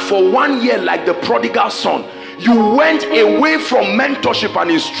 And for 1 year, like the prodigal son, you went away from mentorship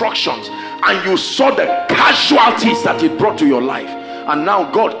and instructions, and you saw the casualties that it brought to your life. And now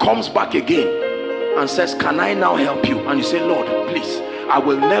God comes back again and says, can I now help you? And you say, Lord, please, I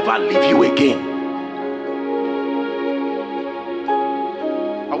will never leave you again.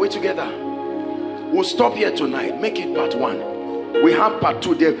 Are we together? We'll stop here tonight. Make it part 1. We have part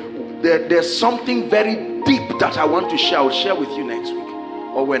 2. There's something very deep that I want to share. I'll share with you next week,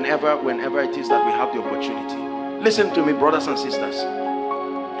 or whenever it is that we have the opportunity. Listen to me, brothers and sisters.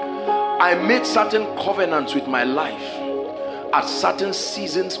 I made certain covenants with my life at certain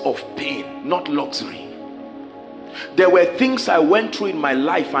seasons of pain, not luxury. There were things I went through in my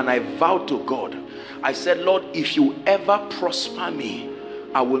life, and I vowed to God. I said, Lord, if you ever prosper me,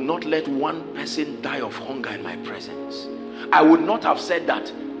 I will not let one person die of hunger in my presence. I would not have said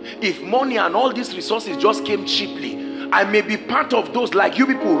that. If money and all these resources just came cheaply, I may be part of those like you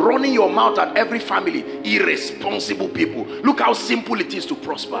people running your mouth at every family. Irresponsible people. Look how simple it is to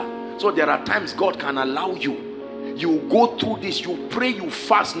prosper. So there are times God can allow you. You go through this, you pray, you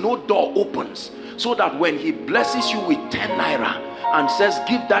fast, no door opens. So that when he blesses you with 10 naira and says,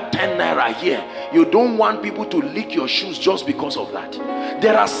 give that 10 naira here, you don't want people to lick your shoes just because of that.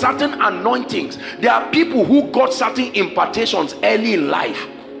 There are certain anointings. There are people who got certain impartations early in life.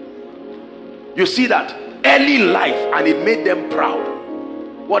 You see that? Early in life, and it made them proud.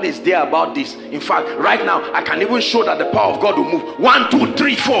 What is there about this? In fact, right now I can even show that the power of God will move 1, 2,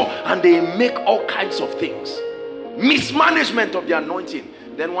 3, 4, and they make all kinds of things. Mismanagement of the anointing.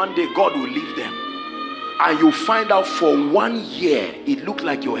 Then one day God will leave them, and you find out for 1 year it looked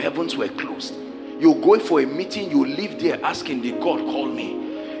like your heavens were closed. You go for a meeting, you live there asking, did God call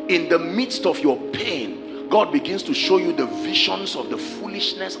me? In the midst of your pain, God begins to show you the visions of the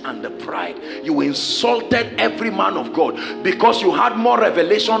foolishness and the pride. You insulted every man of God because you had more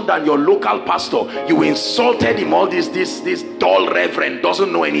revelation than your local pastor. You insulted him. All this dull reverend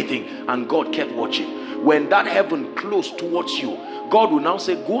doesn't know anything, and God kept watching. When that heaven closed towards you, God will now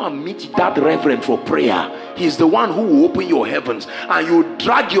say, go and meet that reverend for prayer. He's the one who will open your heavens. And you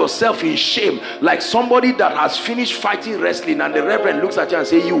drag yourself in shame like somebody that has finished fighting wrestling, and the reverend looks at you and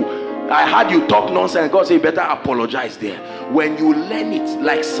say, I heard you talk nonsense. God say, you better apologize there. When you learn it,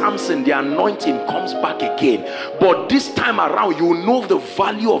 like Samson, the anointing comes back again. But this time around, you know the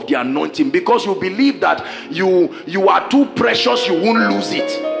value of the anointing, because you believe that you are too precious, you won't lose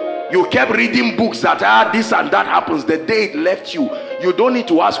it. You kept reading books that this and that happens. The day it left you, you don't need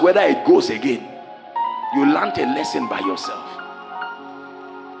to ask whether it goes again. You learned a lesson by yourself.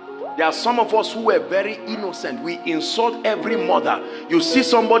 There are some of us who were very innocent. We insult every mother. You see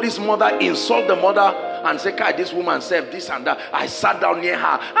somebody's mother, insult the mother and say, God, this woman said this and that. I sat down near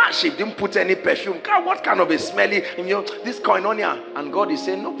her and she didn't put any perfume. God, what kind of a smelly, this koinonia? And God is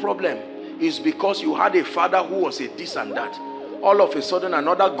saying, no problem. It's because you had a father who was a this and that. All of a sudden,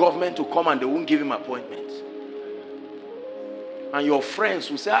 another government will come and they won't give him appointments. And your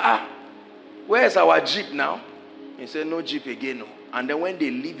friends will say, where's our jeep now? He said, no jeep again, no. And then when they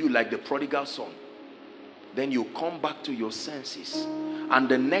leave you like the prodigal son, then you come back to your senses. And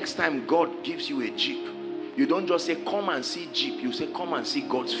the next time God gives you a jeep, you don't just say, come and see jeep. You say, come and see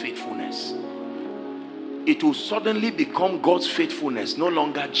God's faithfulness. It will suddenly become God's faithfulness, no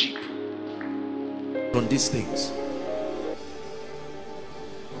longer jeep. On these things.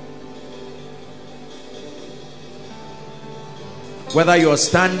 Whether you are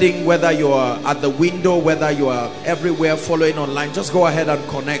standing, whether you are at the window, whether you are everywhere following online, just go ahead and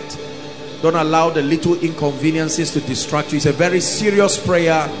connect. Don't allow the little inconveniences to distract you. It's a very serious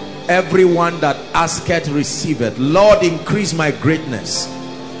prayer. Everyone that asketh, receiveth. Lord, increase my greatness.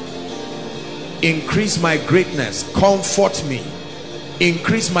 Increase my greatness. Comfort me.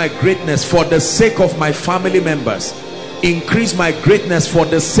 Increase my greatness for the sake of my family members. Increase my greatness for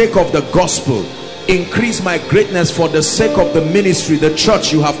the sake of the gospel. Increase my greatness for the sake of the ministry, the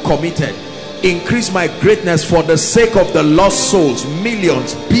church you have committed. Increase my greatness for the sake of the lost souls,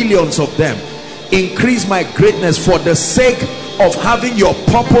 millions, billions of them. Increase my greatness for the sake of having your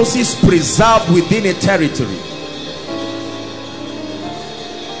purposes preserved within a territory.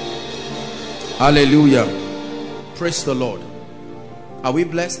 Hallelujah. Praise the Lord. Are we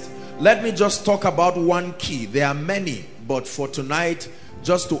blessed? Let me just talk about one key. There are many, but for tonight,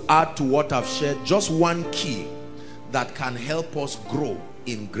 just to add to what I've shared, just one key that can help us grow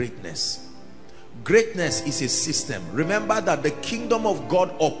in greatness. Greatness is a system. Remember that the kingdom of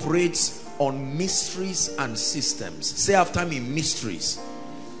God operates on mysteries and systems. Say after me, mysteries.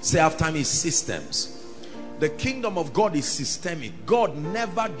 Say after me, systems. The kingdom of God is systemic. God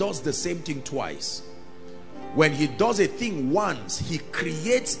never does the same thing twice. When he does a thing once, he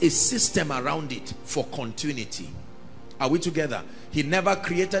creates a system around it for continuity. Are we together? He never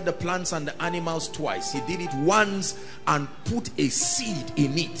created the plants and the animals twice. He did it once and put a seed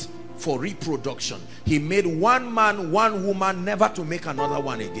in it for reproduction. He made one man, one woman, never to make another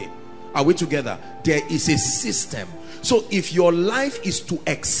one again. Are we together? There is a system. So if your life is to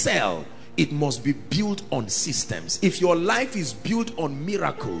excel, it must be built on systems. If your life is built on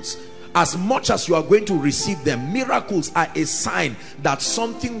miracles, as much as you are going to receive them, miracles are a sign that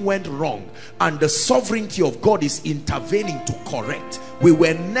something went wrong and the sovereignty of God is intervening to correct. We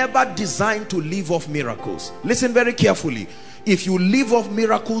were never designed to live off miracles. Listen very carefully. If you live off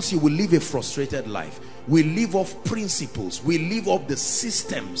miracles, you will live a frustrated life. We live off principles. We live off the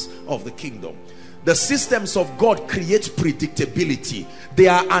systems of the kingdom. The systems of God create predictability. They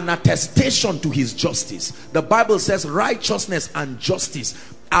are an attestation to his justice. The Bible says righteousness and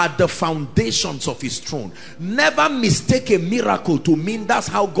justice are the foundations of his throne. Never mistake a miracle to mean that's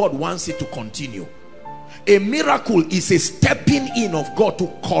how God wants it to continue. A miracle is a stepping in of God to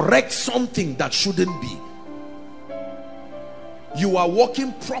correct something that shouldn't be. You are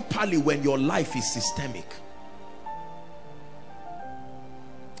walking properly when your life is systemic.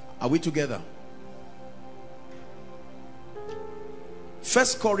 Are we together? 1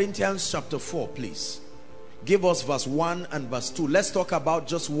 Corinthians chapter 4, please. Give us verse 1 and verse 2. Let's talk about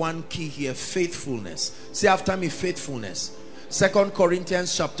just one key here, faithfulness. Say after me, faithfulness. 2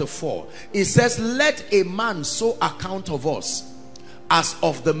 Corinthians chapter 4. It says, let a man so account of us as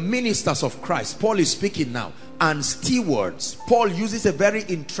of the ministers of Christ. Paul is speaking now. And stewards. Paul uses a very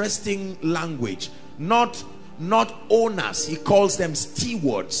interesting language. Not owners. He calls them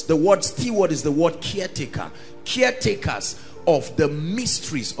stewards. The word steward is the word caretaker. Caretakers of the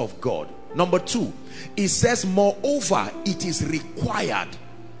mysteries of God. Number 2, it says, moreover, it is required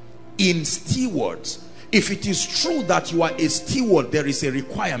in stewards. If it is true that you are a steward, there is a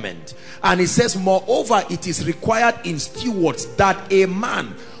requirement. And it says, moreover, it is required in stewards that a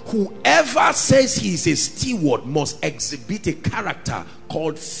man, whoever says he is a steward, must exhibit a character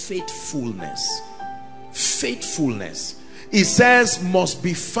called faithfulness. Faithfulness. It says, must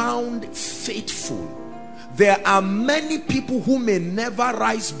be found faithful. There are many people who may never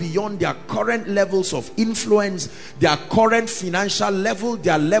rise beyond their current levels of influence, their current financial level,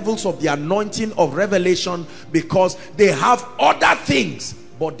 their levels of the anointing of revelation, because they have other things,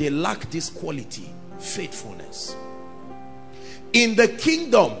 but they lack this quality, faithfulness. In the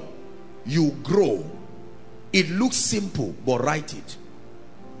kingdom, you grow. It looks simple, but write it.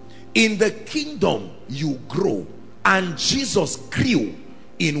 In the kingdom, you grow. And Jesus grew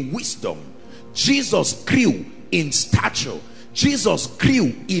in wisdom. Jesus grew in stature. Jesus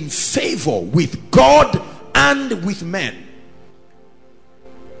grew in favor with God and with men.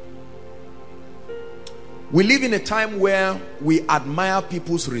 We live in a time where we admire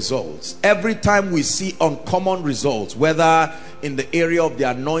people's results. Every time we see uncommon results, whether in the area of the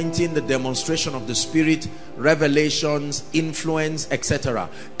anointing, the demonstration of the Spirit, revelations, influence, etc.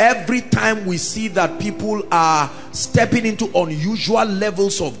 Every time we see that people are stepping into unusual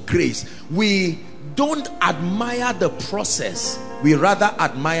levels of grace, we don't admire the process. We rather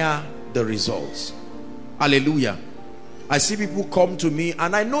admire the results. Hallelujah. I see people come to me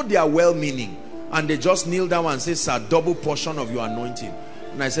and I know they are well-meaning, and they just kneel down and say, sir, double portion of your anointing.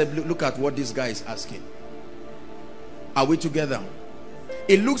 And I said, look at what this guy is asking. Are we together?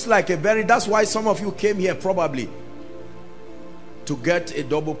 It looks like a very, that's why some of you came here probably to get a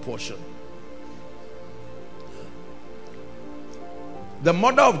double portion. The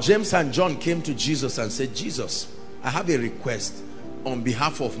mother of James and John came to Jesus and said, Jesus, I have a request on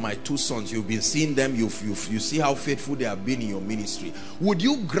behalf of my 2 sons. You've been seeing them, you see how faithful they have been in your ministry. Would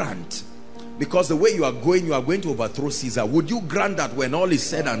you grant, because the way you are going to overthrow Caesar, would you grant that when all is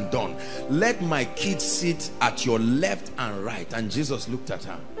said and done, let my kids sit at your left and right? And Jesus looked at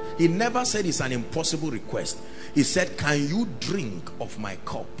her. He never said it's an impossible request. He said, can you drink of my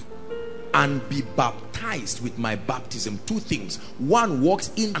cup and be baptized with my baptism? 2 things. One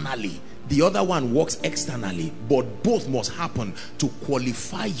works internally, the other one works externally, but both must happen to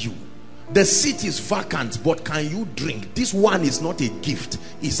qualify you. The seat is vacant, but can you drink? This one is not a gift,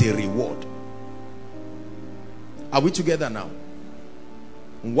 it's a reward. Are we together now?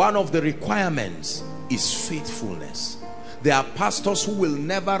 One of the requirements is faithfulness. There are pastors who will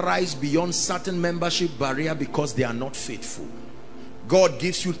never rise beyond certain membership barrier because they are not faithful. God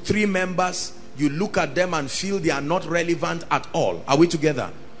gives you 3 members, you look at them and feel they are not relevant at all. Are we together?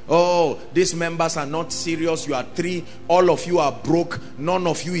 Oh, these members are not serious. You are 3, all of you are broke, none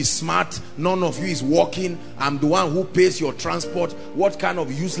of you is smart, none of you is working. I'm the one who pays your transport. What kind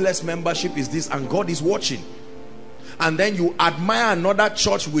of useless membership is this? And God is watching. And then you admire another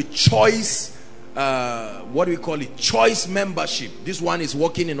church with choice, what do we call it? Choice membership. This one is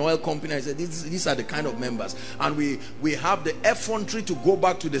working in oil company. I said, these are the kind of members. And we have the effrontery to go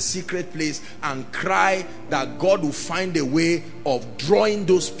back to the secret place and cry that God will find a way of drawing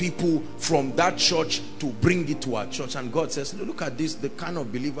those people from that church to bring it to our church. And God says, look at this, the kind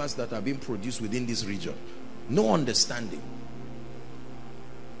of believers that are being produced within this region. No understanding.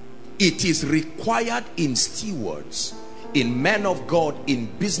 It is required in stewards, in men of God, in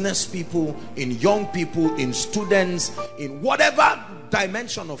business people, in young people, in students, in whatever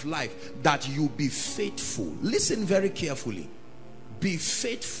dimension of life, that you be faithful. Listen very carefully. Be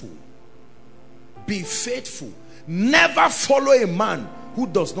faithful. Be faithful. Never follow a man who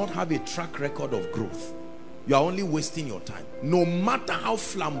does not have a track record of growth. You are only wasting your time. No matter how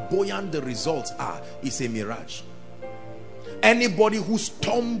flamboyant the results are, it's a mirage. Anybody who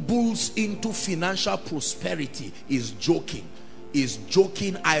stumbles into financial prosperity is joking. Is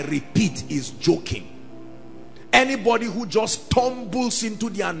joking. I repeat, is joking. Anybody who just stumbles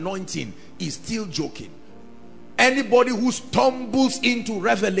into the anointing is still joking. Anybody who stumbles into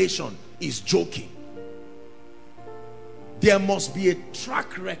revelation is joking. There must be a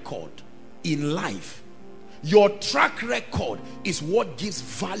track record in life. Your track record is what gives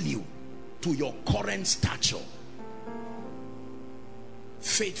value to your current stature.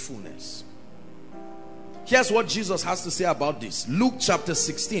 Faithfulness. Here's what Jesus has to say about this. Luke chapter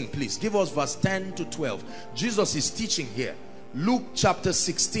 16, please give us verse 10 to 12. Jesus is teaching here. Luke chapter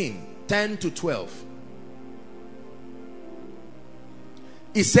 16, 10 to 12.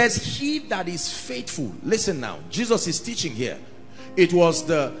 It says, he that is faithful. Listen now, Jesus is teaching here. It was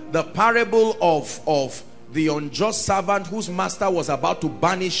the parable of the unjust servant whose master was about to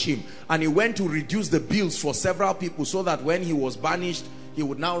banish him, and he went to reduce the bills for several people so that when he was banished, he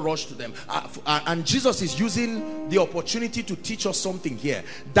would now rush to them. And Jesus is using the opportunity to teach us something here,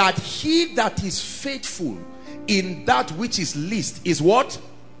 that he that is faithful in that which is least is what?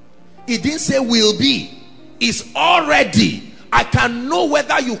 He didn't say will be, is already. I can know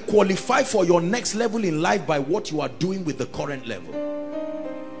whether you qualify for your next level in life by what you are doing with the current level.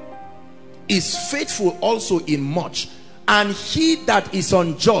 Is faithful also in much. And he that is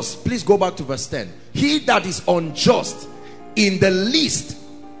unjust, please go back to verse 10. He that is unjust in the least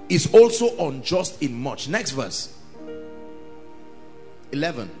is also unjust in much. Next verse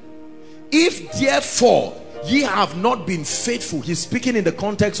 11. If therefore ye have not been faithful, he's speaking in the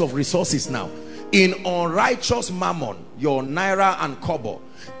context of resources now, in unrighteous mammon, your naira and kobo,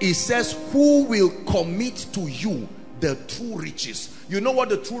 it says, who will commit to you the true riches? You know what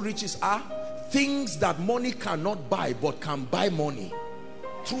the true riches are? Things that money cannot buy but can buy money.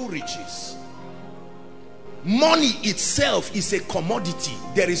 True riches. Money itself is a commodity.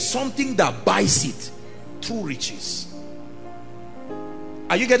 There is something that buys it. True riches.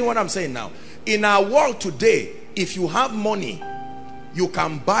 Are you getting what I'm saying now? In our world today, if you have money, you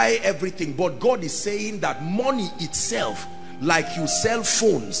can buy everything. But God is saying that money itself, like you sell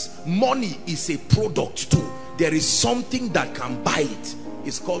phones, money is a product too. There is something that can buy it.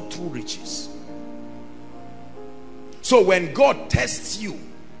 It's called true riches. So when God tests you,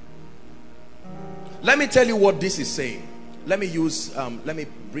 let me tell you what this is saying. Let me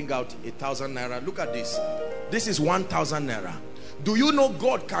bring out 1,000 naira. Look at this. This is 1,000 naira. Do you know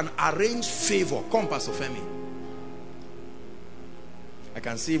God can arrange favor? Come, Pastor Femi. I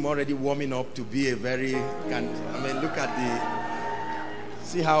can see him already warming up to be a very, look at the,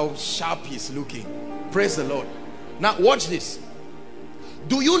 see how sharp he's looking. Praise the Lord. Now watch this.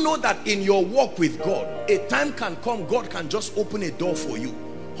 Do you know that in your walk with God, a time can come, God can just open a door for you.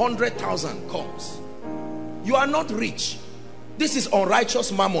 100,000 comes. You are not rich. This is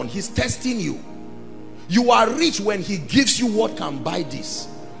unrighteous mammon. He's testing you. You are rich when he gives you what can buy this.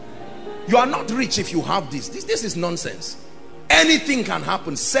 You are not rich if you have this. This is nonsense. Anything can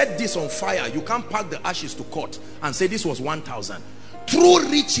happen. Set this on fire. You can't pack the ashes to court and say this was 1,000. True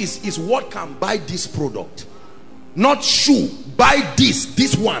riches is what can buy this product. Not shoe. Buy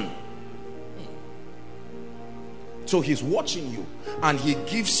this one. So he's watching you and he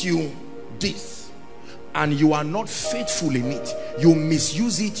gives you this, and you are not faithful in it. You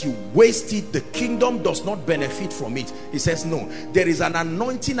misuse it, you waste it. The kingdom does not benefit from it. He says, no, there is an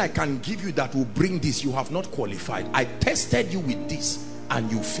anointing I can give you that will bring this. You have not qualified. I tested you with this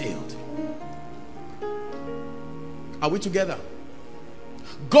and you failed. Are we together?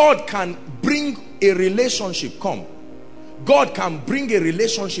 God can bring a relationship. Come, God can bring a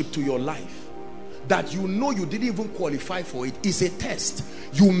relationship to your life that you know you didn't even qualify for. It is a test.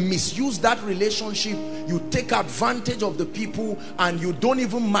 You misuse that relationship, you take advantage of the people, and you don't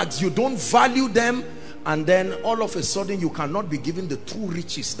even you don't value them, and then all of a sudden you cannot be given the true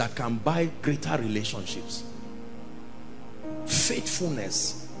riches that can buy greater relationships.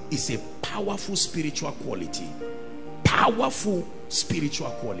 Faithfulness is a powerful spiritual quality. Powerful spiritual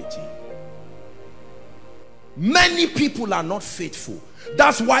quality. Many people are not faithful.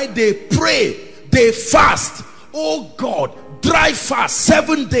 That's why they pray, they fast. Oh God, dry fast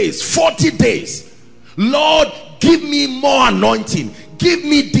 7 days, 40 days. Lord, give me more anointing. Give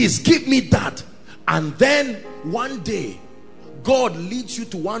me this, give me that. And then one day, God leads you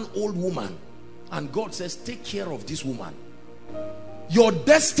to one old woman, and God says, take care of this woman. Your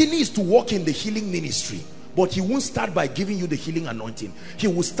destiny is to walk in the healing ministry, but he won't start by giving you the healing anointing. He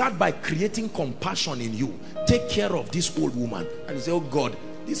will start by creating compassion in you. Take care of this old woman. And you say, oh God,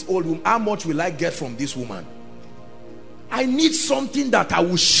 this old woman, how much will I get from this woman? I need something that I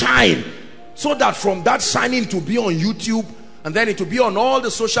will shine, so that from that shining to be on YouTube, and then it will be on all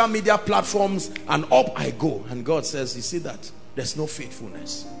the social media platforms, and up I go. And God says, you see that? There's no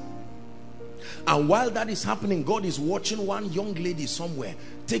faithfulness. And while that is happening, God is watching one young lady somewhere,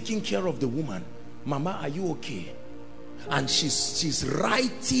 taking care of the woman. Mama, are you okay? And she's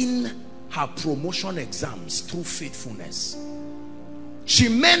writing her promotion exams through faithfulness. She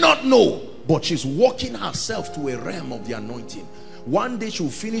may not know, but she's walking herself to a realm of the anointing. One day she'll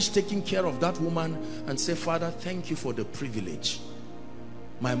finish taking care of that woman and say, Father, thank you for the privilege.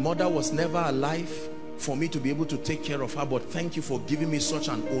 My mother was never alive for me to be able to take care of her, but thank you for giving me such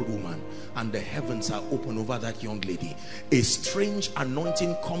an old woman. And the heavens are open over that young lady. A strange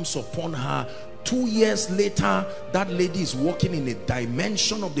anointing comes upon her. 2 years later, that lady is walking in a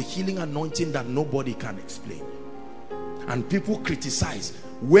dimension of the healing anointing that nobody can explain. And people criticize,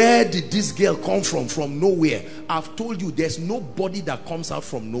 Where did this girl come from? From nowhere. I've told you, there's nobody that comes out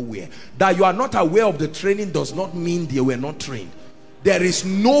from nowhere. That you are not aware of the training does not mean they were not trained. There is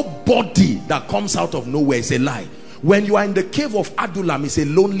nobody that comes out of nowhere. It's a lie. When you are in the cave of Adullam, it's a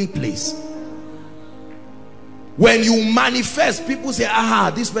lonely place. When you manifest, people say,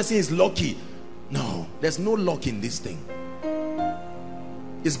 ah, this person is lucky. No, there's no luck in this thing.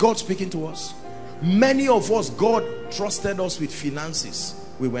 Is God speaking to us? Many of us, God trusted us with finances.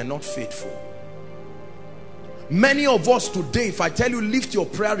 We were not faithful. Many of us today, if I tell you lift your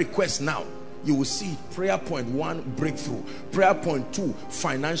prayer request now, you will see prayer point 1, breakthrough. Prayer point 2,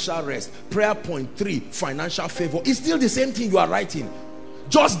 financial rest. Prayer point 3, financial favor. It's still the same thing you are writing,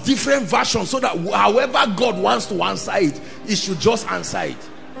 just different versions, so that however God wants to answer it, He should just answer it.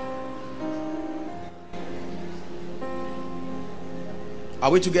 Are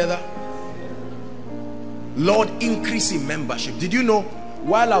we together? Lord, increase in membership. Did you know,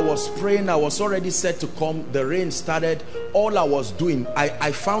 while I was praying, I was already set to come. The rain started. All I was doing,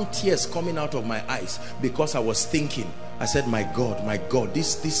 I found tears coming out of my eyes, because I was thinking, I said, my God,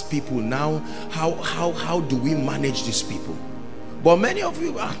 these people now, how do we manage these people? But many of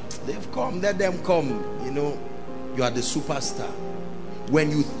you, they've come, let them come. You know, you are the superstar. When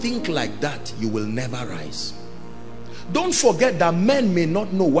you think like that, you will never rise. Don't forget that men may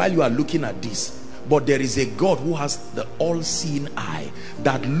not know while you are looking at this, but there is a God who has the all-seeing eye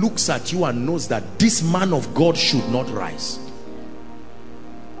that looks at you and knows that this man of God should not rise.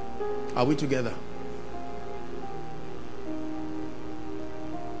 Are we together?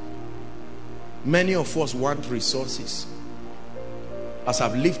 Many of us want resources. As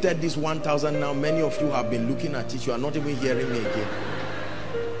I've lifted this 1,000 now, many of you have been looking at it. You are not even hearing me again.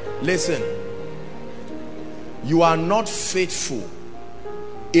 Listen, you are not faithful.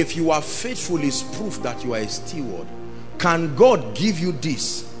 If you are faithful, is proof that you are a steward. Can God give you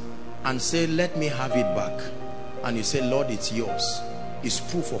this and say, let me have it back? And you say, Lord, it's yours. It's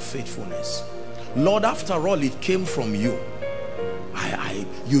proof of faithfulness. Lord, after all, it came from you.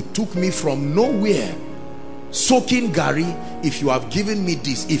 You took me from nowhere, soaking Gary. If you have given me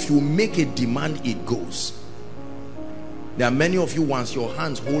this, if you make a demand, it goes. There are many of you, once your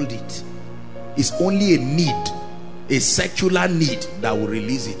hands hold it, it's only a need, a secular need, that will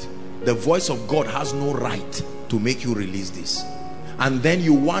release it. The voice of God has no right to make you release this. And then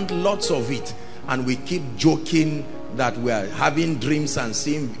you want lots of it, and we keep joking that we are having dreams and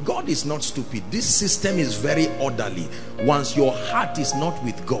seeing. God is not stupid. This system is very orderly. Once your heart is not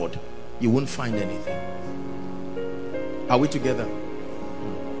with God, you won't find anything. Are we together?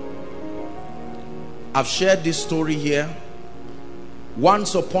 I've shared this story here.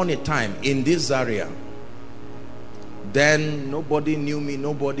 Once upon a time in this area, then nobody knew me,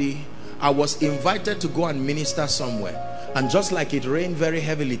 nobody. I was invited to go and minister somewhere, and just like it rained very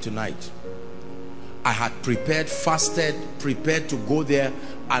heavily tonight, I had prepared, fasted, prepared to go there,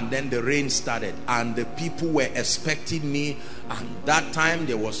 and then the rain started, and the people were expecting me. And that time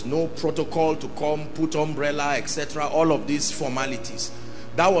there was no protocol to come, put umbrella, etc. All of these formalities.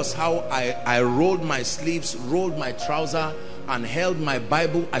 That was how I rolled my sleeves, rolled my trouser, and held my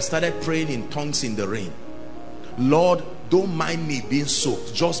Bible. I started praying in tongues in the rain. Lord, don't mind me being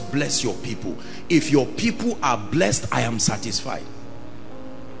soaked, just bless your people. If your people are blessed, I am satisfied.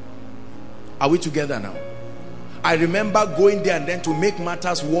 Are we together now? I remember going there, and then to make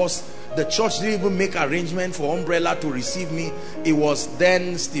matters worse, the church didn't even make arrangement for umbrella to receive me. It was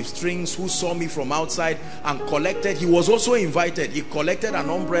then Steve Strings who saw me from outside and collected. He was also invited. He collected an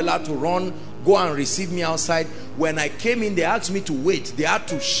umbrella to go and receive me outside. When I came in, they asked me to wait. They had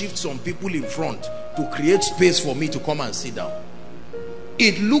to shift some people in front to create space for me to come and sit down.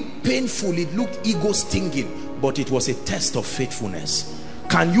 It looked painful. It looked ego stinging, but it was a test of faithfulness.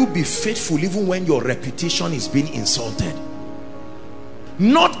 Can you be faithful even when your reputation is being insulted?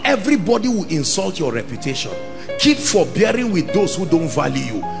 Not everybody will insult your reputation. Keep forbearing with those who don't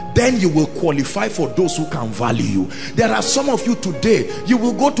value you. Then you will qualify for those who can value you. There are some of you today, you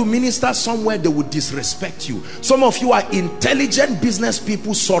will go to minister somewhere, they will disrespect you. Some of you are intelligent business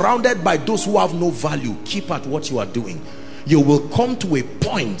people surrounded by those who have no value. Keep at what you are doing. You will come to a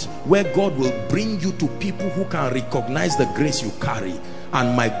point where God will bring you to people who can recognize the grace you carry.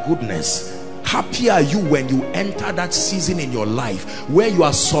 And my goodness, happy are you when you enter that season in your life where you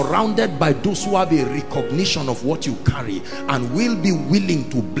are surrounded by those who have a recognition of what you carry and will be willing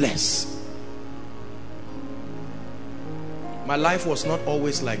to bless. My life was not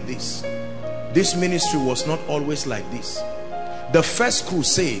always like this. This ministry was not always like this. The first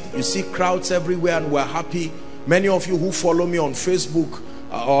crusade, you see crowds everywhere and we're happy. Many of you who follow me on Facebook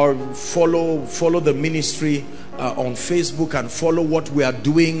or follow the ministry on Facebook and follow what we are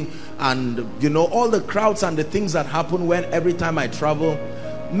doing, and you know, all the crowds and the things that happen when every time I travel,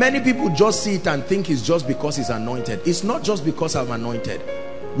 many people just see it and think it's just because he's anointed. It's not just because I'm anointed.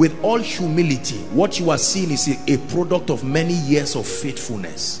 With all humility, what you are seeing is a product of many years of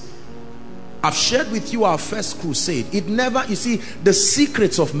faithfulness. I've shared with you our first crusade. It never, you see, the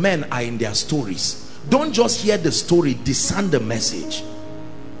secrets of men are in their stories. Don't just hear the story, discern the message.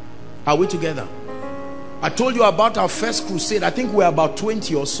 Are we together? I told you about our first crusade. I think we're about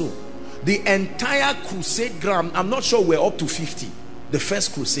 20 or so. The entire crusade ground, I'm not sure we're up to 50. The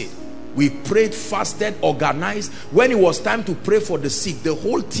first crusade. We prayed, fasted, organized. When it was time to pray for the sick, the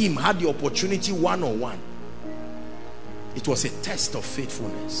whole team had the opportunity one-on-one. It was a test of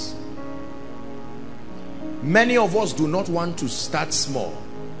faithfulness. Many of us do not want to start small.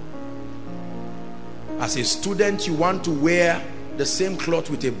 As a student, you want to wear the same cloth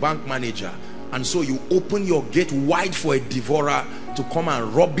with a bank manager, and so you open your gate wide for a devourer to come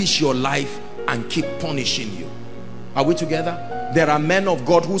and rubbish your life and keep punishing you. Are we together? There are men of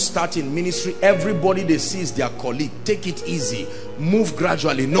God who start in ministry. Everybody they see is their colleague. Take it easy. Move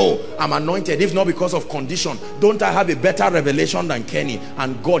gradually. No, I'm anointed. If not because of condition, don't I have a better revelation than Kenny?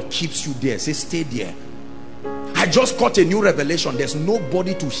 And God keeps you there. Say, stay there. I just got a new revelation. There's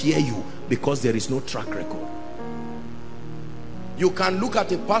nobody to hear you because there is no track record. You can look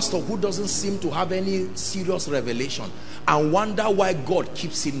at a pastor who doesn't seem to have any serious revelation and wonder why God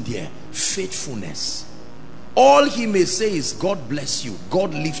keeps him there. Faithfulness. All he may say is, God bless you,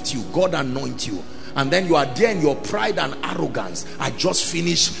 God lift you, God anoint you. And then you are there in your pride and arrogance. I just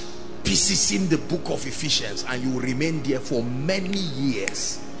finished PCCing the book of Ephesians, and you remain there for many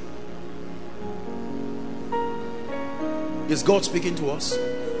years. Is God speaking to us?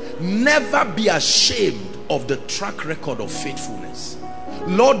 Never be ashamed of the track record of faithfulness.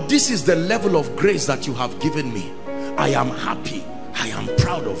 Lord, this is the level of grace that you have given me. I am happy. I am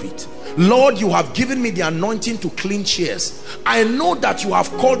proud of it. Lord, you have given me the anointing to clean chairs. I know that you have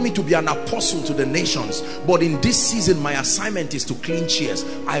called me to be an apostle to the nations, but in this season my assignment is to clean chairs.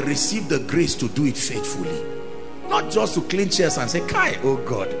 I receive the grace to do it faithfully. Not just to clean chairs and say, Kai, oh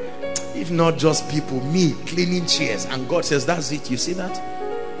God, if not just people, me cleaning chairs. And God says, that's it. You see that?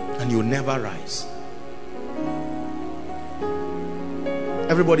 And you never rise.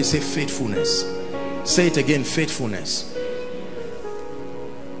 Everybody say faithfulness. Say it again, faithfulness.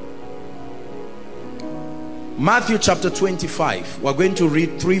 Matthew chapter 25. We're going to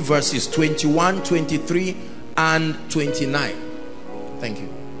read 3 verses, 21, 23 and 29. Thank you.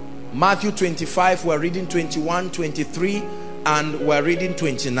 Matthew 25, we're reading 21, 23 and we're reading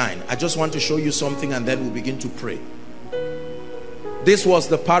 29. I just want to show you something and then we'll begin to pray. This was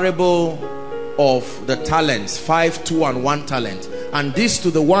the parable of the talents, 5, 2 and 1 talent. And this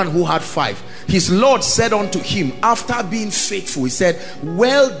to the one who had 5. His Lord said unto him, after being faithful, he said,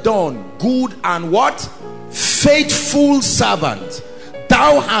 well done, good and what? Faithful servant.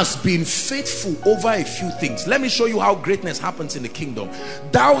 Thou hast been faithful over a few things. Let me show you how greatness happens in the kingdom.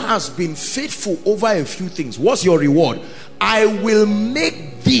 Thou hast been faithful over a few things. What's your reward? I will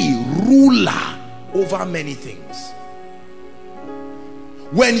make thee ruler over many things.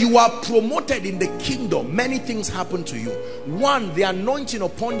 When you are promoted in the kingdom, many things happen to you. 1, the anointing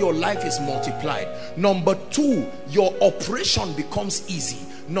upon your life is multiplied. Number 2, your operation becomes easy.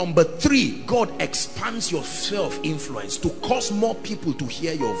 Number 3, God expands your self-influence to cause more people to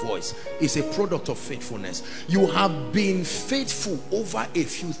hear your voice. It's a product of faithfulness. You have been faithful over a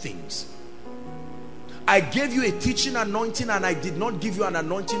few things. I gave you a teaching anointing and I did not give you an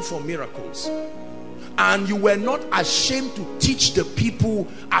anointing for miracles. And you were not ashamed to teach the people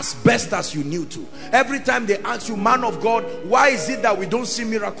as best as you knew to. Every time they ask you, man of God, why is it that we don't see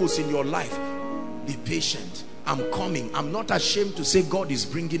miracles in your life? Be patient. I'm coming. I'm not ashamed to say God is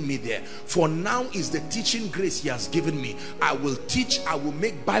bringing me there. For now is the teaching grace he has given me. I will teach. I will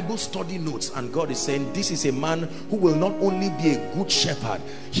make Bible study notes. And God is saying, this is a man who will not only be a good shepherd,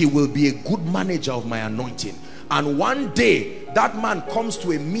 he will be a good manager of my anointing. And one day that man comes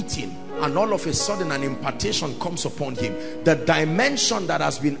to a meeting and all of a sudden an impartation comes upon him. The dimension that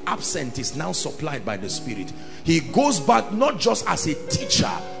has been absent is now supplied by the Spirit. He goes back not just as a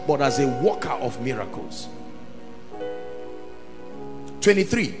teacher but as a worker of miracles.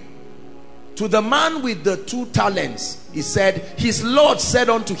 23. To the man with the 2 talents, he said, his Lord said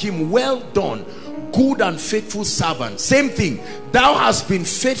unto him, well done, good and faithful servant. Same thing. Thou hast been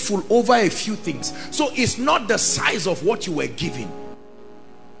faithful over a few things. So it's not the size of what you were given.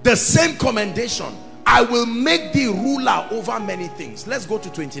 The same commendation. I will make thee ruler over many things. Let's go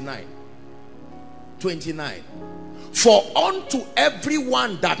to 29. 29. For unto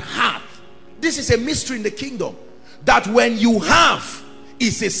everyone that hath, this is a mystery in the kingdom, that when you have,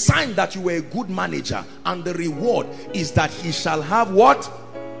 is a sign that you were a good manager, and the reward is that he shall have what?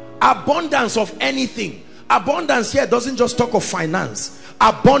 Abundance of anything. Abundance here doesn't just talk of finance.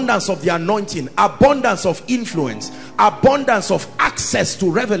 Abundance of the anointing, abundance of influence, abundance of access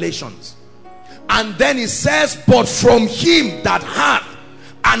to revelations. And then it says, but from him that hath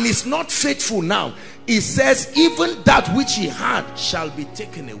and is not faithful now, it says, even that which he had shall be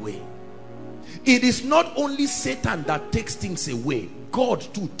taken away. It is not only Satan that takes things away, God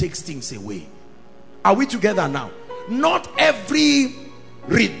too takes things away. Are we together now? Not every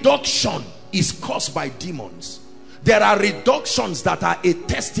reduction is caused by demons. There are reductions that are a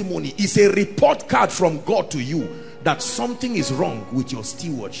testimony. It's a report card from God to you that something is wrong with your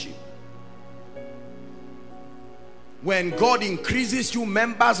stewardship. When God increases you,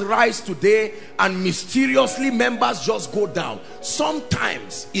 members rise today, and mysteriously members just go down.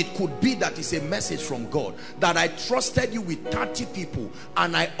 Sometimes it could be that it's a message from God, that I trusted you with 30 people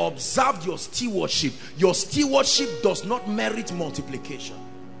and I observed your stewardship. Your stewardship does not merit multiplication.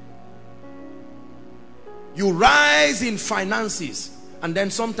 You rise in finances and then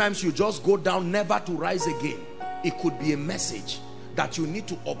sometimes you just go down, never to rise again. It could be a message that you need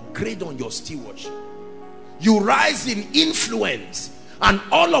to upgrade on your stewardship. You rise in influence and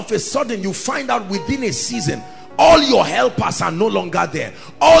all of a sudden you find out within a season all your helpers are no longer there.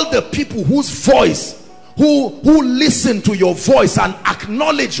 All the people whose voice, who listen to your voice and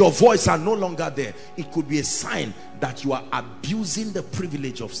acknowledge your voice, are no longer there. It could be a sign that you are abusing the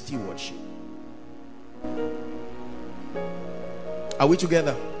privilege of stewardship. Are we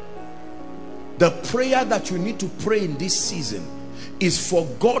together? The prayer that you need to pray in this season is for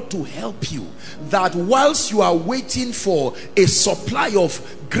God to help you, that whilst you are waiting for a supply of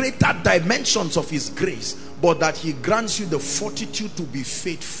greater dimensions of his grace, but that he grants you the fortitude to be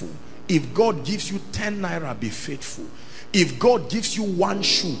faithful. If God gives you 10 naira, be faithful. If God gives you one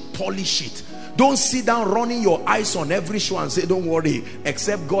shoe, polish it. Don't sit down running your eyes on every shoe and say, don't worry,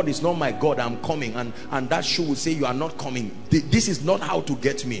 except God is not my God, I'm coming. And that shoe will say, you are not coming. This is not how to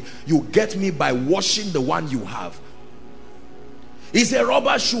get me. You get me by washing the one you have. It's a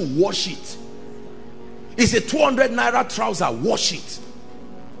rubber shoe, wash it. It's a 200 naira trouser, wash it.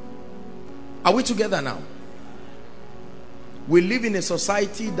 Are we together now? We live in a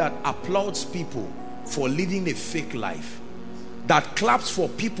society that applauds people for living a fake life, that claps for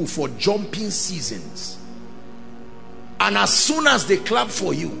people for jumping seasons, and as soon as they clap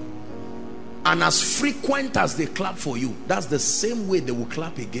for you and as frequent as they clap for you, that's the same way they will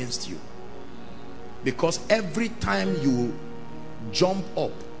clap against you. Because every time you jump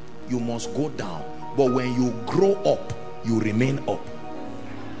up, you must go down, but when you grow up, you remain up.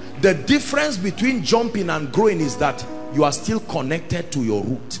 The difference between jumping and growing is that you are still connected to your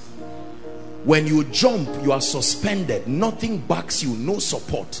root. When you jump, you are suspended, nothing backs you, no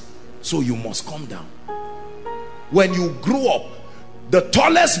support, so you must come down. When you grow up, the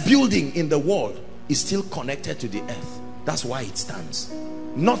tallest building in the world is still connected to the earth. That's why it stands.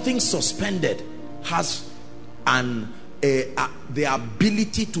 Nothing suspended has the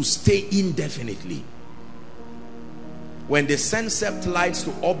ability to stay indefinitely. When they send satellites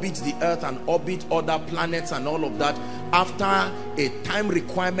to orbit the earth and orbit other planets and all of that, after a time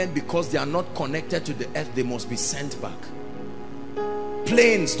requirement, because they are not connected to the earth, they must be sent back.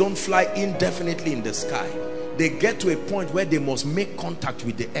 Planes don't fly indefinitely in the sky. They get to a point where they must make contact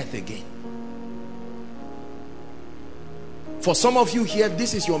with the earth again. For some of you here,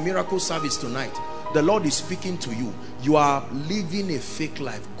 this is your miracle service tonight. The Lord is speaking to you. You are living a fake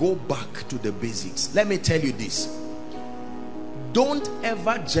life. Go back to the basics. Let me tell you this. Don't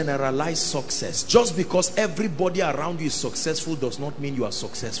ever generalize success. Just because everybody around you is successful does not mean you are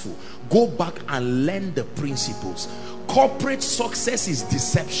successful. Go back and learn the principles. Corporate success is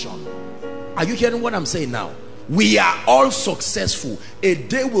deception. Are you hearing what I'm saying now? We are all successful. A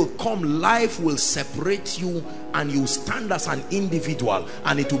day will come, life will separate you and you stand as an individual,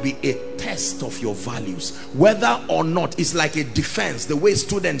 and it will be a test of your values. Whether or not, it's like a defense, the way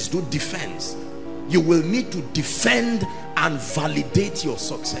students do defense. You will need to defend and validate your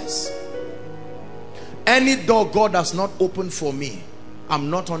success. Any door God has not opened for me, I'm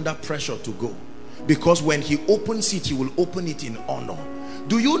not under pressure to go, because when he opens it, he will open it in honor.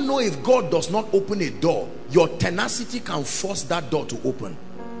 Do you know, if God does not open a door, your tenacity can force that door to open?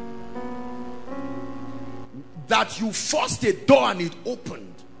 That you forced a door and it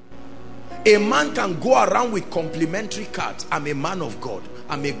opened. A man can go around with complimentary cards. I'm a man of God,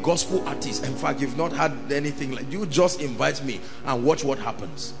 I'm a gospel artist. In fact, you've not had anything like, you just invite me and watch what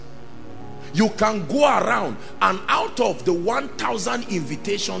happens. You can go around and out of the 1,000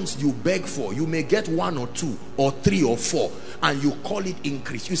 invitations you beg for, you may get 1 or 2 or 3 or 4, and you call it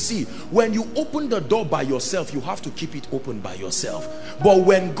increase. You see, when you open the door by yourself, you have to keep it open by yourself. But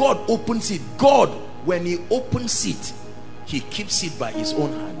when God opens it, God, when he opens it, he keeps it by his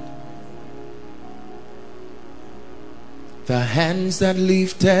own hand. The hands that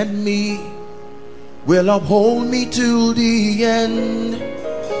lifted me will uphold me to the end.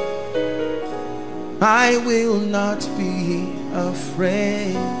 I will not be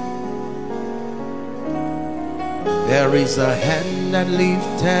afraid. There is a hand that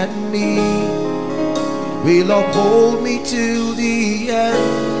lifted me, will uphold me to the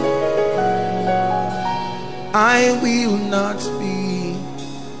end. I will not be.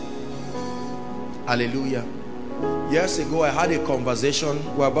 Hallelujah. Years ago, I had a conversation,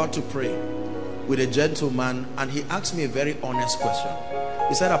 we're about to pray, with a gentleman, and he asked me a very honest question.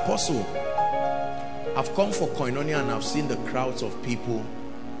 He said, Apostle, I've come for koinonia and I've seen the crowds of people.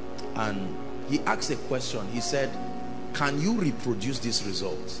 And he asked a question. He said, can you reproduce these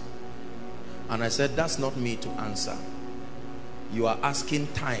results? And I said, that's not me to answer. You are asking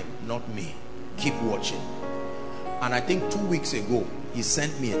time, not me. Keep watching. And I think 2 weeks ago, he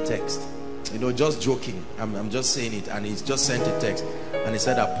sent me a text. You know, just joking. I'm just saying it. And he's just sent a text. And he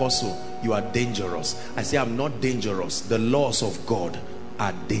said, Apostle, you are dangerous. I say, I'm not dangerous. The laws of God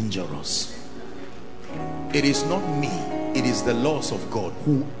are dangerous. It is not me, it is the laws of God.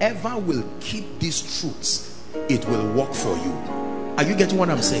 Whoever will keep these truths, it will work for you. Are you getting what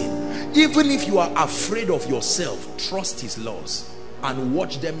I'm saying? Even if you are afraid of yourself, trust his laws and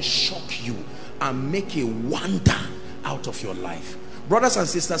watch them shock you and make a wonder out of your life. Brothers and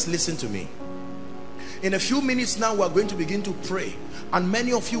sisters, listen to me. In a few minutes now, we're going to begin to pray, and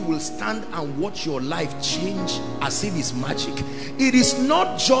many of you will stand and watch your life change as if it's magic. It is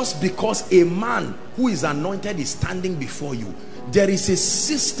not just because a man who is anointed is standing before you. There is a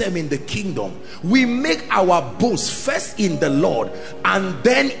system in the kingdom. We make our boast first in the Lord and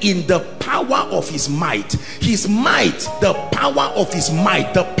then in the power of his might. His might, the power of his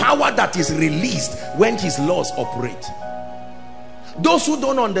might, the power that is released when his laws operate. Those who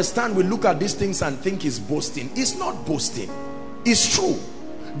don't understand will look at these things and think it's boasting. It's not boasting. It's true.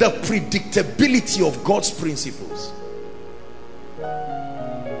 The predictability of God's principles.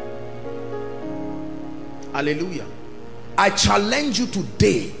 Hallelujah. I challenge you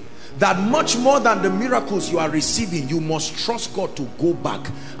today that much more than the miracles you are receiving, you must trust God to go back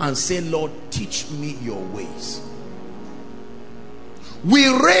and say, Lord, teach me your ways. We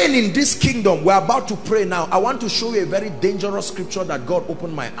reign in this kingdom. We're about to pray now. I want to show you a very dangerous scripture that God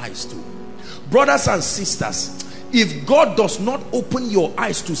opened my eyes to. Brothers and sisters, if God does not open your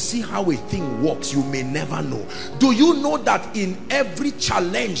eyes to see how a thing works, you may never know. Do you know that in every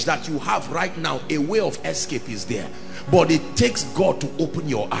challenge that you have right now, a way of escape is there? But it takes God to open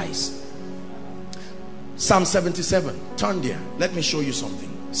your eyes. Psalm 77. Turn there. Let me show you something.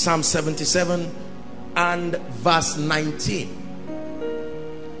 Psalm 77 and verse 19.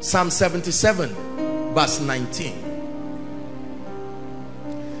 Psalm 77 verse 19.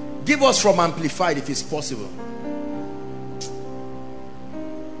 Give us from Amplified if it's possible.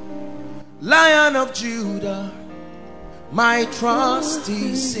 Lion of Judah, my trust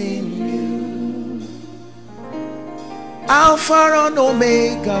is in you. Alpha and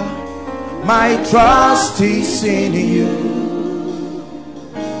Omega, my trust is in you.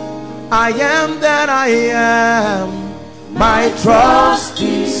 I am that I am, my trust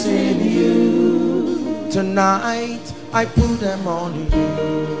is in you. Tonight I put them on you.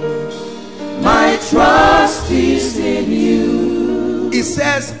 My trust is in you. It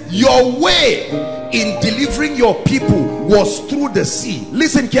says your way in delivering your people was through the sea.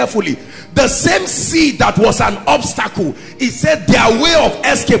 Listen carefully. The same sea that was an obstacle, it said their way of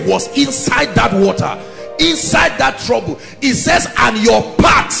escape was inside that water, inside that trouble. It says, and your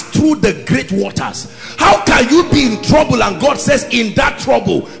path through the great waters. How can you be in trouble and God says in that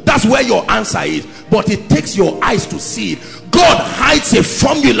trouble, that's where your answer is? But it takes your eyes to see it. God hides a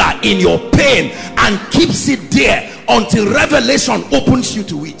formula in your pain and keeps it there until revelation opens you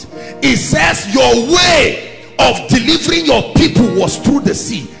to it. It says your way of delivering your people was through the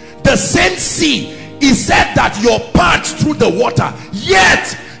sea. The same sea, it said that your path through the water,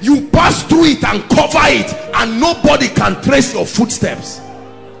 yet you pass through it and cover it and nobody can trace your footsteps.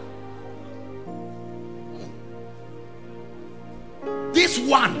 This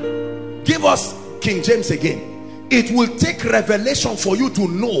one, give us King James again. It will take revelation for you to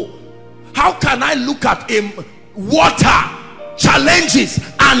know. How can I look at water, challenges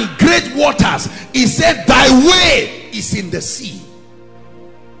and great waters? He said thy way is in the sea.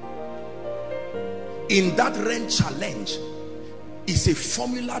 in that rent challenge is a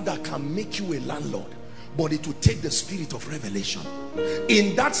formula that can make you a landlord, but it will take the spirit of revelation.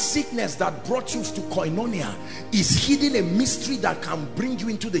 In that sickness that brought you to koinonia is hidden a mystery that can bring you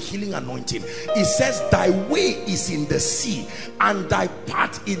into the healing anointing. It says, thy way is in the sea, and thy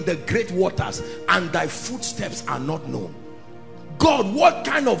path in the great waters, and thy footsteps are not known. God, what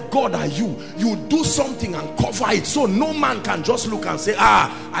kind of God are you? You do something and cover it so no man can just look and say,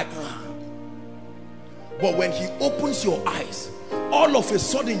 But when he opens your eyes, all of a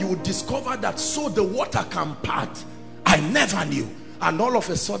sudden you will discover that so the water can part. I never knew. And all of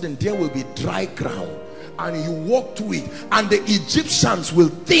a sudden there will be dry ground, and you walk to it, and the Egyptians will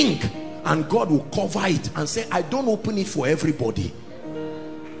think, and God will cover it and say, I don't open it for everybody.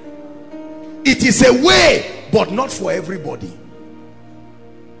 It is a way, but not for everybody.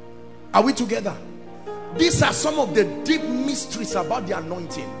 Are we together? These are some of the deep mysteries about the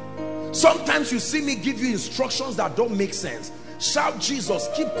anointing. Sometimes you see me give you instructions that don't make sense. Shout Jesus,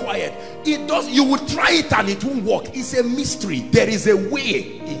 keep quiet. It does. You will try it and it won't work. It's a mystery. There is a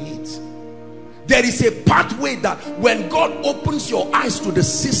way in it. There is a pathway that when God opens your eyes to the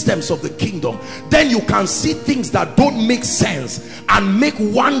systems of the kingdom, then you can see things that don't make sense and make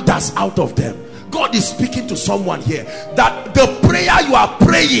wonders out of them. God is speaking to someone here that the prayer you are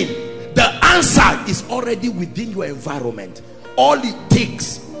praying, the answer is already within your environment. All it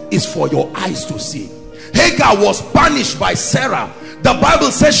takes is for your eyes to see. Hagar was banished by Sarah. The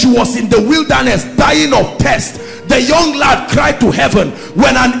Bible says she was in the wilderness dying of thirst. The young lad cried to heaven.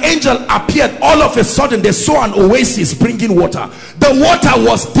 When an angel appeared, all of a sudden they saw an oasis bringing water. The water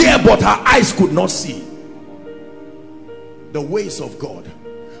was there, but her eyes could not see the ways of God.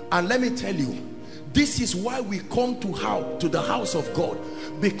 And let me tell you, this is why we come to the house of God,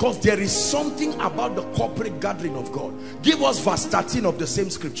 because there is something about the corporate gathering of God. Give us verse 13 of the same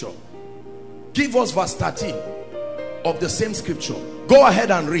scripture. Give us verse 13 of the same scripture. Go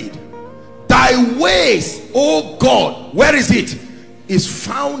ahead and read. Thy ways, O God, where is it? Is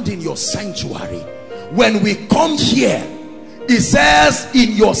found in your sanctuary. When we come here, it says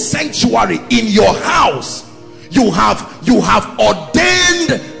in your sanctuary, in your house, you have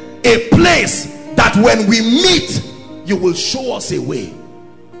ordained a place that when we meet, you will show us a way.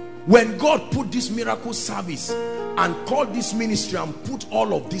 When God put this miracle service and called this ministry and put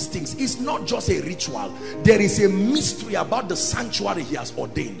all of these things, it's not just a ritual. There is a mystery about the sanctuary he has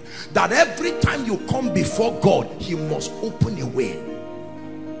ordained, that every time you come before God, he must open a way.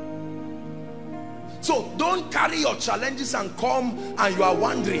 So don't carry your challenges and come and you are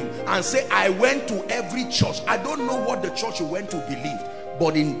wondering and say, I went to every church. I don't know what the church you went to believed,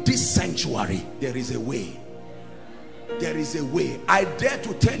 but in this sanctuary there is a way. There is a way. I dare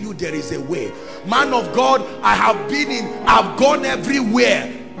to tell you there is a way. Man of God, I've gone everywhere.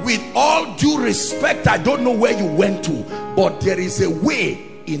 With all due respect, I don't know where you went to, but there is a way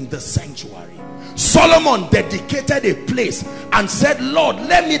in the sanctuary. Solomon dedicated a place and said, Lord,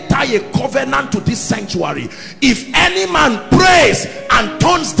 let me tie a covenant to this sanctuary. If any man prays and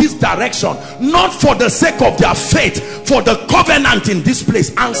turns this direction, not for the sake of their faith, for the covenant in this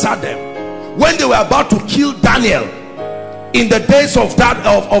place, answer them. When they were about to kill Daniel, in the days of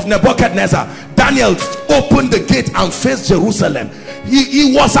Nebuchadnezzar, Daniel opened the gate and faced Jerusalem.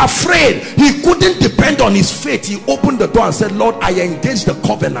 He was afraid. He couldn't depend on his faith. He opened the door and said, Lord, I engage the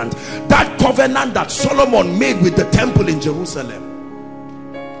covenant. That covenant that Solomon made with the temple in Jerusalem.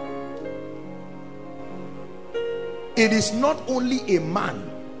 It is not only a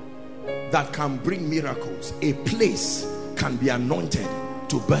man that can bring miracles. A place can be anointed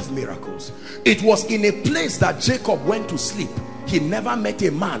to birth miracles. It was in a place that Jacob went to sleep. He never met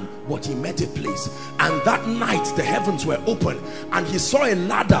a man, but he met a place. And that night the heavens were open and he saw a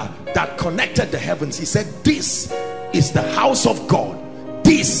ladder that connected the heavens. He said, this is the house of God.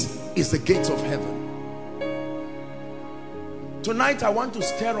 This is the gates of heaven. Tonight I want to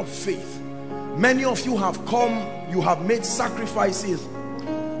stir up faith. Many of you have come, you have made sacrifices.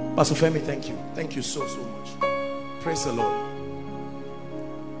 Pastor Femi, thank you. Thank you so much. Praise the Lord.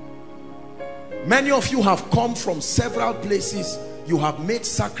 Many of you have come from several places. You have made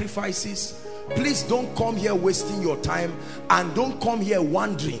sacrifices. Please don't come here wasting your time, and don't come here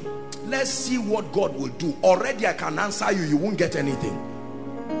wondering, let's see what God will do. Already I can answer you, you won't get anything.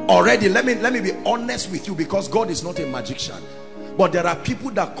 Already, let me be honest with you, because God is not a magician. But there are people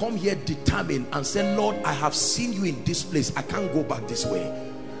that come here determined and say, Lord, I have seen you in this place. I can't go back this way.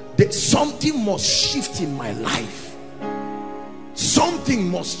 Something must shift in my life.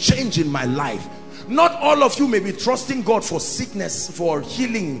 Something must change in my life. Not all of you may be trusting God for sickness, for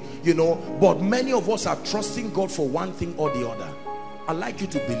healing, you know, but many of us are trusting God for one thing or the other. I'd like you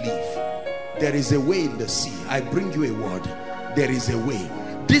to believe There is a way in the sea. I bring you a word. There is a way.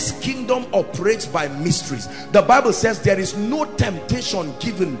 This kingdom operates by mysteries. The Bible says there is no temptation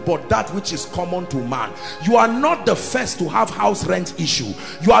given but that which is common to man. You are not the first to have house rent issue.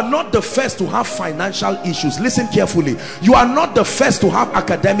 You are not the first to have financial issues. Listen carefully. You are not the first to have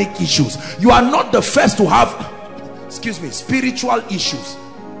academic issues. You are not the first to have, spiritual issues.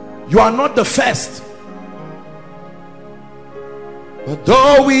 You are not the first. But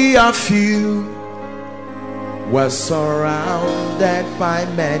though we are few, we're surrounded by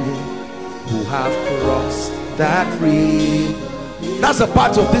many who have crossed that river. That's a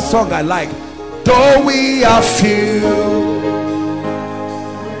part of this song I like. Though we are few,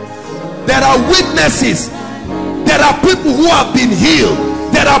 there are witnesses. There are people who have been healed.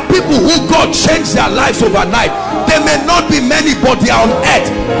 There are people who God changed their lives overnight. They may not be many, but they are on earth,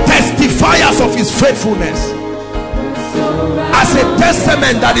 testifiers of his faithfulness. As a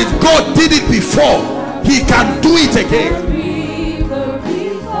testament that if God did it before, he can do it again.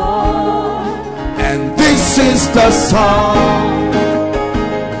 And this is the song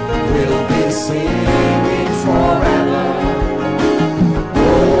we'll be singing forever.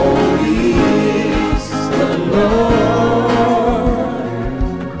 Holy is the Lord.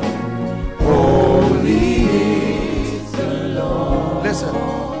 Holy is the Lord. Listen.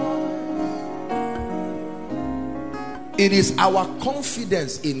 It is our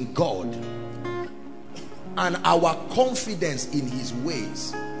confidence in God and our confidence in his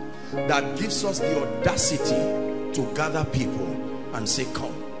ways that gives us the audacity to gather people and say,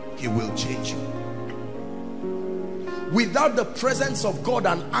 come, he will change you. Without the presence of God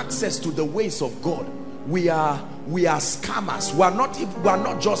and access to the ways of God, we are scammers. We are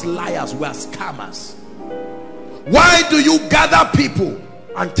not just liars, we are scammers. Why do you gather people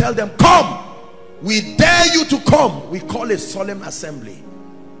and tell them, come, we dare you to come? We call a solemn assembly.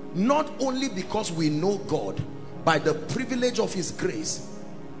 Not only because we know God, by the privilege of his grace,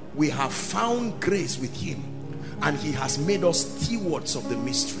 we have found grace with him, and he has made us stewards of the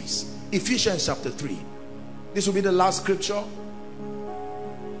mysteries. Ephesians chapter 3. This will be the last scripture.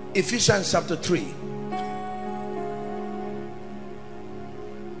 Ephesians chapter 3,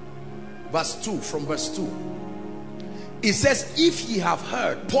 verse 2. From verse 2, it says, if ye have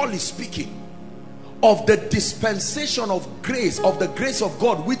heard, Paul is speaking, of the dispensation of grace, of the grace of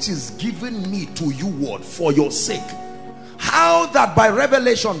God which is given me to you, word, for your sake, how that by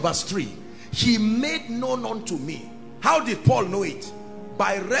revelation, verse 3, he made known unto me. How did Paul know it?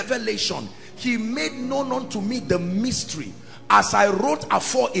 By revelation. He made known unto me the mystery, as I wrote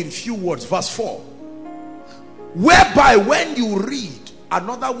afore in few words. Verse 4, whereby when you read,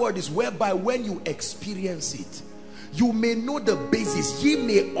 another word is whereby when you experience it, you may know the basis, ye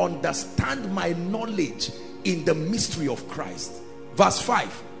may understand my knowledge in the mystery of Christ. Verse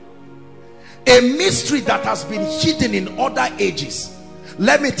 5, a mystery that has been hidden in other ages.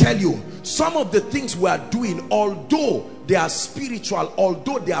 Let me tell you, some of the things we are doing, although they are spiritual,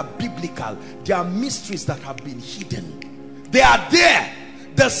 although they are biblical, they are mysteries that have been hidden. They are there.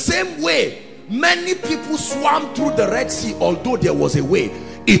 The same way many people swam through the Red Sea, although there was a way.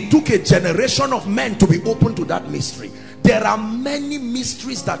 It took a generation of men to be open to that mystery. There are many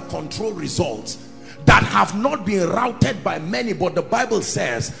mysteries that control results that have not been routed by many, but the Bible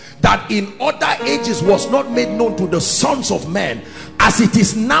says that in other ages was not made known to the sons of men, as it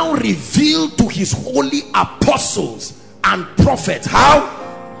is now revealed to his holy apostles and prophets.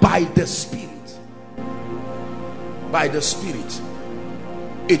 How? By the Spirit. By the Spirit.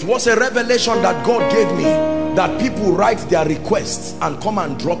 It was a revelation that God gave me, that people write their requests and come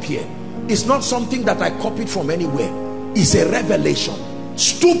and drop here. It's not something that I copied from anywhere. It's a revelation.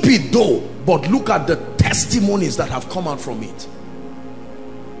 Stupid though, but look at the testimonies that have come out from it.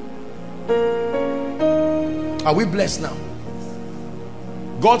 Are we blessed now?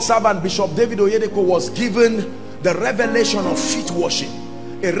 God's servant Bishop David Oyedepo was given the revelation of feet washing,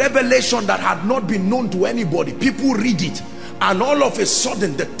 a revelation that had not been known to anybody. People read it, and all of a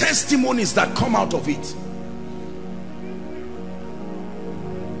sudden the testimonies that come out of it.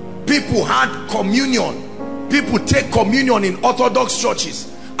 People had communion. People take communion in Orthodox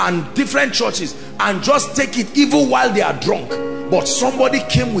churches and different churches and just take it even while they are drunk. But somebody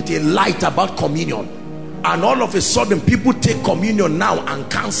came with a light about communion, and all of a sudden people take communion now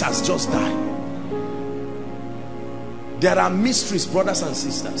and cancers just die. There are mysteries, brothers and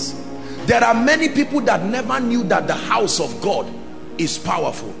sisters. There are many people that never knew that the house of God is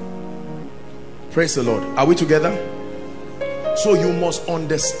powerful. Praise the Lord. Are we together? So you must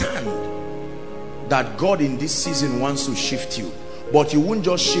understand that God in this season wants to shift you, but he won't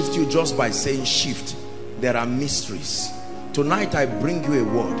just shift you just by saying shift. There are mysteries. Tonight I bring you a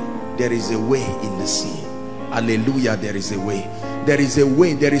word. there is a way in the sea. Hallelujah, there is a way. There is a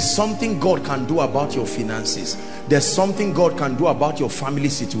way. There is something God can do about your finances. There's something God can do about your family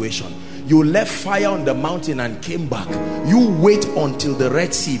situation. You left fire on the mountain and came back. You wait until the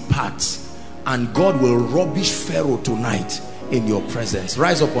Red Sea parts, and God will rubbish Pharaoh tonight in your presence.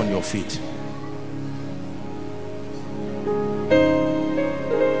 Rise up on your feet.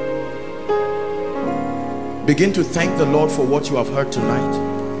 Begin to thank the Lord for what you have heard tonight.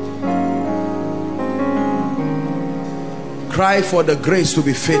 Cry for the grace to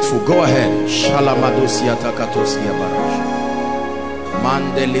be faithful. Go ahead.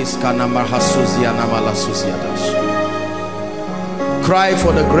 Cry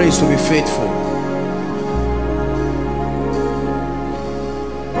for the grace to be faithful.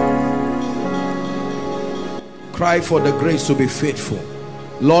 Cry for the grace to be faithful.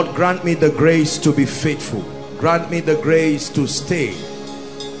 Lord, grant me the grace to be faithful. Grant me the grace to stay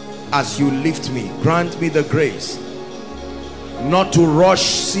as you lift me. Grant me the grace not to rush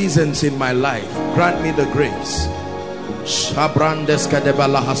seasons in my life. Grant me the grace.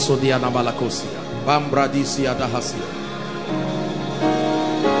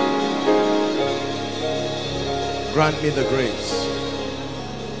 Grant me the grace.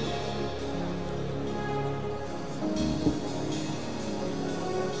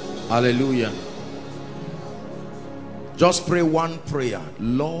 Hallelujah. Just pray one prayer.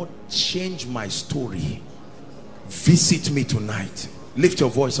 Lord, change my story. Visit me tonight. Lift your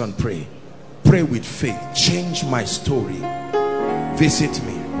voice and pray. Pray with faith. Change my story. Visit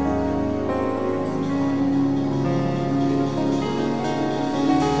me.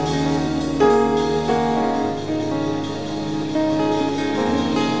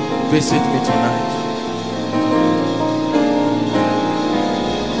 Visit me tonight.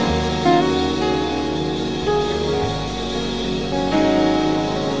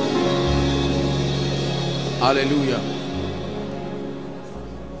 Hallelujah.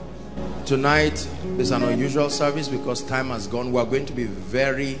 Tonight is an unusual service because time has gone. We are going to be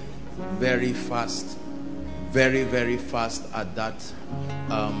very, very fast. Very, very fast at that.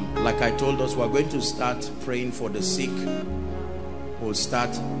 Like I told us, we are going to start praying for the sick. We'll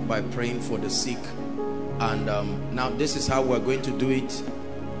start by praying for the sick. And now this is how we're going to do it.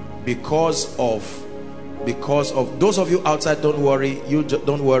 Because of those of you outside, don't worry. You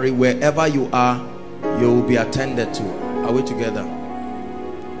don't worry. Wherever you are, you will be attended to. Are we together?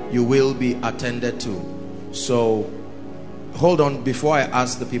 You will be attended to. So hold on. Before I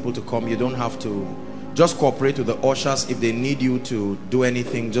ask the people to come, you don't have to. Just cooperate with the ushers. If they need you to do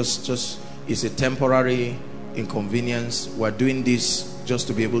anything, just it's a temporary inconvenience. We're doing this just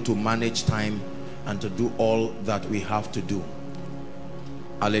to be able to manage time and to do all that we have to do.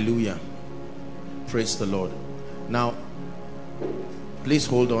 Hallelujah. Praise the Lord. Now please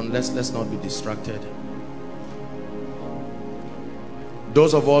hold on. Let's not be distracted.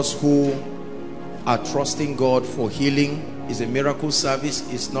 Those of us who are trusting God for healing, is a miracle service.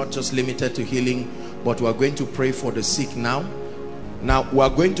 It's not just limited to healing, but we are going to pray for the sick now. Now we are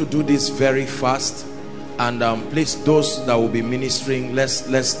going to do this very fast, and please, those that will be ministering,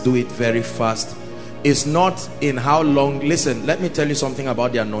 let's do it very fast. It's not in how long. Listen, let me tell you something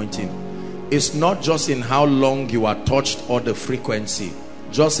about the anointing. It's not just in how long you are touched or the frequency.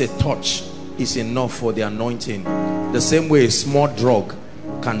 Just a touch is enough for the anointing. The same way a small drug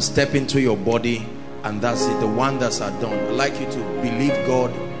can step into your body and that's it. The wonders are done. I'd like you to believe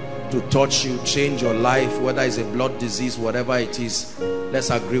God to touch you, change your life, whether it's a blood disease, whatever it is. Let's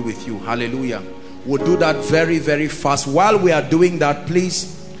agree with you. Hallelujah. We'll do that very, very fast. While we are doing that,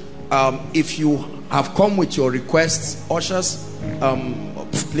 please, if you have come with your requests, ushers,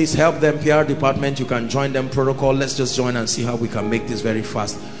 please help them. PR department, you can join them. Protocol, let's just join and see how we can make this very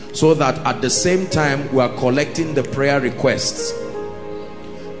fast, so that at the same time we are collecting the prayer requests.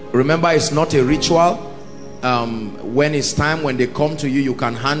 Remember, it's not a ritual. When it's time, when they come to you, you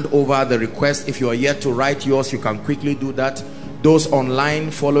can hand over the request. If you are yet to write yours, you can quickly do that. Those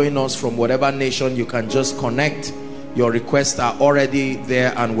online following us from whatever nation, you can just connect. Your requests are already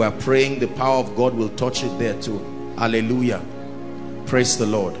there and we're praying the power of God will touch it there too. Hallelujah. Praise the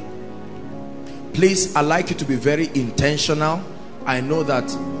Lord. Please, I'd like you to be very intentional. I know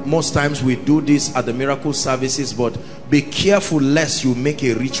that most times we do this at the miracle services, but be careful lest you make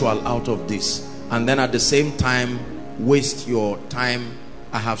a ritual out of this and then at the same time waste your time.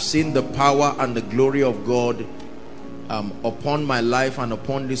 I have seen the power and the glory of God upon my life and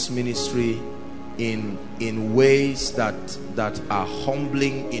upon this ministry in ways that are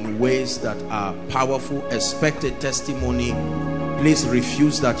humbling, in ways that are powerful. Expect a testimony. Please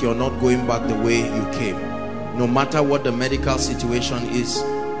refuse that you're not going back the way you came. No matter what the medical situation is,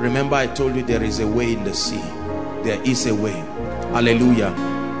 Remember, I told you there is a way in the sea. There is a way. Hallelujah.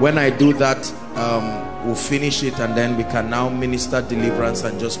 When I do that, we'll finish it, and then we can now minister deliverance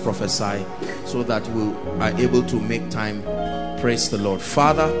and just prophesy, so that we are able to make time. Praise the Lord.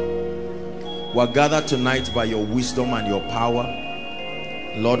 Father, we're gathered tonight by your wisdom and your power.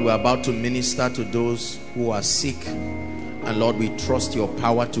 Lord, we're about to minister to those who are sick, and Lord, we trust your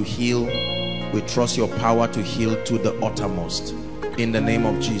power to heal. We trust your power to heal to the uttermost. In the name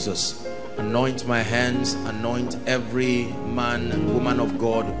of Jesus, anoint my hands, anoint every man and woman of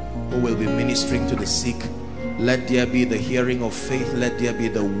God who will be ministering to the sick. Let there be the hearing of faith. Let there be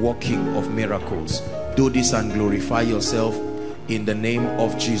the working of miracles. Do this and glorify yourself in the name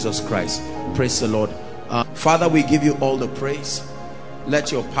of Jesus Christ. Praise the Lord. Father, we give you all the praise.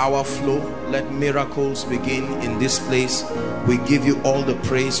 Let your power flow. Let miracles begin in this place. We give you all the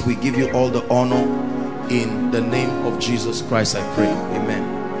praise. We give you all the honor. In the name of Jesus Christ, I pray. Amen.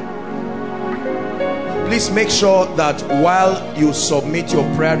 Please make sure that while you submit your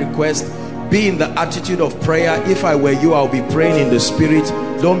prayer request, be in the attitude of prayer. If I were you, I'll be praying in the spirit.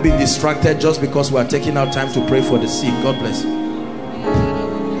 Don't be distracted just because we are taking our time to pray for the sick. God bless you.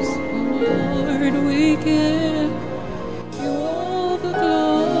 Lord, we give you all the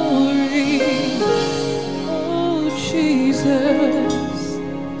glory. Oh, Jesus,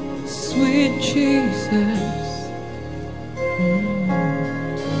 sweet Jesus.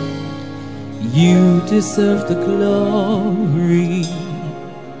 You deserve the glory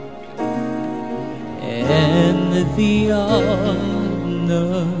and the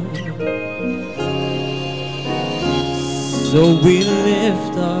honor. So we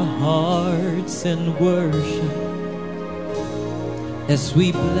lift our hearts and worship as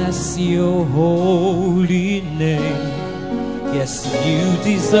we bless your holy name. Yes, you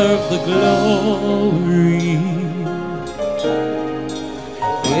deserve the glory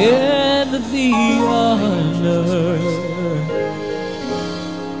and the honor.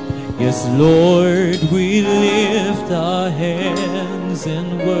 Yes, Lord, we lift our hands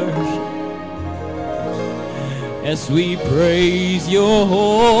and worship as we praise your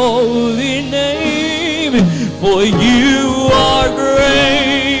holy name. For you are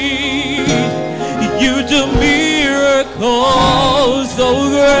great, you do miracles so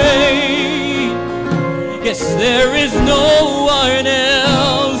great. Yes, there is no one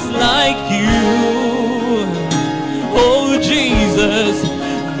else like you. Oh Jesus,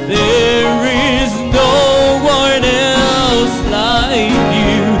 there is no one else like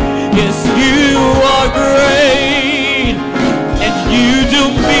you. Yes, you are great, and you do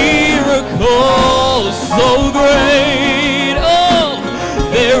miracles so great. Oh,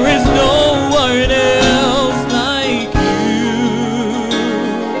 there is no one else like you.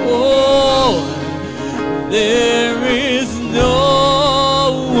 Oh, there is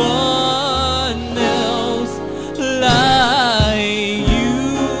no one else like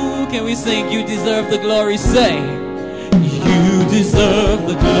you. Can we sing, you deserve the glory? Say, you deserve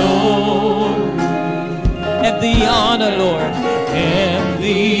the glory and the honor, Lord, and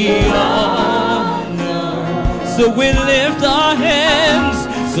the honor. So we lift our hands,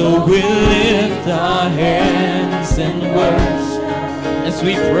 so we lift our hands and worship as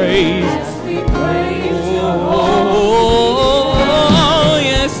we praise. Oh,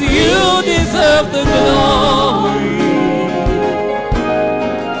 yes, you deserve the glory.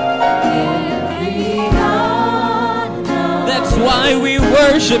 That's why we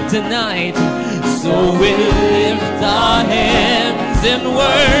worship tonight. So we lift our hands and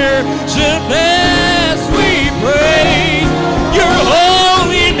worship as we praise your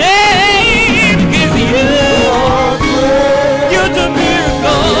holy name. 'Cause you're the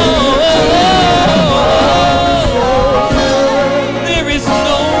miracle. There is no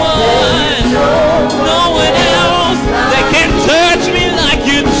one else that can touch me like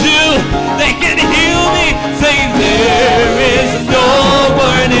you do. They can heal me. Say there is no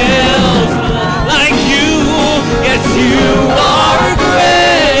one else like you. Yes, you are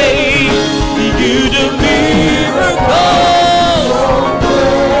great. You do miracles.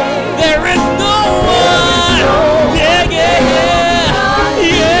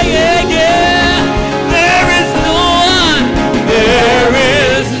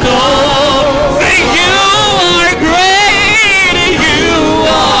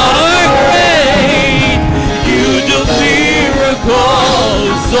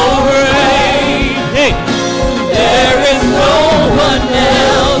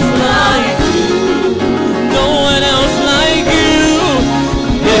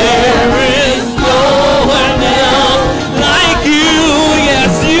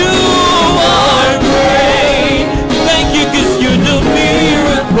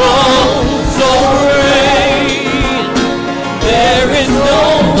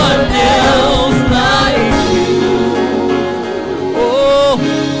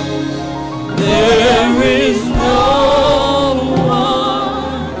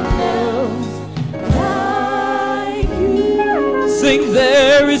 Sing,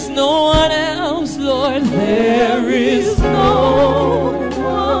 there is no one else, Lord. There is no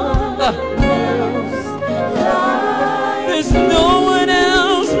one else. There's no one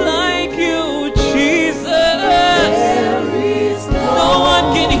else like you, Jesus. No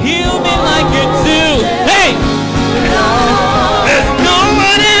one can heal me like you do. Hey! There's no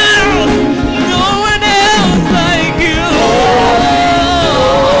one else like you.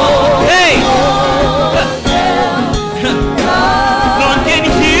 Hey! No one can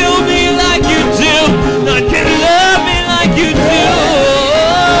heal me like you do. No one can love me like you do.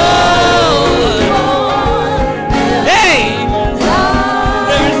 Hey!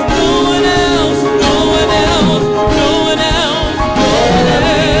 There's no one else, no one else, no one else, no one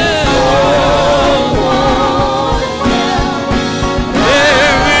else.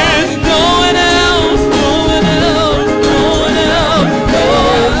 There is no one else, no one else, no one else, no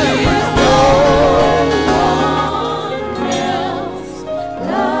one else.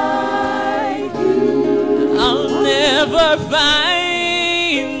 I'll never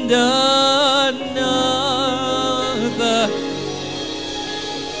find another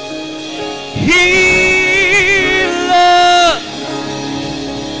healer,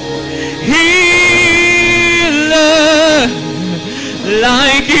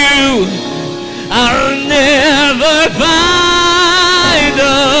 like you. I'll never find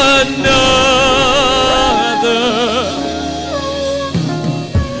another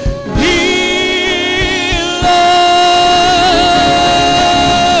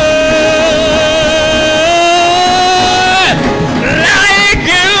like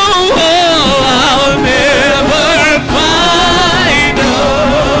you. I'll never find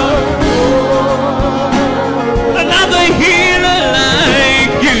another healer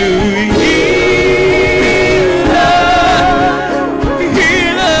like you.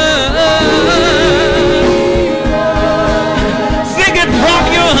 Sing it from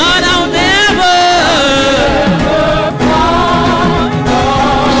your heart. I'll never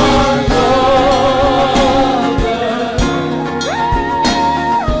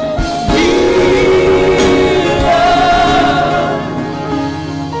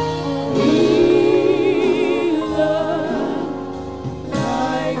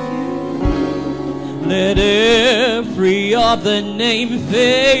let every other name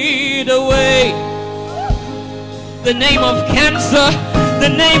fade away. The name of cancer, the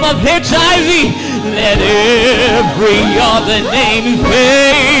name of HIV, let every other name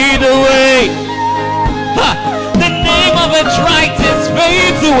fade away. Ha! The name of arthritis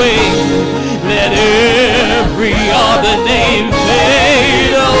fades away. Let every other name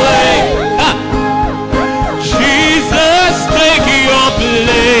fade away. Ha! Jesus, take your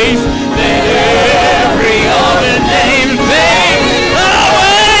place. Let every other name fade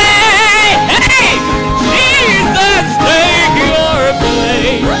away. Hey! Jesus, take your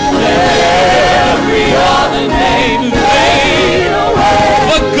place. Let every other name fade away.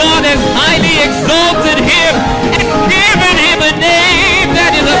 For God has highly exalted him and given him a name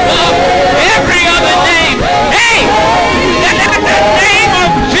that is above every other name. Hey! Let the name of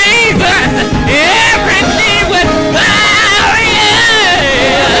Jesus, every knee would bow.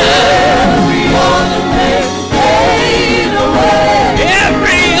 Every other name fade away.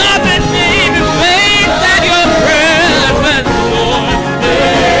 Every other name fades at your presence, Lord.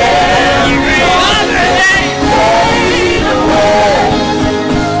 Every other name fade away.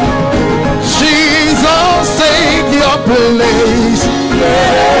 Jesus, take your place.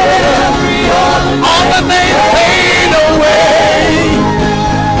 Every All the names fade away.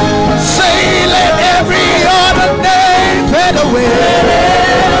 Say, let every other name fade away.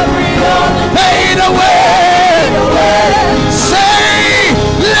 Fade away. Say,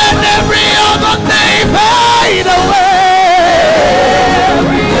 let every other name fade away.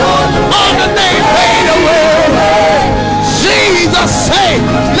 All the names fade away. Jesus, say,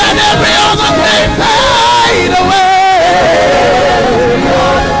 let every other name fade away.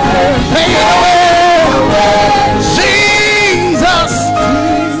 Fade away. Jesus,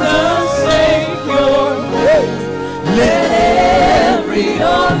 take your place. Let every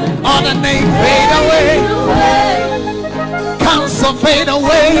other name fade away. Cancer fade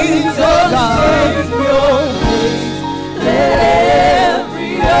away. take your place. Let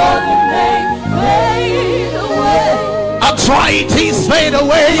every other name fade away. Arthritis fade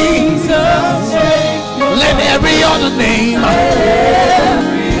away. Jesus, take your Let every other name.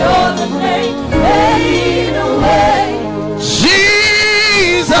 every other name fade away.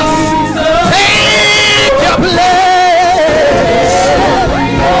 Jesus, take your place.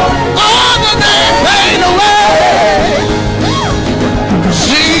 All the name fade away.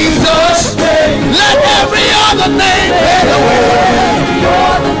 Jesus, let every other name fade away.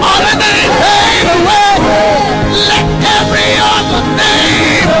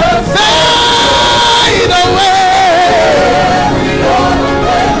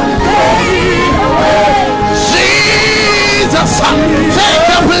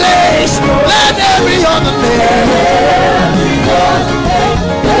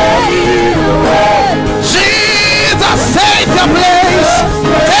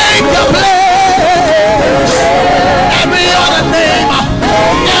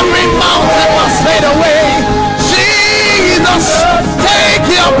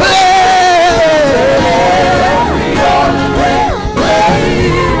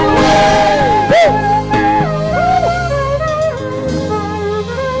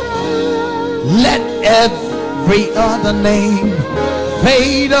 every other name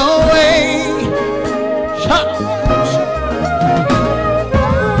fade away.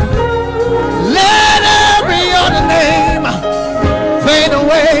 Let every other name fade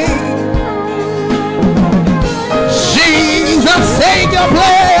away. Jesus, take your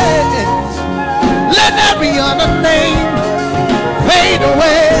place. Let every other name fade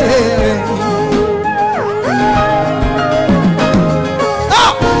away.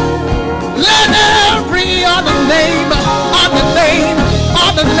 Oh, let every other name, other name,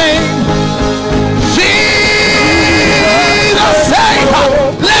 other name. Jesus, say,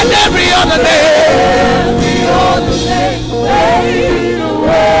 let every other name fade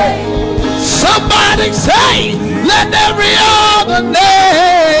away. Somebody say, let every other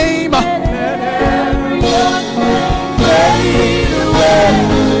name fade away.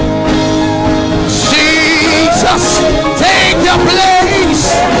 Jesus, take your place.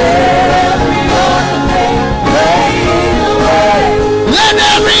 Let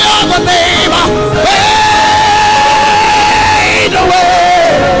every other name fade away.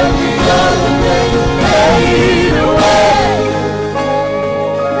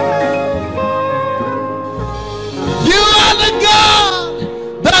 You are the God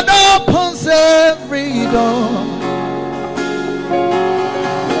that opens every door.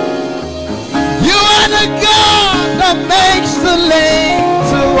 You are the God that makes the lame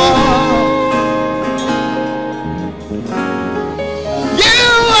to walk. You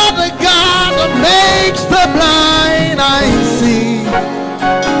are the God that makes the blind eyes see.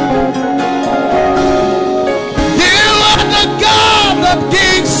 You are the God that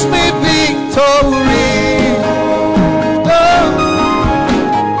gives me victory.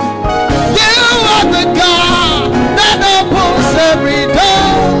 You are the God that opens every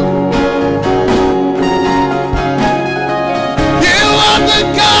door. You are the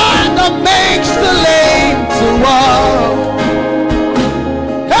God that makes the lame to walk.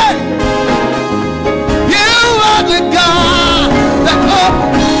 Hey! You are the God that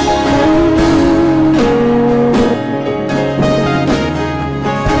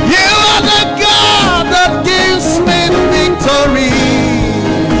You are the God that gives me victory.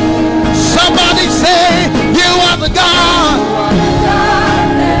 Somebody say, you are the God.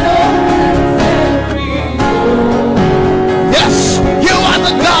 Yes, you are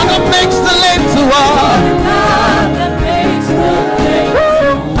the God that makes the lame to walk.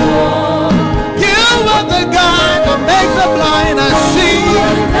 You are the God that makes the blind I see.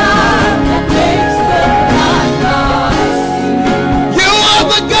 You are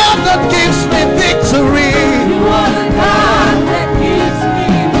the God that gives me victory.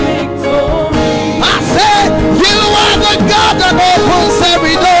 I said, you are the God that opens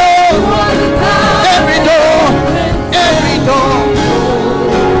every door. Every door. Every door.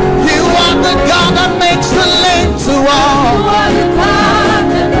 You are the God that makes the lame to walk.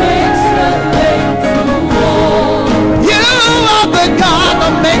 You are the God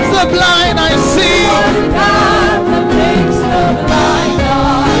that makes the blind I see.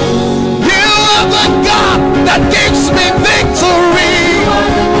 You are the God that gives me victory.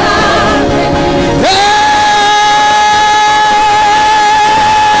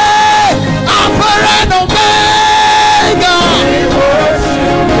 Hey! Alpha and Omega.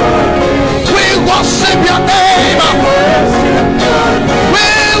 We worship your name. We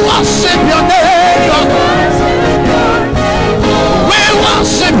worship your name. We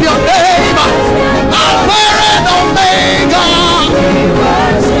worship your name.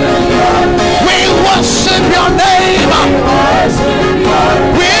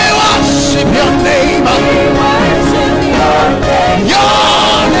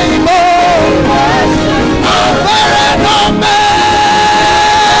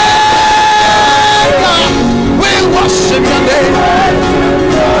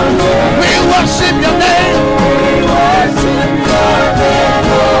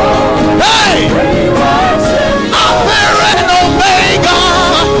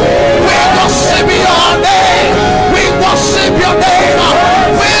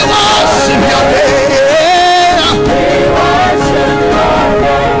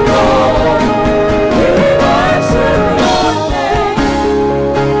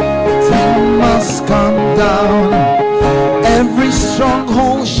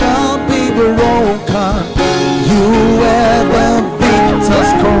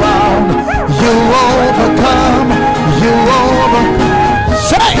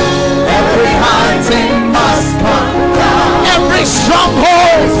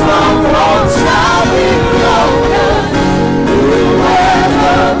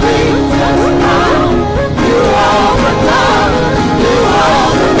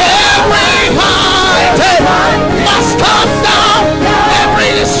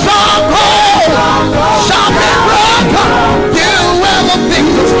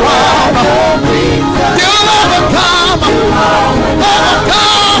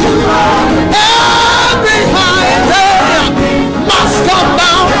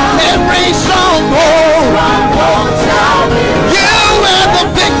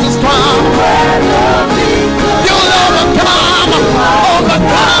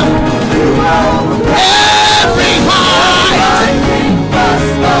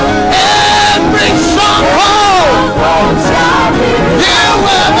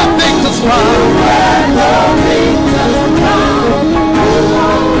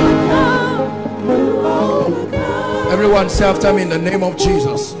 Say after me, in the name of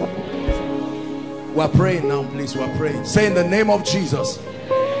Jesus. We're praying now, please. We're praying. Say, in the name of Jesus.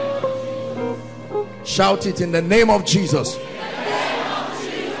 Shout it, in the name of Jesus.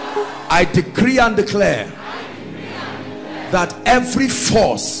 I decree and declare that every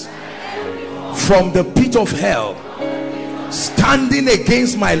force from the pit of hell standing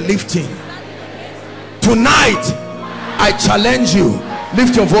against my lifting, tonight I challenge you.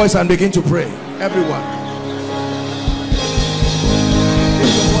 Lift your voice and begin to pray. Everyone,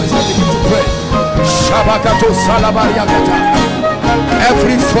 lift your voice and begin to pray.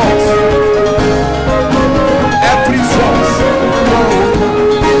 Every force,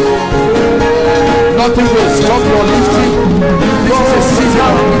 nothing will stop your lifting. This is a season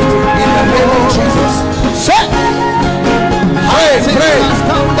of lifting. In the name of Jesus. Pray, pray.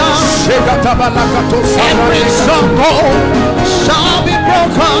 Every stronghold shall be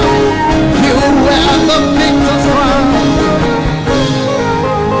broken. You wear the victor's crown.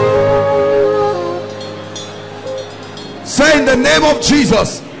 Say, in the name of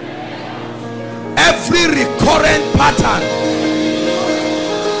Jesus, every recurrent pattern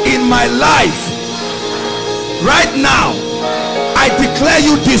in my life right now, I declare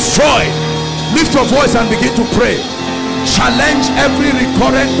you destroyed. Lift your voice and begin to pray. Challenge every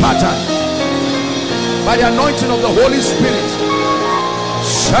recurrent pattern by the anointing of the Holy Spirit.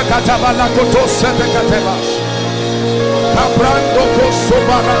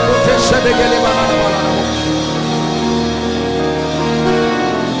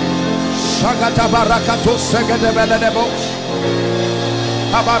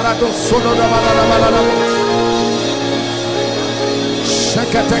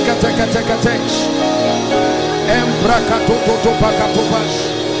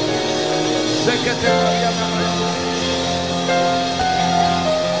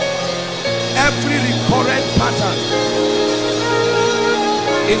 Every recurrent pattern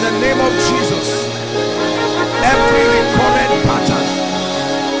in the name of Jesus, every recurrent pattern,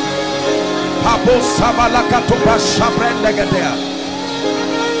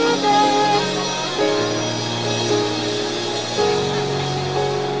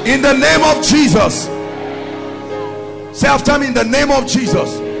 in the name of Jesus. Say after me, in the name of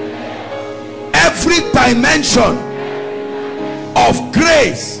Jesus. Every dimension of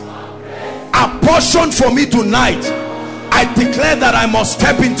grace apportioned for me tonight, I declare that I must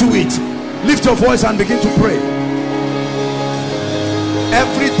step into it. Lift your voice and begin to pray.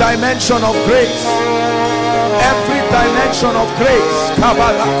 Every dimension of grace, every dimension of grace,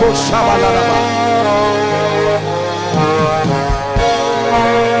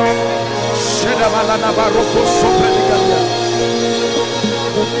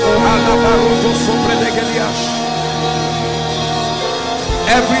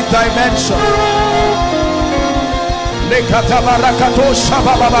 every dimension,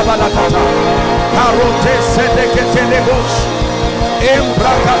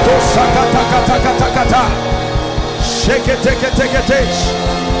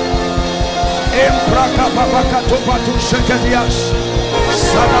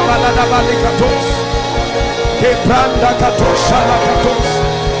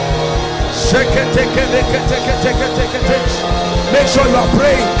 make sure you are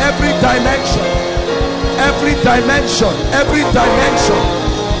praying. Every dimension, every dimension, every dimension.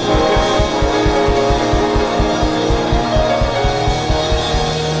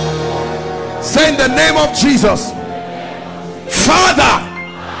 Say, in the name of Jesus, Father,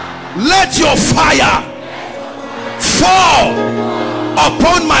 let your fire fall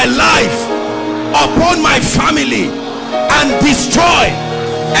upon my life, upon my family, and destroy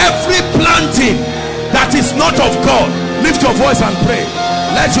every planting that is not of God. Lift your voice and pray.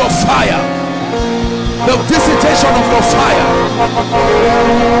 Let your fire, the visitation of your fire,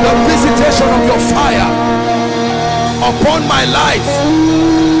 the visitation of your fire upon my life,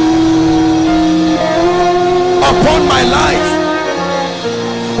 upon my life.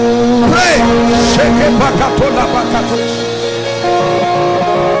 Pray.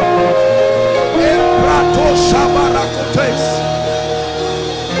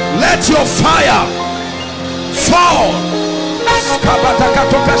 Let your fire fall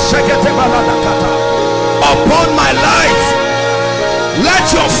upon my life.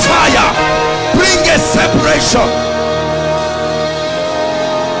 Let your fire bring a separation.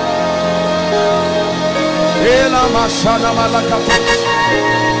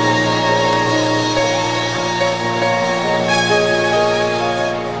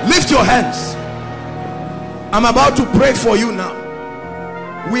 Lift your hands. I'm about to pray for you now.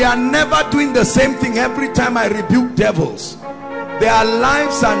 We are never doing the same thing every time I rebuke devils. There are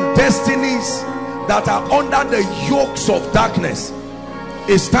lives and destinies that are under the yokes of darkness.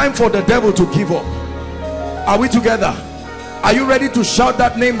 It's time for the devil to give up. Are we together? Are you ready to shout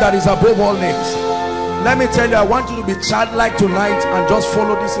that name that is above all names? Let me tell you, I want you to be childlike tonight and just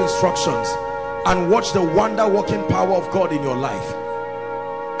follow these instructions and watch the wonder working power of God in your life.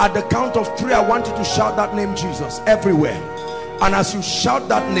 At the count of 3, I want you to shout that name, Jesus, everywhere. And as you shout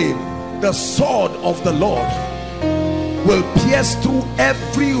that name, the sword of the Lord will pierce through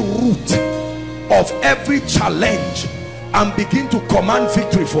every root of every challenge and begin to command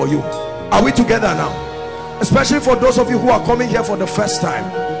victory for you. Are we together now? Especially for those of you who are coming here for the first time.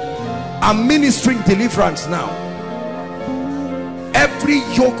 I'm ministering deliverance now. Every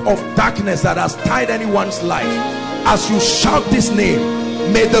yoke of darkness that has tied anyone's life, as you shout this name,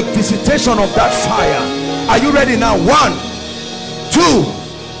 may the visitation of that fire. Are you ready now? 1, 2,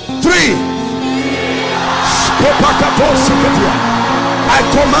 3. I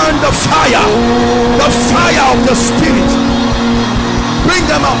command the fire of the Spirit. Bring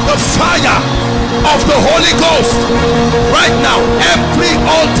them up, the fire of the Holy Ghost right now. Every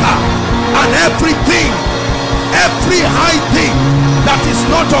altar and everything, every high thing that is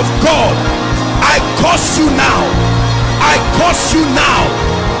not of God, I curse you now. I curse you now.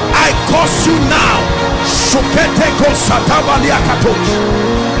 I curse you now.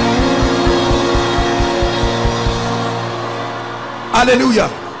 Hallelujah.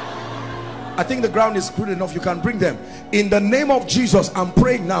 I think the ground is good enough. You can bring them. In the name of Jesus, I'm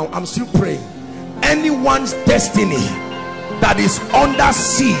praying now. I'm still praying. Anyone's destiny that is under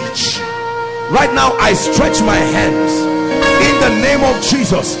siege right now, I stretch my hands in the name of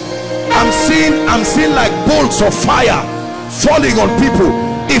Jesus. I'm seeing like bolts of fire falling on people.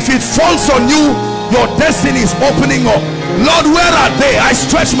 If it falls on you, your destiny is opening up. Lord, where are they? I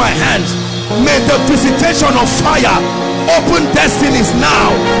stretch my hands. May the visitation of fire open destinies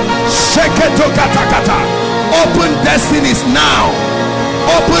now. Open destinies now.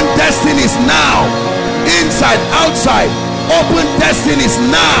 Open destinies now. Inside, outside. Open destinies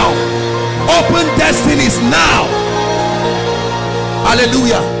now. Open destinies now.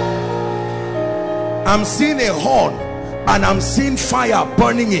 Hallelujah. I'm seeing a horn and I'm seeing fire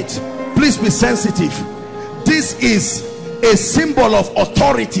burning it. Please be sensitive. This is a symbol of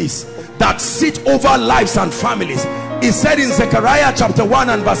authorities that sit over lives and families. He said in Zechariah chapter 1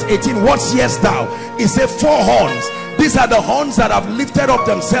 and verse 18, what seest thou? He said 4 horns. These are the horns that have lifted up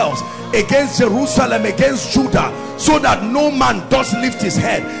themselves against Jerusalem, against Judah, so that no man does lift his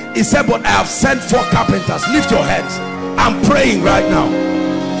head. He said, but I have sent 4 carpenters. Lift your hands. I'm praying right now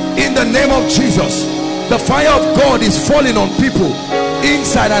in the name of Jesus. The fire of God is falling on people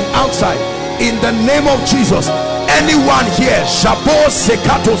inside and outside in the name of Jesus. Anyone here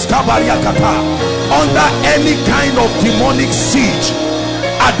under any kind of demonic siege,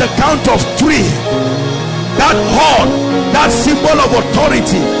 at the count of 3, that horn, that symbol of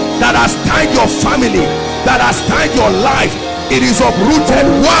authority that has tied your family, that has tied your life, it is uprooted.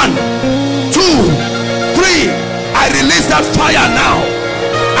 1, 2, 3. I release that fire now.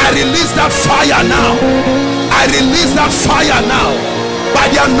 I release that fire now. I release that fire now by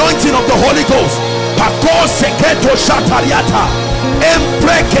the anointing of the Holy Ghost. I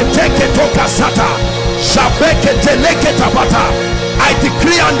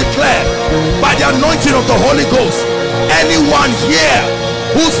decree and declare by the anointing of the Holy Ghost, anyone here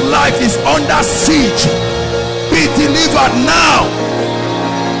whose life is under siege, be delivered now.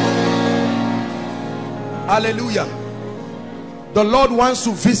 Hallelujah. The Lord wants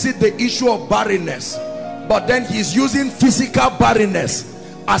to visit the issue of barrenness, but then he's using physical barrenness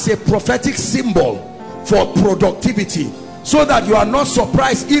as a prophetic symbol for productivity, so that you are not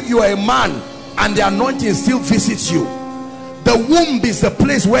surprised if you are a man and the anointing still visits you. The womb is the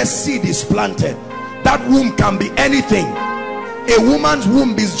place where seed is planted. That womb can be anything. A woman's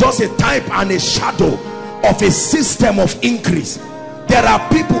womb is just a type and a shadow of a system of increase. There are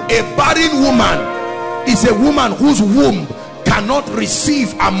people, a barren woman is a woman whose womb cannot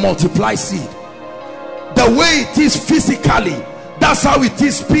receive and multiply seed. The way it is physically, that's how it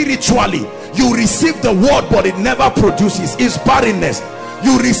is spiritually. You receive the word but it never produces. It's barrenness.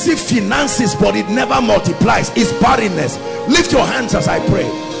 You receive finances but it never multiplies. It's barrenness. Lift your hands as I pray.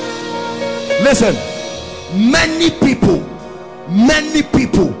 Listen, many people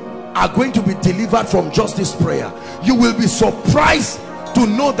are going to be delivered from just this prayer. You will be surprised to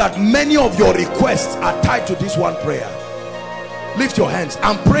know that many of your requests are tied to this one prayer. Lift your hands.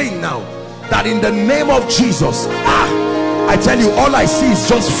 I'm praying now that in the name of Jesus, I tell you, all I see is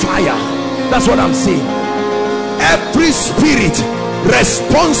just fire. That's what I'm seeing. Every spirit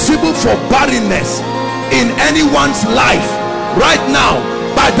responsible for barrenness in anyone's life right now,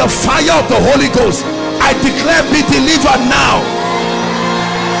 By the fire of the Holy Ghost, I declare, be delivered now.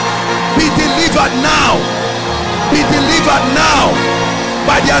 Be delivered now. Be delivered now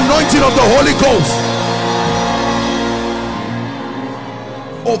by the anointing of the Holy Ghost.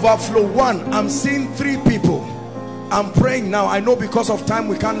 Overflow 1. I'm seeing 3 people. I'm praying now. I know because of time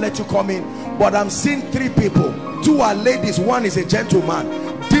we can't let you come in, but I'm seeing 3 people. 2 are ladies, 1 is a gentleman.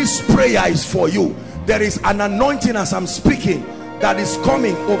 This prayer is for you. There is an anointing as I'm speaking that is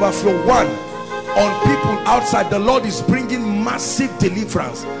coming. Overflow 1 on people outside. The Lord is bringing massive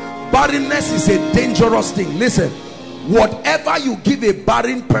deliverance. Barrenness is a dangerous thing. Listen, whatever you give a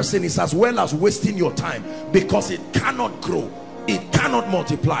barren person is as well as wasting your time, because it cannot grow, it cannot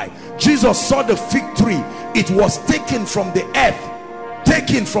multiply. Jesus saw the fig tree. It was taken from the earth,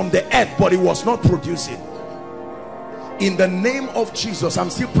 but it was not producing. In the name of Jesus, I'm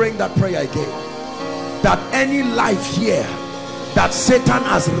still praying that prayer again, that any life here that Satan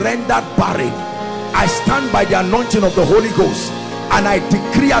has rendered barren, I stand by the anointing of the Holy Ghost and I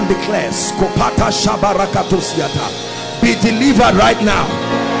decree and declare, be delivered right now.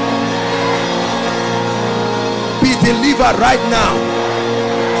 Be delivered right now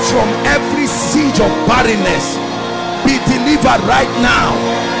from every siege of barrenness. Be delivered right now.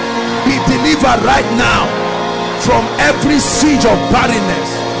 Be delivered right now from every siege of barrenness.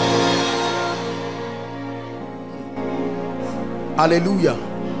 Hallelujah.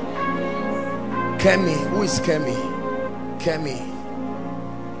 Kemi, who is Kemi? Kemi.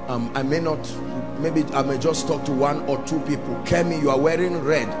 I may not, maybe I may just talk to 1 or 2 people. Kemi, you are wearing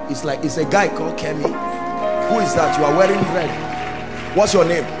red. It's like, it's a guy called Kemi. Who is that? You are wearing red. What's your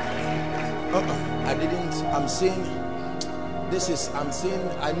name? I didn't. I'm saying this is, I'm saying,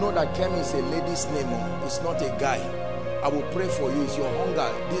 I know that Kemi is a lady's name. It's not a guy. I will pray for you. It's your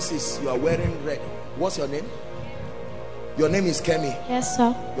hunger. This is, you are wearing red. What's your name? Your name is Kemi. Yes,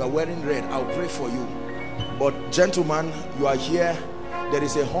 sir. You are wearing red. I'll pray for you. But gentlemen, you are here. There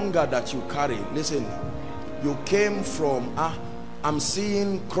is a hunger that you carry. Listen, you came from I'm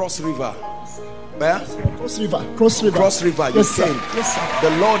seeing Cross River. Where? Cross River. Cross River. Cross River. You yes, came. Yes, sir.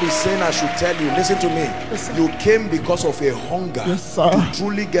 The Lord is saying I should tell you, listen to me. Yes, you came because of a hunger, yes, to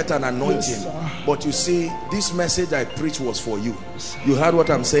truly get an anointing. Yes, but you see, this message I preached was for you. Yes, you heard what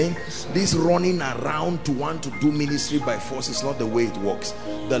I'm saying? Yes, this running around to want to do ministry by force is not the way it works.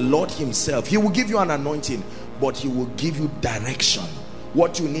 The Lord himself, he will give you an anointing, but he will give you direction.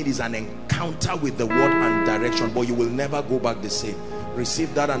 What you need is an encounter with the word and direction, but you will never go back the same.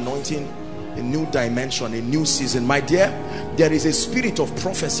 Receive that anointing, a new dimension, a new season. My dear, there is a spirit of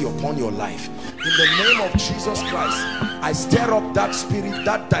prophecy upon your life. In the name of Jesus Christ, I stir up that spirit,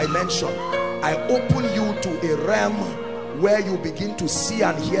 that dimension. I open you to a realm where you begin to see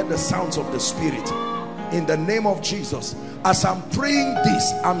and hear the sounds of the spirit. In the name of Jesus, as I'm praying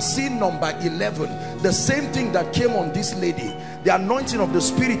this, I'm seeing number 11, the same thing that came on this lady. The anointing of the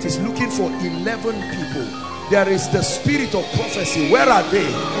spirit is looking for 11 people. There is the spirit of prophecy. Where are they?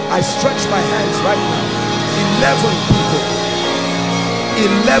 I stretch my hands right now.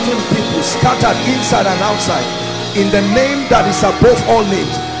 11 people scattered inside and outside, in the name that is above all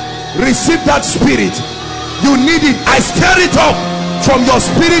names. Receive that spirit. You need it. I stir it up from your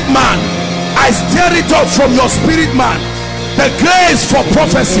spirit man. I stir it up from your spirit man. The grace for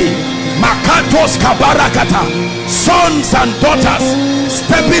prophecy. Makatos kabarakata. Sons and daughters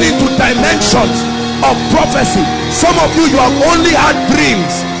stepping into dimensions of prophecy. Some of you, you have only had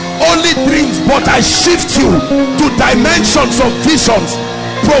dreams, but I shift you to dimensions of visions,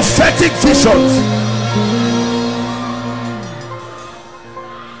 prophetic visions.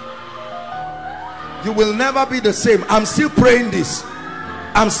 You will never be the same. I'm still praying this.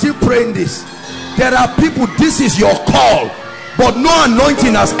 I'm still praying this. There are people, this is your call, but no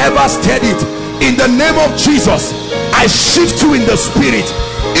anointing has ever stirred it. In the name of Jesus, I shift you in the spirit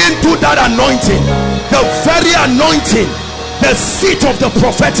into that anointing, the very anointing, the seat of the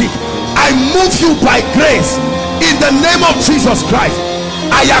prophetic. I move you by grace in the name of Jesus Christ.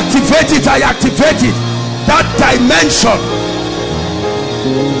 I activate it. I activate it. That dimension.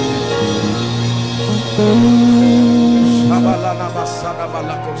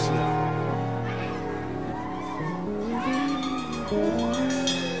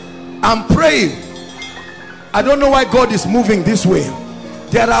 I'm praying. I don't know why God is moving this way.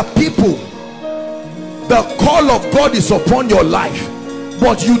 There are people, the call of God is upon your life,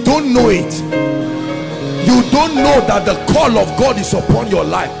 but you don't know it. You don't know that the call of God is upon your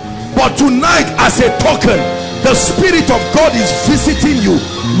life. But tonight, as a token, the Spirit of God is visiting you,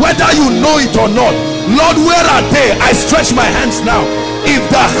 whether you know it or not. Lord, where are they? I stretch my hands now. If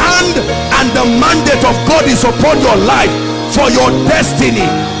the hand and the mandate of God is upon your life, for your destiny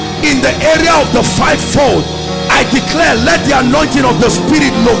in the area of the fivefold. I declare, let the anointing of the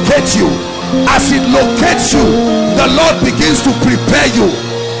Spirit locate you. As it locates you, the Lord begins to prepare you.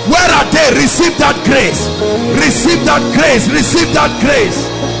 Where are they? Receive that grace. Receive that grace. Receive that grace.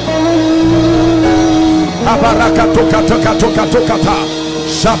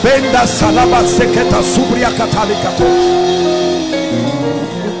 Shabenda salaba seketa subria katalikato.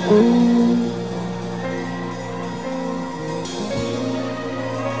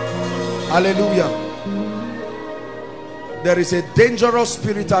 Hallelujah. There is a dangerous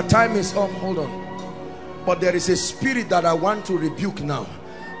spirit. Our time is up. Hold on. But there is a spirit that I want to rebuke now.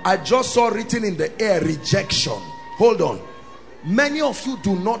 I just saw written in the air, rejection. Hold on. Many of you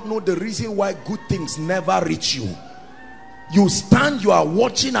do not know the reason why good things never reach you. You stand, you are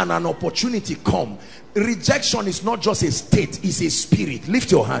watching, and an opportunity come. Rejection is not just a state, it's a spirit.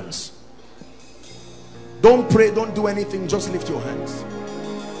 Lift your hands. Don't pray, don't do anything, just lift your hands.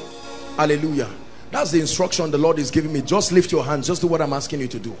 Hallelujah. That's the instruction the Lord is giving me. Just lift your hands. Just do what I'm asking you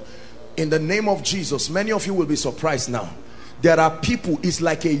to do. In the name of Jesus. Many of you will be surprised now. There are people, it's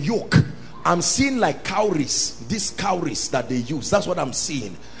like a yoke. I'm seeing like cowries. These cowries that they use. That's what I'm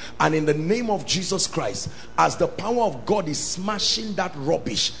seeing. And in the name of Jesus Christ, as the power of God is smashing that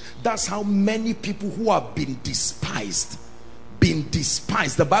rubbish, that's how many people who have been despised.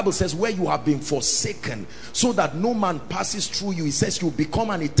 The Bible says, where you have been forsaken, so that no man passes through you. It says you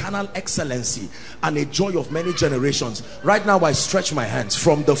become an eternal excellency and a joy of many generations. Right now I stretch my hands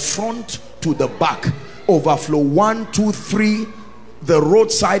from the front to the back. Overflow 1, 2, 3, the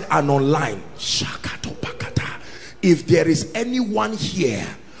roadside and online. If there is anyone here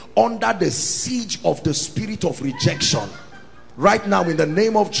under the siege of the spirit of rejection, right now in the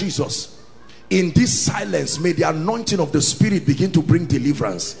name of Jesus, in this silence, may the anointing of the Spirit begin to bring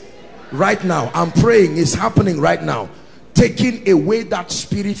deliverance. Right now, I'm praying, it's happening right now. Taking away that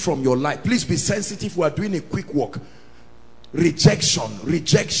spirit from your life. Please be sensitive. We are doing a quick walk. Rejection,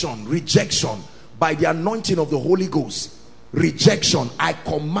 rejection, rejection. By the anointing of the Holy Ghost. Rejection. I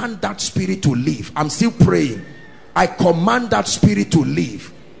command that spirit to leave. I'm still praying. I command that spirit to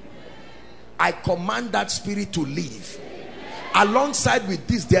leave. I command that spirit to leave. Alongside with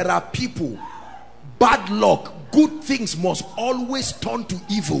this, there are people. Bad luck, good things must always turn to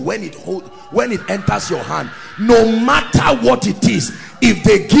evil when it enters your hand. No matter what it is, if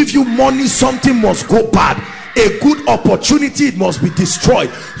they give you money, something must go bad. A good opportunity, it must be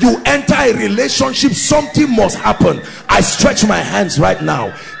destroyed. You enter a relationship, something must happen. I stretch my hands right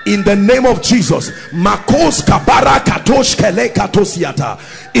now in the name of Jesus.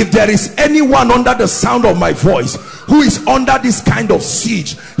 If there is anyone under the sound of my voice who is under this kind of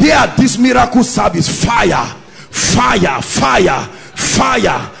siege, here at this miracle service, fire, fire, fire,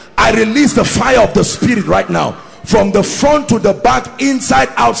 fire. I release the fire of the Spirit right now, from the front to the back, inside,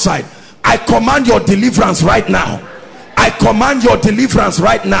 outside. I command your deliverance right now. I command your deliverance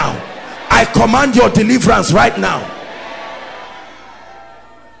right now. I command your deliverance right now.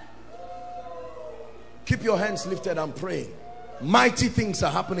 Keep your hands lifted. I'm praying. Mighty things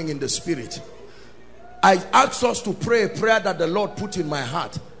are happening in the Spirit. I asked us to pray a prayer that the Lord put in my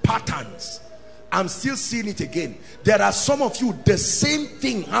heart. Patterns. I'm still seeing it again. There are some of you, the same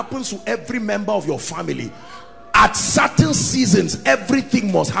thing happens to every member of your family. At certain seasons,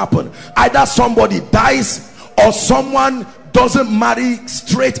 everything must happen. Either somebody dies or someone doesn't marry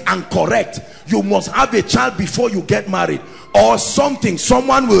straight and correct. You must have a child before you get married. Or something,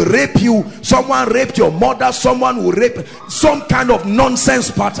 someone will rape you, someone raped your mother, someone will rape, some kind of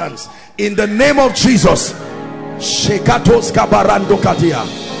nonsense patterns. In the name of Jesus.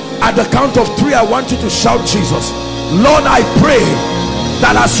 At the count of 3, I want you to shout Jesus. Lord, I pray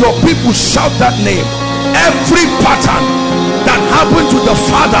that as your people shout that name, every pattern that happened to the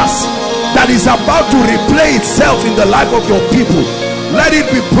fathers that is about to replay itself in the life of your people, let it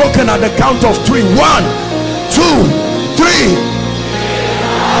be broken at the count of 3. 1, 2, 3.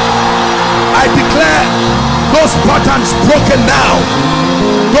 I declare those patterns broken now.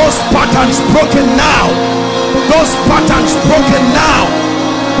 Those patterns broken now. Those patterns broken now.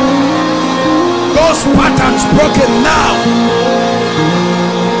 Those patterns broken now.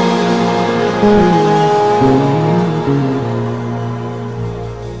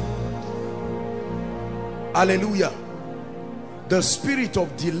 Hallelujah. The spirit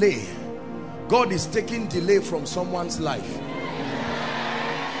of delay. God is taking delay from someone's life.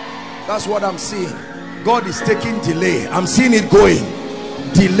 That's what I'm seeing. God is taking delay. I'm seeing it going.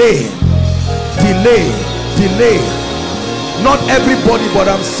 Delay, delay, delay. Not everybody, but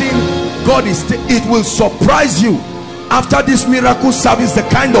I'm seeing God is. It will surprise you after this miracle service, the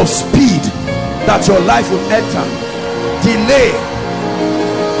kind of speed that your life will enter. delay.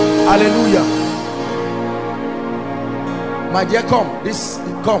 Hallelujah. My dear, come.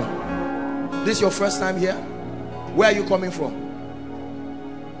 Come. This is your first time here? Where are you coming from?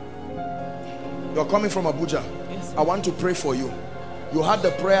 You're coming from Abuja. Yes. I want to pray for you. You heard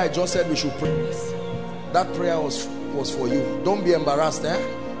the prayer I just said we should pray. Yes. That prayer was for you. Don't be embarrassed.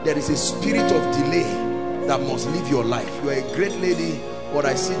 There is a spirit of delay that must live your life. You are a great lady, but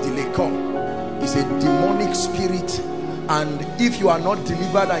I see delay. Come. It's a demonic spirit, and if you are not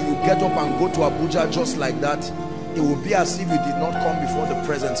delivered and you get up and go to Abuja just like that, it will be as if you did not come before the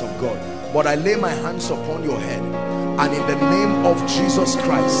presence of God. But I lay my hands upon your head, and in the name of Jesus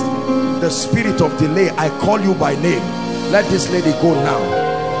Christ, the spirit of delay, I call you by name. Let this lady go now.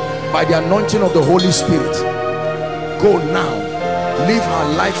 By the anointing of the Holy Spirit, go now. Live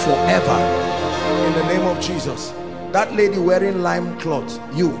her life forever in the name of Jesus. That lady wearing lime cloth,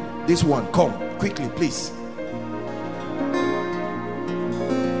 you, this one, come quickly please.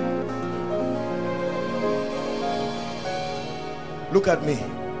 Look at me.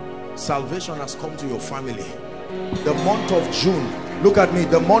 Salvation has come to your family. The month of June, look at me,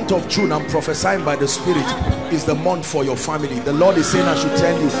 the month of June, I'm prophesying by the Spirit, is the month for your family. The Lord is saying I should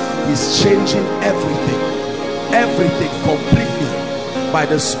tell you, He's changing everything completely by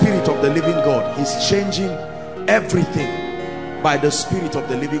the Spirit of the living God. He's changing everything by the Spirit of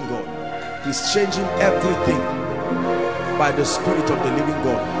the living God. He's changing everything by the Spirit of the living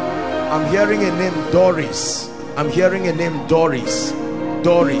God. I'm hearing a name, Doris. I'm hearing a name, Doris.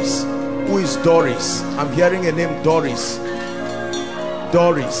 Doris. Who is Doris? I'm hearing a name, Doris.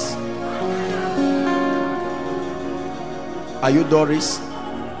 Doris. Are you Doris?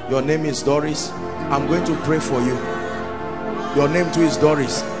 Your name is Doris. I'm going to pray for you. Your name too is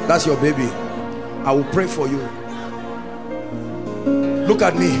Doris. That's your baby. I will pray for you. Look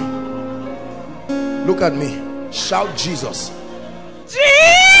at me. Look at me. Shout Jesus.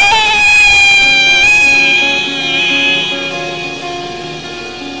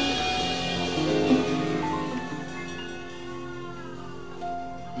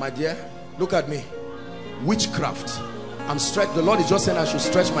 My dear, look at me. Witchcraft. I'm stretched. The Lord is just saying I should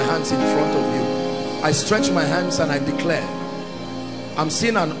stretch my hands in front of you. I stretch my hands and I declare. I'm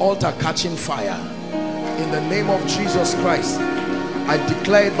seeing an altar catching fire. In the name of Jesus Christ, I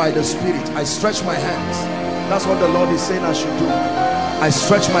declare it by the Spirit. I stretch my hands. That's what the Lord is saying I should do. I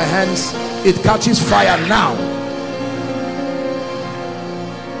stretch my hands. It catches fire now.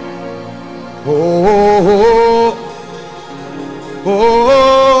 Oh,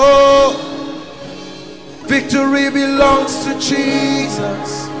 oh, victory belongs to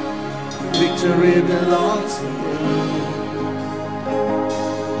Jesus. Victory belongs to Him.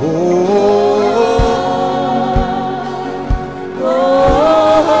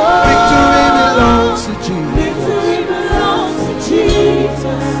 Victory belongs to Jesus. Victory belongs to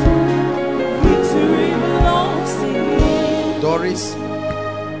Jesus. Victory belongs to Him. Doris,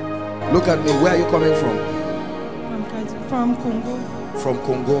 look at me. Where are you coming from? From Congo. From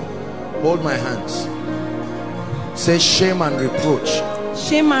Congo. Hold my hands. Say shame and reproach.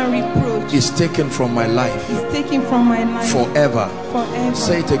 Shame and reproach Is taken from my life. is taken from my life Forever. forever.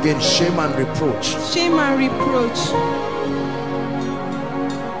 Say it again. Shame and reproach. Shame and reproach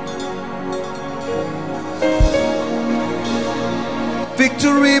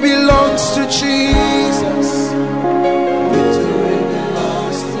Victory belongs to Jesus. victory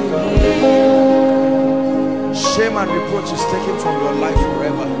belongs to Him. Shame and reproach is taken from your life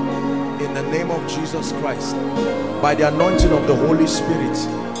forever. In the name of Jesus Christ. By the anointing of the Holy Spirit.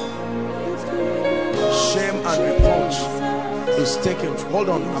 Shame and reproach is taken. Hold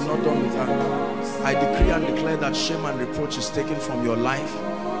on, I'm not done with that. I decree and declare that shame and reproach is taken from your life.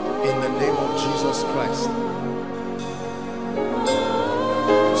 In the name of Jesus Christ.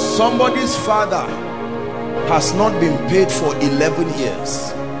 Somebody's father has not been paid for 11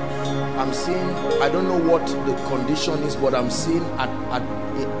 years. I'm seeing, I don't know what the condition is, but I'm seeing at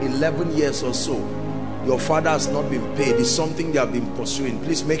 11 years or so, your father has not been paid. It's something they have been pursuing.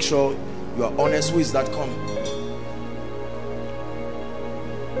 Please make sure you are honest. Who is that coming?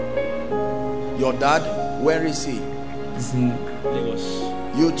 Your dad, where is he? It's in Lagos.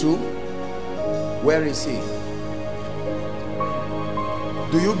 You too? Where is he?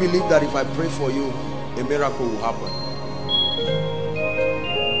 Do you believe that if I pray for you, a miracle will happen?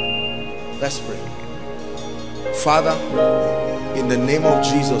 Let's pray. Father, in the name of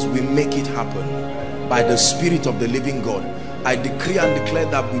Jesus, we make it happen by the Spirit of the living God. I decree and declare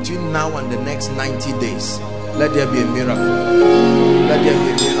that between now and the next 90 days, let there be a miracle. Let there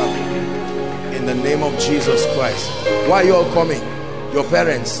be a miracle. In the name of Jesus Christ. Why are you all coming? Your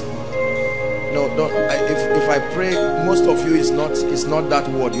parents. No, don't. If I pray, most of you, it's not that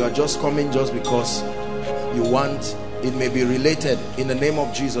word. You are just coming just because you want. It may be related. In the name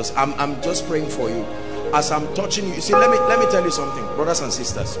of Jesus, I'm just praying for you. As I'm touching you, you see, let me tell you something, brothers and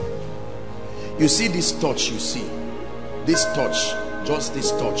sisters. You see this touch, you see this touch, just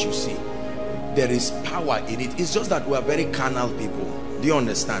this touch, you see there is power in it. It's just that we are very carnal people. Do you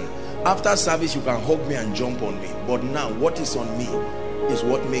understand? After service you can hug me and jump on me, but now what is on me is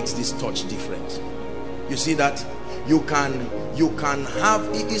what makes this touch different. You see that you can have,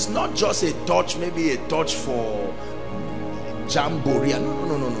 it is not just a touch, maybe a touch for jamboree.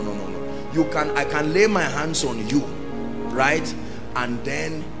 No. I can lay my hands on you, right? And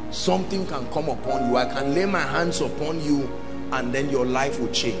then something can come upon you. I can lay my hands upon you and then your life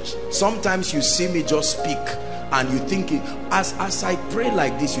will change. Sometimes you see me just speak and you think it, as I pray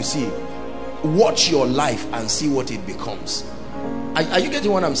like this, you see, watch your life and see what it becomes. Are you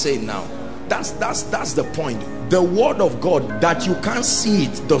getting what I'm saying now? That's the point. The word of God, that you can't see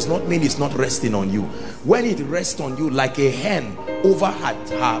it does not mean it's not resting on you. When it rests on you like a hen over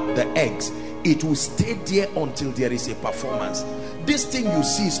the eggs, it will stay there until there is a performance. This thing you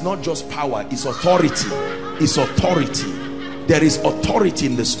see is not just power, it's authority. It's authority. There is authority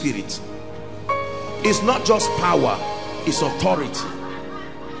in the spirit. It's not just power, it's authority.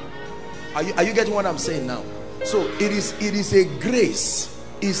 Are you getting what I'm saying now? So it is a grace,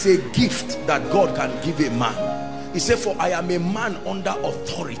 it's a gift that God can give a man. He said, for I am a man under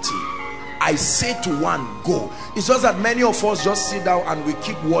authority. I say to one, go. It's just that many of us just sit down and we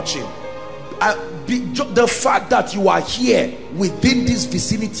keep watching. The fact that you are here within this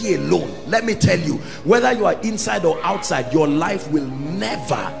vicinity alone, let me tell you, whether you are inside or outside, your life will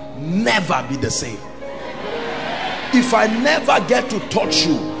never be the same. If I never get to touch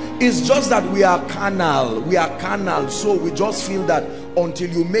you, it's just that we are carnal, so we just feel that until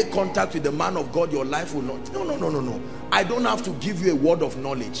you make contact with the man of God, your life will not. No. I don't have to give you a word of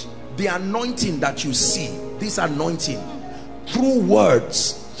knowledge. The anointing that you see, this anointing, through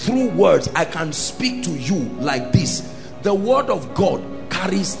words, I can speak to you like this. The word of God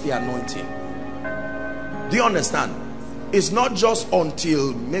carries the anointing. Do you understand? It's not just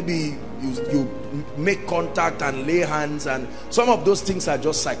until maybe you make contact and lay hands, and some of those things are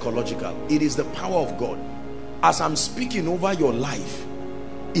just psychological. It is the power of God. As I'm speaking over your life,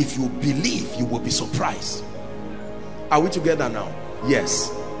 if you believe, you will be surprised. Are we together now?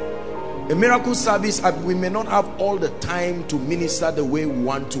 Yes. A miracle service, we may not have all the time to minister the way we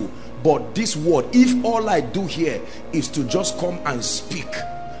want to, but this word, if all I do here is to just come and speak.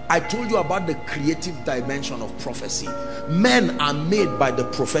 I told you about the creative dimension of prophecy. Men are made by the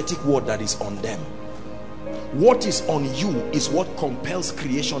prophetic word that is on them. What is on you is what compels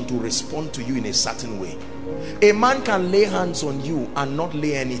creation to respond to you in a certain way. A man can lay hands on you and not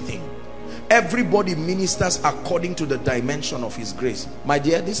lay anything. Everybody ministers according to the dimension of his grace. My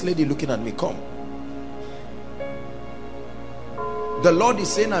dear, this lady looking at me, come. The Lord is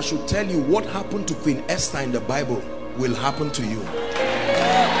saying I should tell you what happened to Queen Esther in the Bible will happen to you.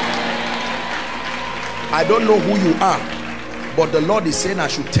 I don't know who you are, but the Lord is saying I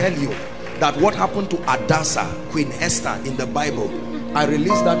should tell you that what happened to Hadassah, Queen Esther in the Bible, I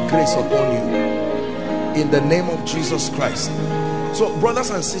release that grace upon you in the name of Jesus Christ. So brothers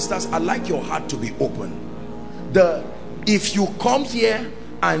and sisters, I'd like your heart to be open. If you come here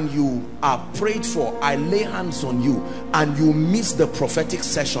and you are prayed for, I lay hands on you, and you miss the prophetic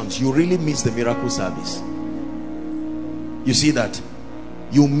sessions, you really miss the miracle service. You see that?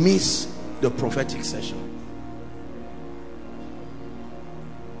 You miss the prophetic session.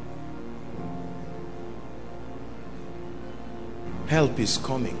 Help is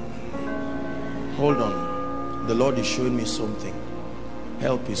coming. Hold on. The Lord is showing me something.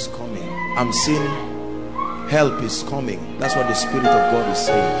 Help is coming. I'm seeing help is coming. That's what the Spirit of God is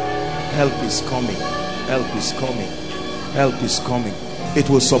saying. Help is coming. Help is coming. Help is coming. It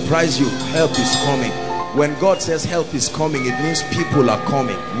will surprise you. Help is coming. When God says help is coming, it means people are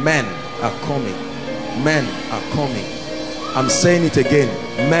coming. Men are coming. Men are coming. I'm saying it again.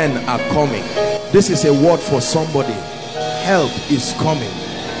 Men are coming. This is a word for somebody. Help is coming.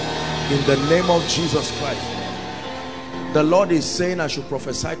 In the name of Jesus Christ. The Lord is saying I should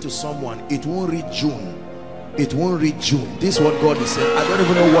prophesy to someone. It won't reach June. It won't reach June. This is what God is saying. I don't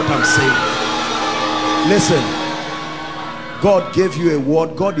even know what I'm saying. Listen. God gave you a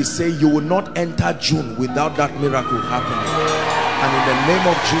word. God is saying you will not enter June without that miracle happening. And in the name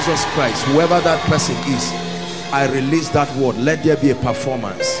of Jesus Christ, whoever that person is, I release that word. Let there be a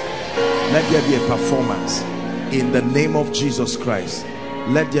performance. Let there be a performance. In the name of Jesus Christ,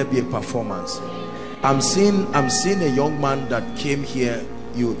 let there be a performance. I'm seeing a young man that came here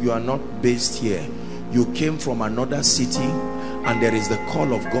you are not based here. You came from another city, and there is the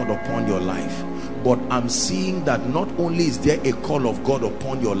call of God upon your life. But I'm seeing that not only is there a call of God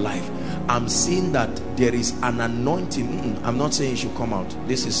upon your life, I'm seeing that there is an anointing. I'm not saying you should come out.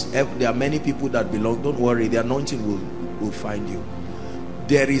 There are many people that belong. Don't worry, the anointing will find you.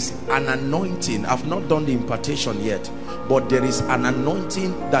 There is an anointing. I've not done the impartation yet, but there is an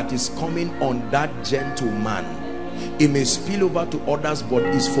anointing that is coming on that gentleman. It may spill over to others, but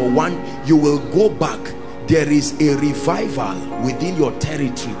it's for one. You will go back. There is a revival within your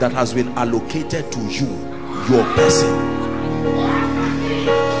territory that has been allocated to you, your person.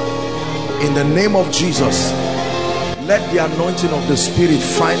 In the name of Jesus, let the anointing of the Spirit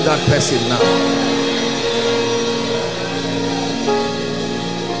find that person now.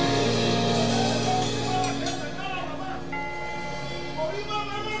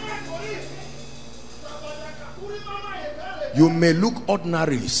 You may look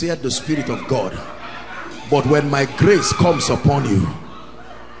ordinary, saith the Spirit of God, but when my grace comes upon you,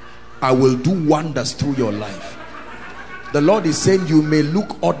 I will do wonders through your life. The Lord is saying you may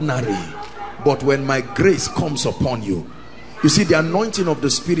look ordinary, but when my grace comes upon you. You see, the anointing of the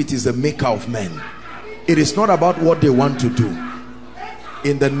Spirit is the maker of men. It is not about what they want to do.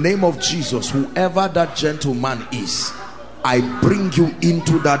 In the name of Jesus, whoever that gentleman is, I bring you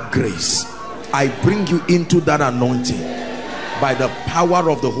into that grace. I bring you into that anointing by the power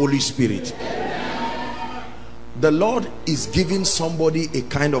of the Holy Spirit. The Lord is giving somebody a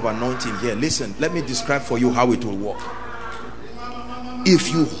kind of anointing here. Listen, let me describe for you how it will work.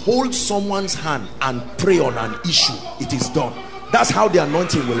 If you hold someone's hand and pray on an issue, it is done. That's how the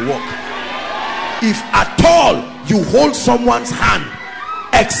anointing will work. If at all you hold someone's hand,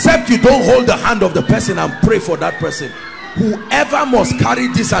 except you don't hold the hand of the person and pray for that person, whoever must carry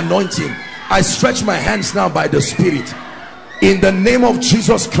this anointing, I stretch my hands now by the Spirit. In the name of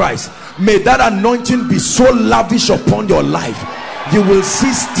Jesus Christ, may that anointing be so lavish upon your life. You will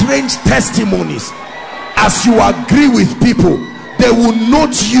see strange testimonies as you agree with people. They will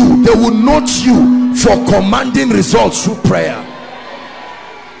note you. They will note you for commanding results through prayer.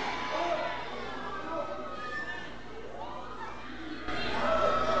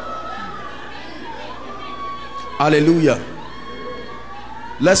 Hallelujah.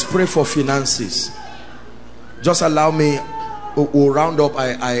 Let's pray for finances. Just allow me. We'll round up.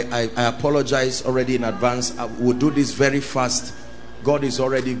 I apologize already in advance. We'll do this very fast. God is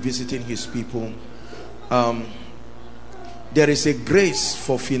already visiting his people. There is a grace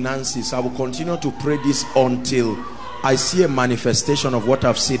for finances. I will continue to pray this until I see a manifestation of what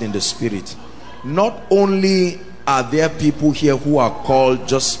I've seen in the Spirit. Not only are there people here who are called,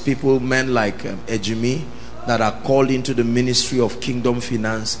 just people, men like Ejimi, that are called into the ministry of kingdom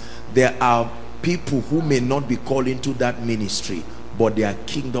finance. There are people who may not be called into that ministry, but they are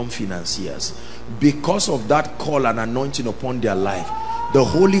kingdom financiers. Because of that call and anointing upon their life, the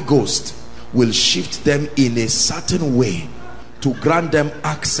Holy Ghost will shift them in a certain way to grant them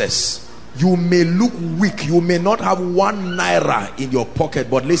access. You may look weak, you may not have 1 naira in your pocket,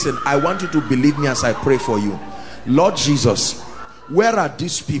 but listen, I want you to believe me as I pray for you. Lord Jesus, where are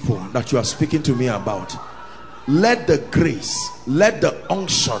these people that you are speaking to me about? Let the grace, let the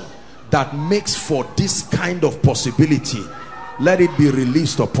unction that makes for this kind of possibility, let it be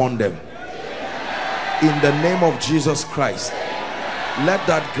released upon them. In the name of Jesus Christ, let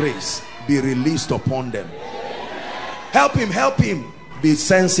that grace be released upon them. Help him, help him. Be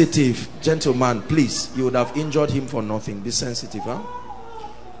sensitive, gentleman, please. You would have injured him for nothing. Be sensitive, huh?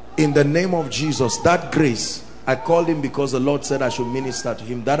 In the name of Jesus, that grace, I called him because the Lord said I should minister to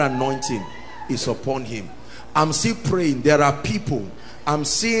him. That anointing is upon him. I'm still praying. There are people, I'm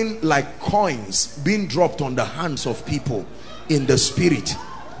seeing like coins being dropped on the hands of people in the Spirit.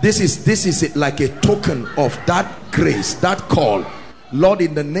 This is like a token of that grace, that call. Lord,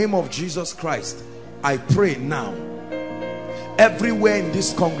 in the name of Jesus Christ, I pray now, everywhere in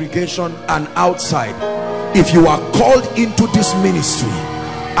this congregation and outside, if you are called into this ministry,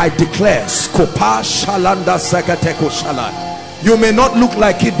 I declare, Skopa Shalanda Sakateko Shala. You may not look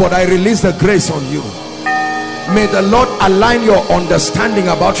like it, but I release the grace on you. May the Lord align your understanding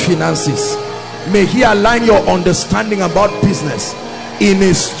about finances. May he align your understanding about business in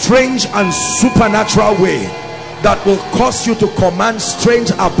a strange and supernatural way that will cause you to command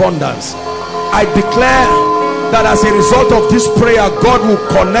strange abundance. I declare that as a result of this prayer, God will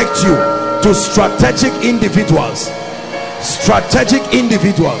connect you to strategic individuals. Strategic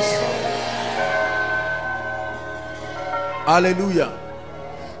individuals. Hallelujah.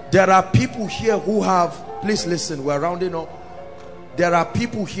 There are people here who have, please listen, we're rounding up. There are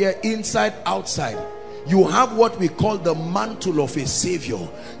people here inside, outside. You have what we call the mantle of a savior.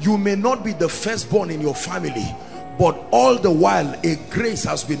 You may not be the firstborn in your family, but all the while a grace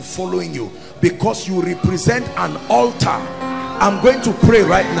has been following you because you represent an altar. I'm going to pray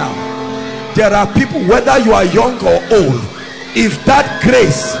right now. There are people, whether you are young or old, if that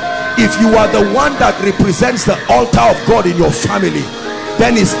grace, if you are the one that represents the altar of God in your family,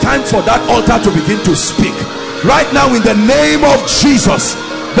 then it's time for that altar to begin to speak. Right now, in the name of Jesus,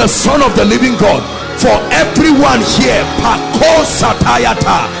 the Son of the living God, for everyone here,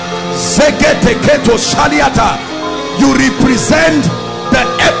 you represent the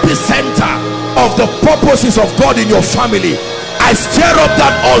epicenter of the purposes of God in your family. I stir up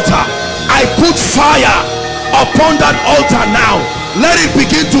that altar. I put fire upon that altar now. Let it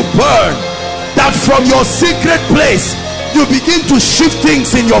begin to burn, that from your secret place you begin to shift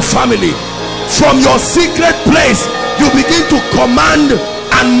things in your family. From your secret place you begin to command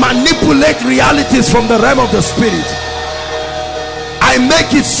and manipulate realities from the realm of the spirit. I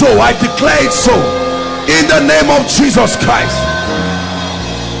make it so. I declare it so in the name of Jesus Christ.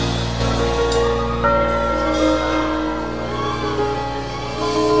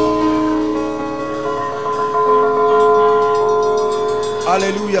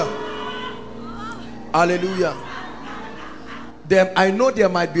 Hallelujah. Hallelujah. I know there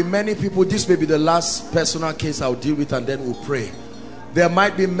might be many people. This may be the last personal case I'll deal with, and then we'll pray. There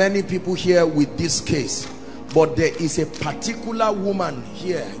might be many people here with this case, but there is a particular woman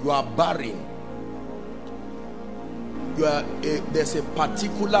here. You are barren. There's a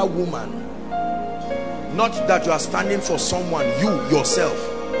particular woman. Not that you are standing for someone, you yourself.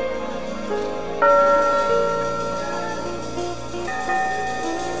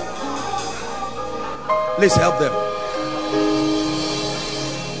 Please help them.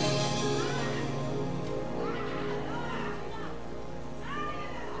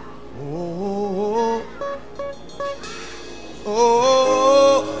 Oh,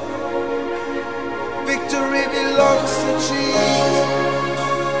 oh, victory belongs to Jesus.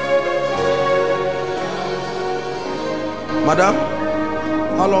 Madam,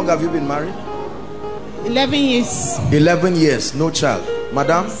 how long have you been married? 11 years. 11 years, no child.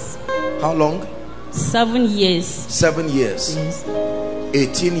 Madam, how long? 7 years. 7 years. Yes.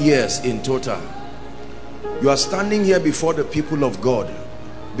 18 years in total. You are standing here before the people of God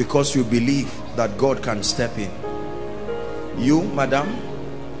because you believe that God can step in. You, madam?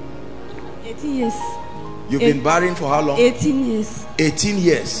 18 years. You've been barren for how long? 18 years. 18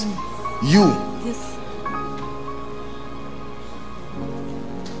 years. You? Yes.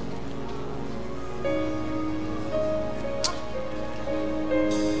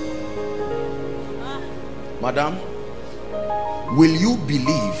 Madam, will you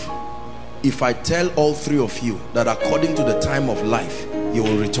believe if I tell all three of you that according to the time of life, you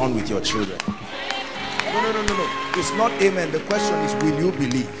will return with your children? No. It's not amen. The question is, will you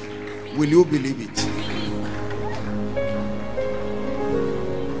believe? Will you believe it?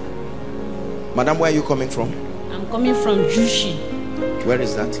 Madam, where are you coming from? I'm coming from Jushi. Where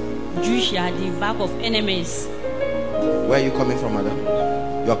is that? Jushi at the back of NMS. Where are you coming from, madam?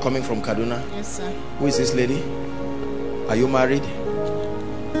 You are coming from Kaduna? Yes, sir. Who is this lady? Are you married?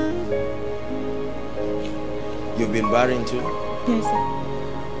 You've been barren too? Yes, sir.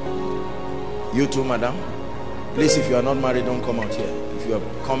 You too, madam? Please, if you are not married, don't come out here. If you are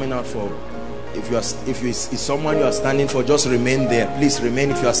coming out for, if it's someone you are standing for, just remain there. Please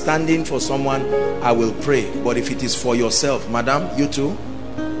remain. If you are standing for someone, I will pray. But if it is for yourself, madam, you too,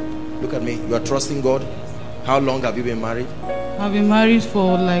 look at me. You are trusting God. How long have you been married? I've been married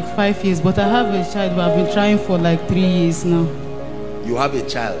for like 5 years, but I have a child, but I've been trying for like 3 years now. You have a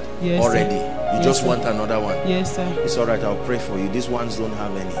child? Yes, already? Sir. You Yes, just sir. want another one? Yes, sir. It's all right. I'll pray for you. These ones don't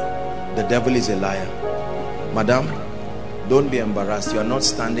have any. The devil is a liar. Madam, don't be embarrassed. You are not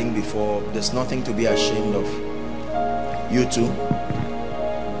standing before. There's nothing to be ashamed of. You too.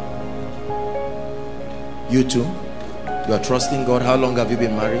 You too. You are trusting God. How long have you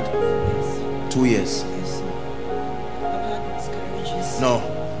been married? 2 years. No,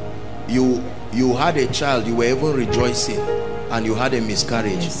 you had a child, you were even rejoicing, and you had a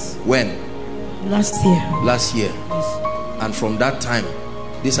miscarriage. Yes. When? Last year. Last year. Yes. And from that time,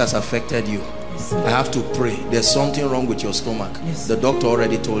 this has affected you. Yes, sir. I have to pray. There's something wrong with your stomach. Yes. The doctor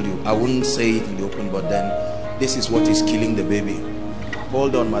already told you. I wouldn't say it in the open, but then this is what is killing the baby.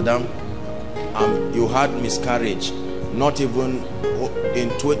 Hold on, madam. You had miscarriage. Not even in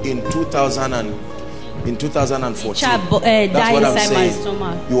 2014. Child, That's what I'm inside my saying.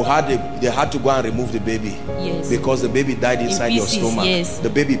 stomach. They had to go and remove the baby. Yes. Because the baby died inside your pieces, stomach. yes. The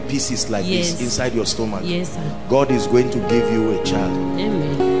baby pieces like Yes. this inside your stomach. Yes, sir. God is going to give you a child.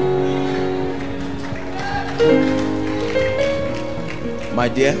 Amen. My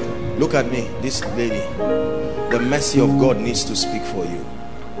dear, look at me, this lady. The mercy of God needs to speak for you.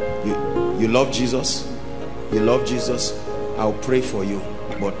 You love Jesus? You love Jesus? I'll pray for you.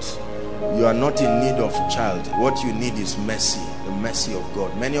 But you are not in need of child. What you need is mercy. The mercy of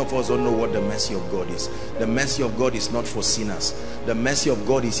God. Many of us don't know what the mercy of God is. The mercy of God is not for sinners. The mercy of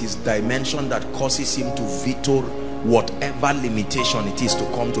God is his dimension that causes him to veto whatever limitation it is to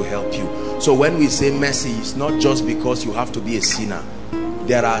come to help you. So when we say mercy, it's not just because you have to be a sinner.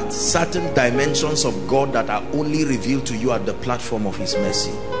 There are certain dimensions of God that are only revealed to you at the platform of his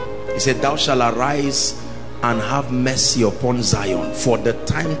mercy. He said, thou shalt arise and have mercy upon Zion, for the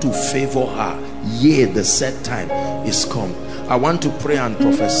time to favor her, yea, the set time is come. I want to pray and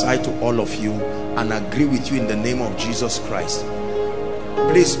prophesy to all of you and agree with you in the name of Jesus Christ.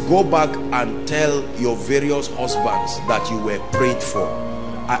 Please go back and tell your various husbands that you were prayed for.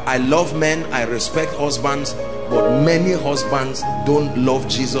 I love men, I respect husbands, but many husbands don't love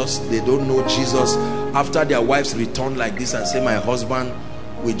Jesus. They don't know Jesus. After their wives return like this and say, my husband,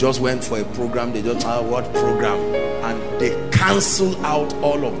 we just went for a program. They don't know what program, and they cancel out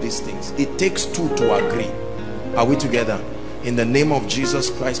all of these things. It takes two to agree. Are we together? In the name of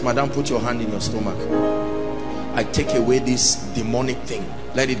Jesus Christ, madam, put your hand in your stomach. I take away this demonic thing.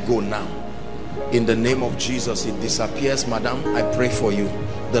 Let it go now. In the name of Jesus, it disappears. Madam, I pray for you.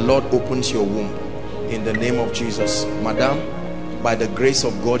 The Lord opens your womb. In the name of Jesus, madam, by the grace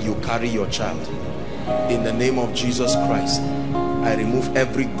of God, you carry your child. In the name of Jesus Christ, I remove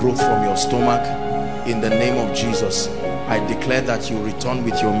every growth from your stomach. In the name of Jesus, I declare that you return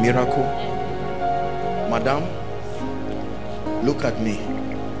with your miracle. Madam, look at me.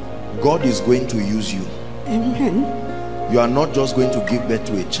 God is going to use you. Amen. You are not just going to give birth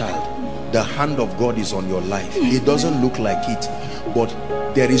to a child. The hand of God is on your life. It doesn't look like it, but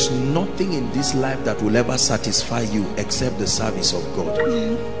there is nothing in this life that will ever satisfy you except the service of God.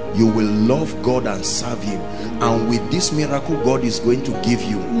 You will love God and serve him, and with this miracle God is going to give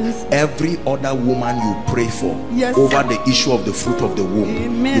you, every other woman you pray for, over the issue of the fruit of the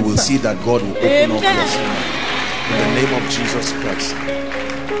womb, you will see that God will open up your stomach. In the name of Jesus Christ.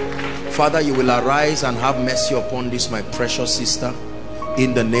 Father, you will arise and have mercy upon this my precious sister.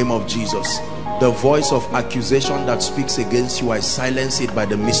 In the name of Jesus, the voice of accusation that speaks against you, I silence it by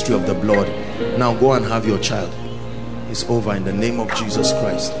the mystery of the blood. Now go and have your child. It's over in the name of Jesus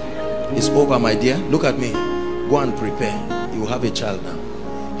Christ. It's over, my dear. Look at me. Go and prepare. You will have a child now.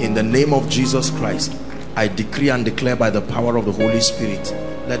 In the name of Jesus Christ, I decree and declare by the power of the Holy Spirit,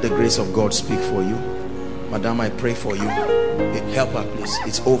 let the grace of God speak for you. Madam, I pray for you. Help her, please.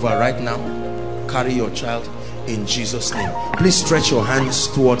 It's over right now. Carry your child in Jesus' name. Please stretch your hands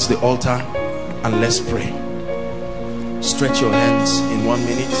towards the altar and let's pray. Stretch your hands in 1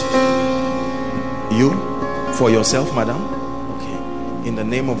 minute. You, for yourself, madam? Okay. In the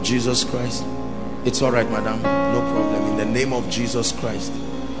name of Jesus Christ. It's all right, madam. No problem. In the name of Jesus Christ,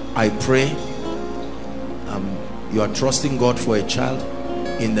 I pray. You are trusting God for a child.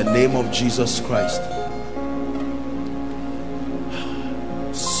 In the name of Jesus Christ.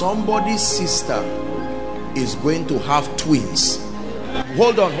 Somebody's sister is going to have twins.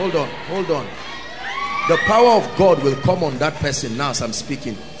 Hold on. The power of God will come on that person now as I'm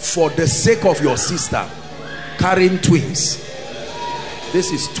speaking, for the sake of your sister carrying twins.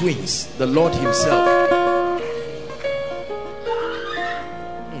 This is twins, the Lord himself.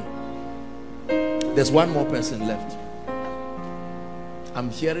 There's one more person left. I'm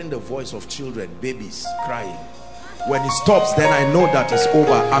hearing the voice of children, babies crying. When it stops, then I know that it's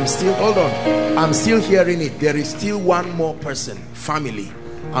over. I'm still, hold on, I'm still hearing it. There is still one more person, family.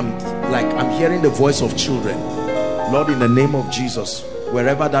 I'm hearing the voice of children. Lord, in the name of Jesus,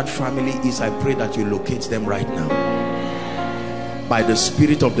 wherever that family is, I pray that you locate them right now. By the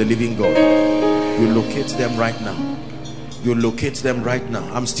Spirit of the living God, you locate them right now. You locate them right now.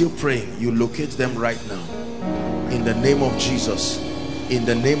 I'm still praying. You locate them right now. In the name of Jesus. In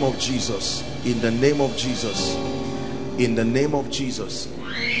the name of Jesus. In the name of Jesus. In the name of Jesus.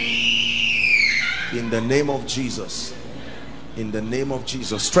 In the name of Jesus. In the name of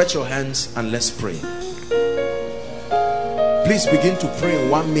Jesus. Stretch your hands and let's pray. Please begin to pray in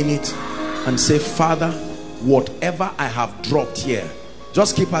 1 minute and say, Father, whatever I have dropped here,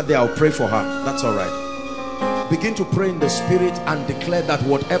 just keep her there. I'll pray for her. That's all right. Begin to pray in the Spirit and declare that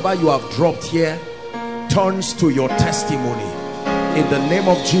whatever you have dropped here turns to your testimony. In the name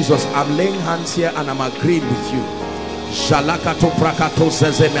of Jesus, I'm laying hands here and I'm agreeing with you.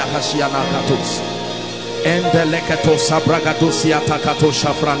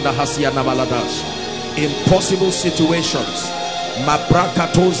 Impossible situations,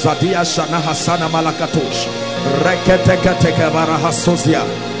 Mabrakato Zadia Shana Hasana Malakatosh Reketeka Barahasozia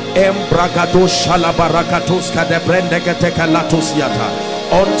Embragado Shalabarakatos Kadebrendekateka Latosiata.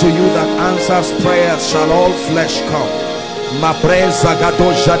 Unto you that answers prayers shall all flesh come. Mabreza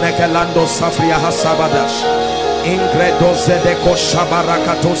Gado Janekelando Safria Hasabadash Ingredo Zedeko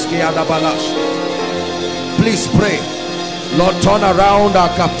Shabarakatoski Adabalash. Please pray. Lord, turn around our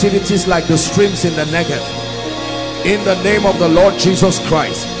captivities like the streams in the Negev. In the name of the Lord Jesus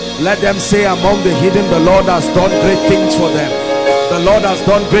Christ, let them say among the hidden, the Lord has done great things for them. The Lord has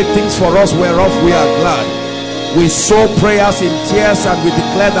done great things for us, whereof we are glad. We sow prayers in tears and we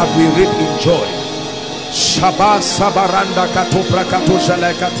declare that we reap in joy.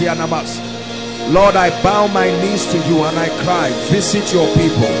 Lord, I bow my knees to you and I cry, visit your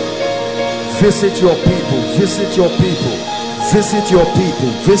people. Visit your people. Visit your people. Visit your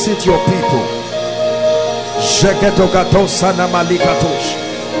people. Visit your people.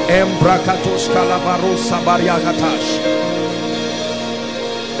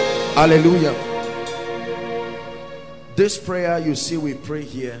 Hallelujah. This prayer you see we pray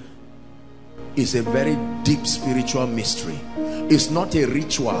here is a very deep spiritual mystery. It's not a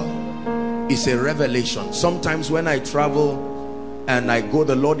ritual, it's a revelation. Sometimes when I travel and I go,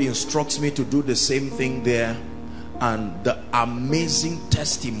 the Lord instructs me to do the same thing there, and the amazing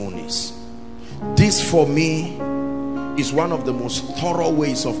testimonies. This for me is one of the most thorough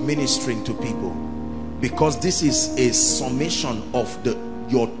ways of ministering to people, because this is a summation of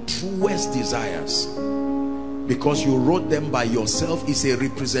your truest desires, because you wrote them by yourself. Is a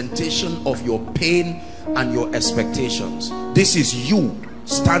representation of your pain and your expectations. This is you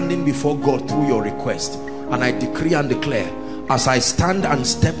standing before God through your request, and I decree and declare, as I stand and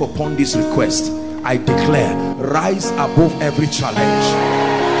step upon this request, I declare, rise above every challenge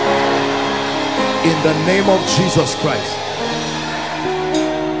in the name of Jesus Christ.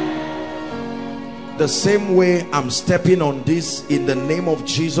 The same way I'm stepping on this in the name of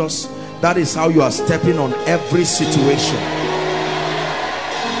Jesus, that is how you are stepping on every situation.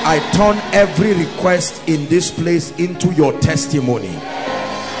 I turn every request in this place into your testimony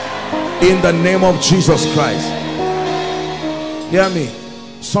in the name of Jesus Christ. Hear me.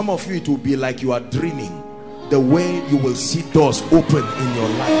 Some of you, it will be like you are dreaming, the way you will see doors open in your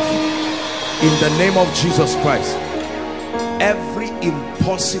life in the name of Jesus Christ. Every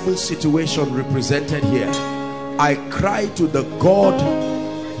impossible situation represented here, I cry to the God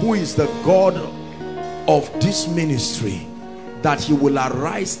who is the God of this ministry, that he will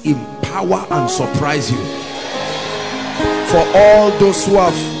arise in power and surprise you. For all those who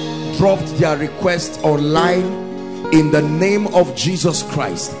have dropped their requests online, in the name of Jesus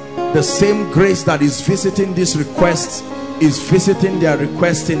Christ, the same grace that is visiting these requests is visiting their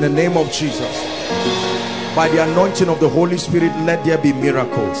requests in the name of Jesus. By the anointing of the Holy Spirit, let there be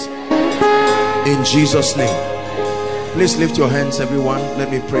miracles in Jesus' name. Please lift your hands, everyone.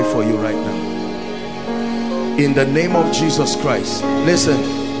 Let me pray for you right now. In the name of Jesus Christ. Listen,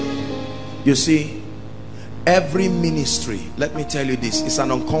 you see, every ministry, let me tell you this, it's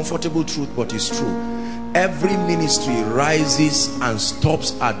an uncomfortable truth, but it's true. Every ministry rises and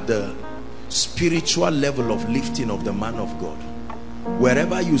stops at the spiritual level of lifting of the man of God.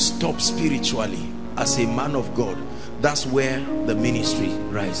 Wherever you stop spiritually as a man of God, that's where the ministry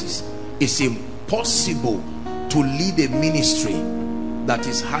rises. It's impossible to lead a ministry that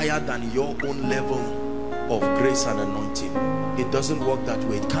is higher than your own level of grace and anointing. It doesn't work that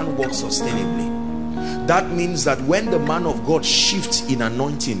way. It can't work sustainably. That means that when the man of God shifts in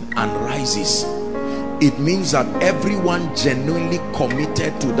anointing and rises, it means that everyone genuinely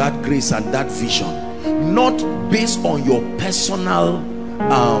committed to that grace and that vision, not based on your personal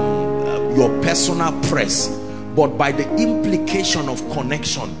press, but by the implication of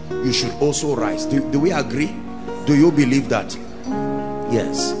connection, you should also rise. Do we agree? Do you believe that?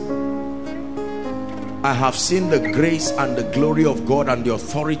 Yes. I have seen the grace and the glory of God and the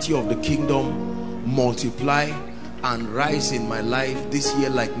authority of the kingdom multiply and rise in my life this year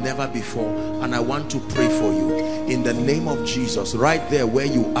like never before, and I want to pray for you in the name of Jesus, right there where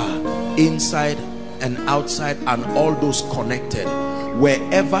you are, inside and outside and all those connected,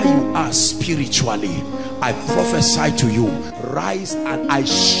 wherever you are spiritually, I prophesy to you, rise, and I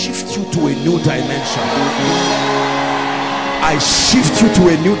shift you to a new dimension. I shift you to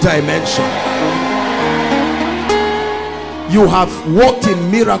a new dimension. You have walked in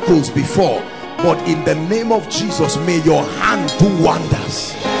miracles before, but in the name of Jesus, may your hand do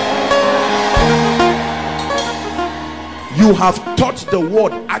wonders. You have taught the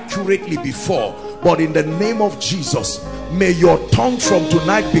word accurately before, but in the name of Jesus, may your tongue from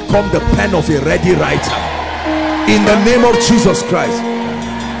tonight become the pen of a ready writer. In the name of Jesus Christ.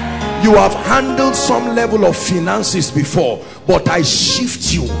 You have handled some level of finances before, but I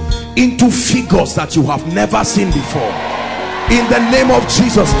shift you into figures that you have never seen before. In the name of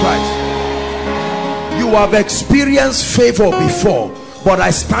Jesus Christ. You have experienced favor before, but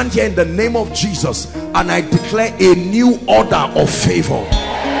I stand here in the name of Jesus and I declare a new order of favor.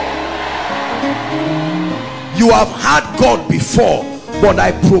 You have had God before, but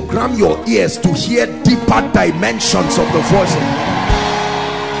I program your ears to hear deeper dimensions of the voice of God.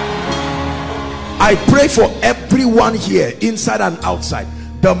 I pray for everyone here, inside and outside,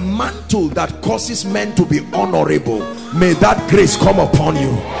 the mantle that causes men to be honorable, may that grace come upon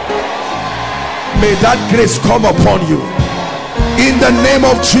you. May that grace come upon you in the name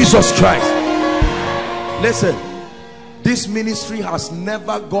of Jesus Christ. Listen, this ministry has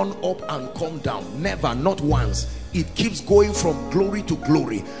never gone up and come down. Never, not once. It keeps going from glory to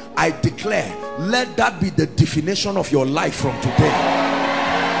glory. I declare, let that be the definition of your life from today.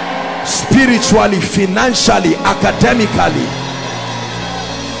 Spiritually, financially, academically.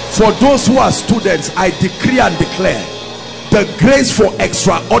 For those who are students, I decree and declare the grace for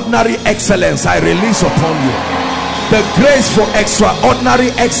extraordinary excellence I release upon you. The grace for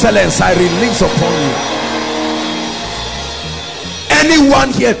extraordinary excellence I release upon you. Anyone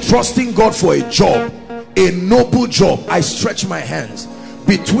here trusting God for a job, a noble job, I stretch my hands.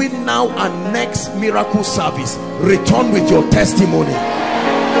 Between now and next miracle service, return with your testimony.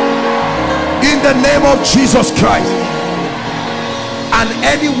 In the name of Jesus Christ. And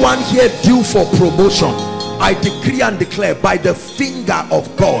anyone here due for promotion, I decree and declare by the finger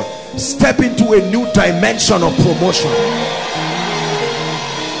of God, step into a new dimension of promotion.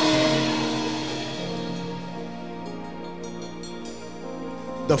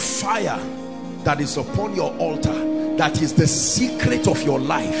 The fire that is upon your altar, that is the secret of your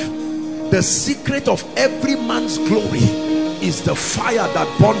life. The secret of every man's glory is the fire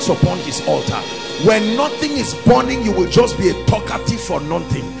that burns upon his altar. When nothing is burning, you will just be a talkative for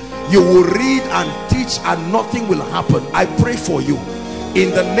nothing. You will read and teach and nothing will happen. I pray for you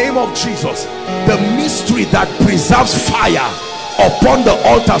in the name of Jesus. The mystery that preserves fire upon the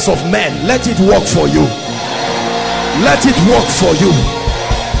altars of men, let it work for you. Let it work for you.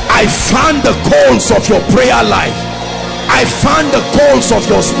 I fan the coals of your prayer life. I fan the coals of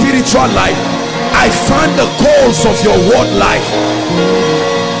your spiritual life. I fan the coals of your word life.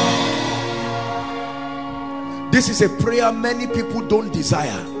 This is a prayer many people don't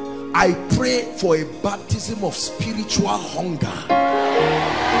desire. I pray for a baptism of spiritual hunger.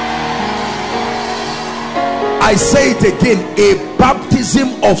 I say it again, a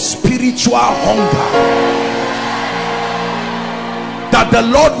baptism of spiritual hunger. That the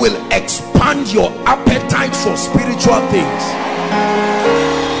Lord will expand your appetite for spiritual things.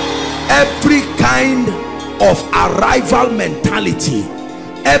 Every kind of arrival mentality,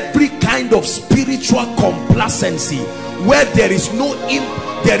 every kind of spiritual complacency where there is no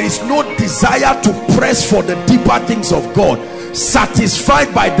desire to press for the deeper things of God,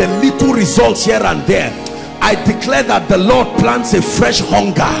 satisfied by the little results here and there, I declare that the Lord plants a fresh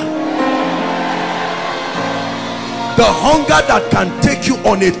hunger. The hunger that can take you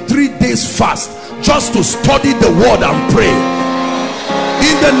on a 3 days fast just to study the word and pray.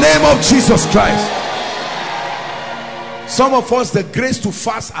 In the name of Jesus Christ. Some of us, the grace to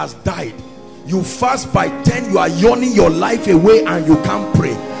fast has died. You fast by 10, you are yawning your life away and you can't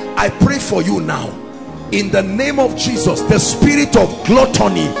pray. I pray for you now. In the name of Jesus, the spirit of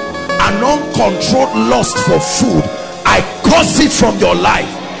gluttony and uncontrolled lust for food, I curse it from your life.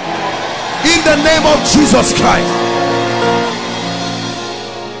 In the name of Jesus Christ.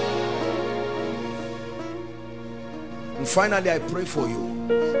 And finally, I pray for you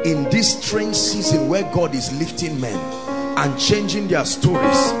in this strange season where God is lifting men and changing their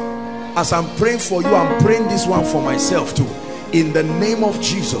stories. As I'm praying for you, I'm praying this one for myself too. In the name of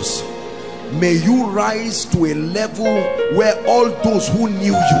Jesus, may you rise to a level where all those who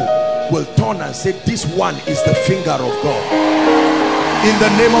knew you will turn and say, this one is the finger of God. In the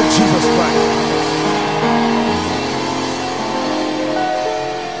name of Jesus Christ.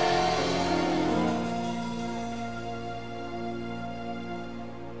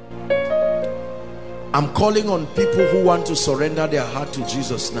 I'm calling on people who want to surrender their heart to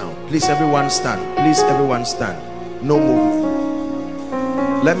Jesus now. Please everyone stand. Please everyone stand. No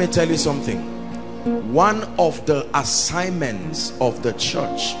move. Let me tell you something. One of the assignments of the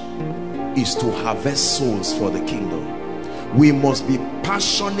church is to harvest souls for the kingdom. We must be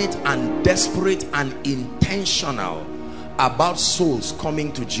passionate and desperate and intentional about souls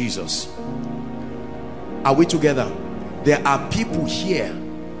coming to Jesus. Are we together? There are people here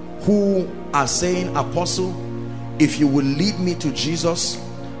who are saying, Apostle, If you will lead me to Jesus,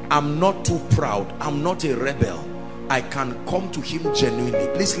 I'm not too proud. I'm not a rebel. I can come to him genuinely.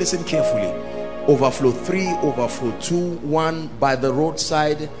 Please listen carefully. Overflow 3, overflow 2, 1 by the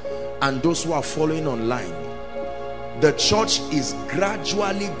roadside, and those who are following online. The church is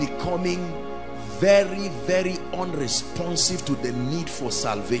gradually becoming very, very unresponsive to the need for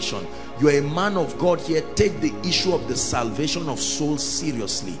salvation. You're a man of God here. Take the issue of the salvation of souls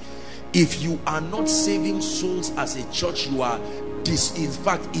seriously. If you are not saving souls as a church, you are in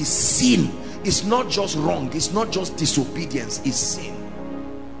fact, is sin. It's not just wrong, it's not just disobedience, it's sin.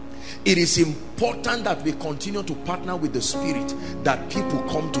 It is important that we continue to partner with the Spirit, that people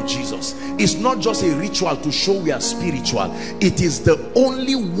come to Jesus. It's not just a ritual to show we are spiritual. It is the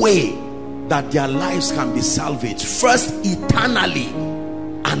only way that their lives can be salvaged, first eternally,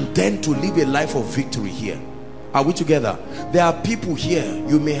 and then to live a life of victory here. Are we together? There are people here,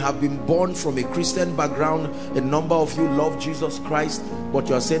 you may have been born from a Christian background. A number of you love Jesus Christ, but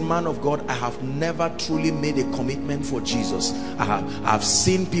you are saying, man of God, I have never truly made a commitment for Jesus. I've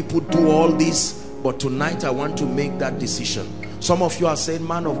seen people do all this, but tonight I want to make that decision. Some of you are saying,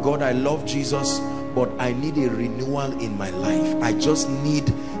 man of God, I love Jesus, but I need a renewal in my life. I just need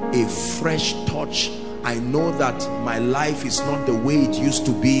a fresh touch. I know that my life is not the way it used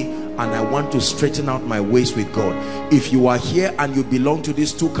to be, and I want to straighten out my ways with God. If you are here and you belong to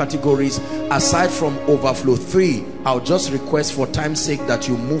these two categories, aside from overflow 3, I'll just request for time's sake that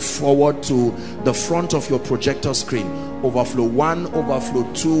you move forward to the front of your projector screen. Overflow 1,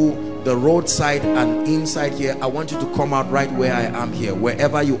 overflow 2, the roadside and inside here. I want you to come out right where I am here.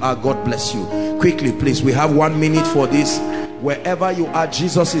 Wherever you are, God bless you. Quickly, please, we have 1 minute for this. Wherever you are,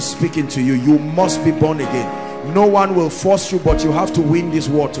 Jesus is speaking to you. You must be born again. No one will force you, but you have to win this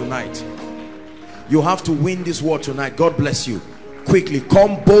war tonight. You have to win this war tonight. God bless you. Quickly,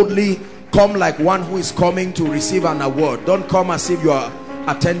 come boldly. Come like one who is coming to receive an award. Don't come as if you are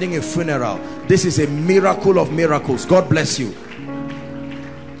attending a funeral. This is a miracle of miracles. God bless you.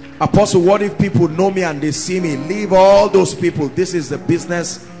 Apostle, what if people know me and they see me? Leave all those people. This is the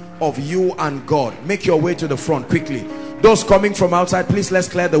business of you and God. Make your way to the front quickly. Those coming from outside, please, let's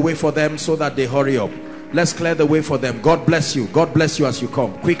clear the way for them so that they hurry up. Let's clear the way for them. God bless you. God bless you as you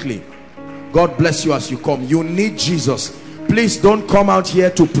come. Quickly. God bless you as you come. You need Jesus. Please don't come out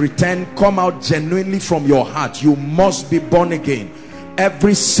here to pretend. Come out genuinely from your heart. You must be born again.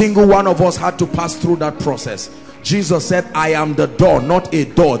 Every single one of us had to pass through that process. Jesus said, I am the door, not a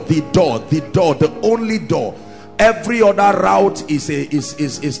door. The door, the only door. Every other route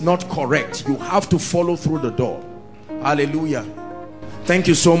is not correct. You have to follow through the door. Hallelujah. Thank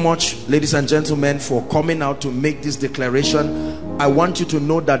you so much, ladies and gentlemen, for coming out to make this declaration. I want you to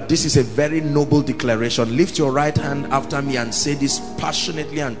know that this is a very noble declaration. Lift your right hand after me and say this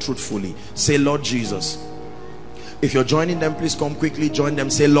passionately and truthfully. Say, Lord Jesus. If you're joining them, please come quickly, join them.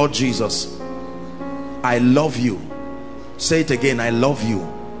 Say, Lord Jesus, I love you. Say it again. I love you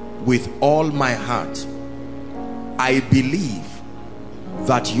with all my heart. I believe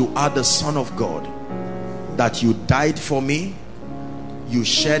that you are the Son of God, that you died for me. You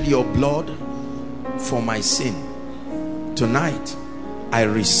shed your blood for my sin. Tonight, I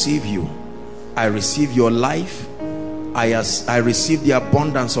receive you. I receive your life. I receive the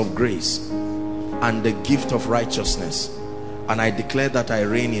abundance of grace and the gift of righteousness. And I declare that I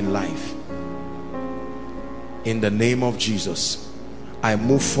reign in life. In the name of Jesus, I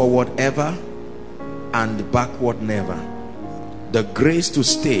move forward ever and backward never. The grace to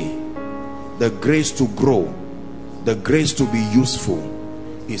stay, the grace to grow, the grace to be useful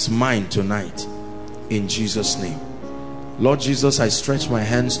is mine tonight, in Jesus' name. Lord Jesus, I stretch my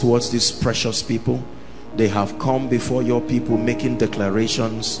hands towards these precious people. They have come before your people, making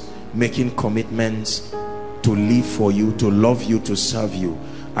declarations, making commitments to live for you, to love you, to serve you.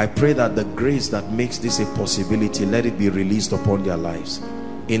 I pray that the grace that makes this a possibility, let it be released upon their lives.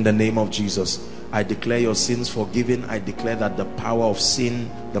 In the name of Jesus, I declare your sins forgiven. I declare that the power of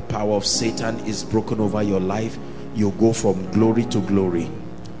sin, the power of Satan is broken over your life. You go from glory to glory.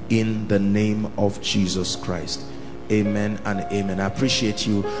 In the name of Jesus Christ. Amen and amen. I appreciate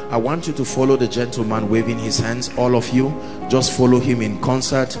you. I want you to follow the gentleman waving his hands. All of you, just follow him in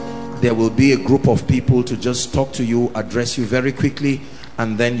concert. There will be a group of people to just talk to you, address you very quickly,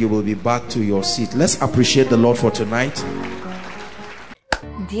 and then you will be back to your seat. Let's appreciate the Lord for tonight.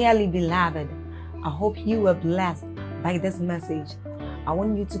 Dearly beloved, I hope you were blessed by this message. I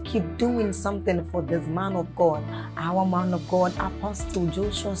want you to keep doing something for this man of God, our man of God, Apostle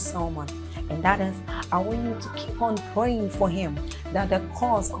Joshua Selman. And that is, I want you to keep on praying for him, that the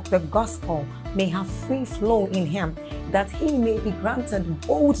cause of the gospel may have free flow in him, that he may be granted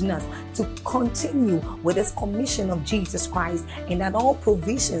boldness to continue with this commission of Jesus Christ, and that all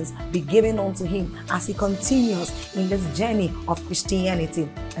provisions be given unto him as he continues in this journey of Christianity.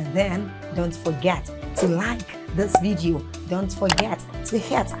 And then don't forget to like this video. Don't forget to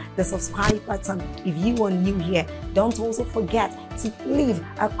hit the subscribe button if you are new here. Don't also forget to leave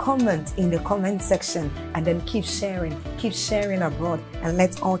a comment in the comment section, and then keep sharing abroad, and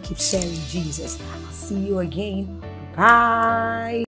let's all keep sharing Jesus. I'll see you again. Bye.